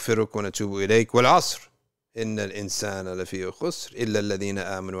نستغفرك ونتوب إليك والعصر إن الإنسان لفي خسر إلا الذين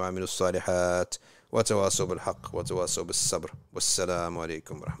آمنوا وعملوا الصالحات وتواصوا بالحق وتواصوا بالصبر والسلام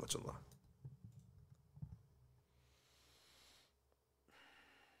عليكم ورحمة الله.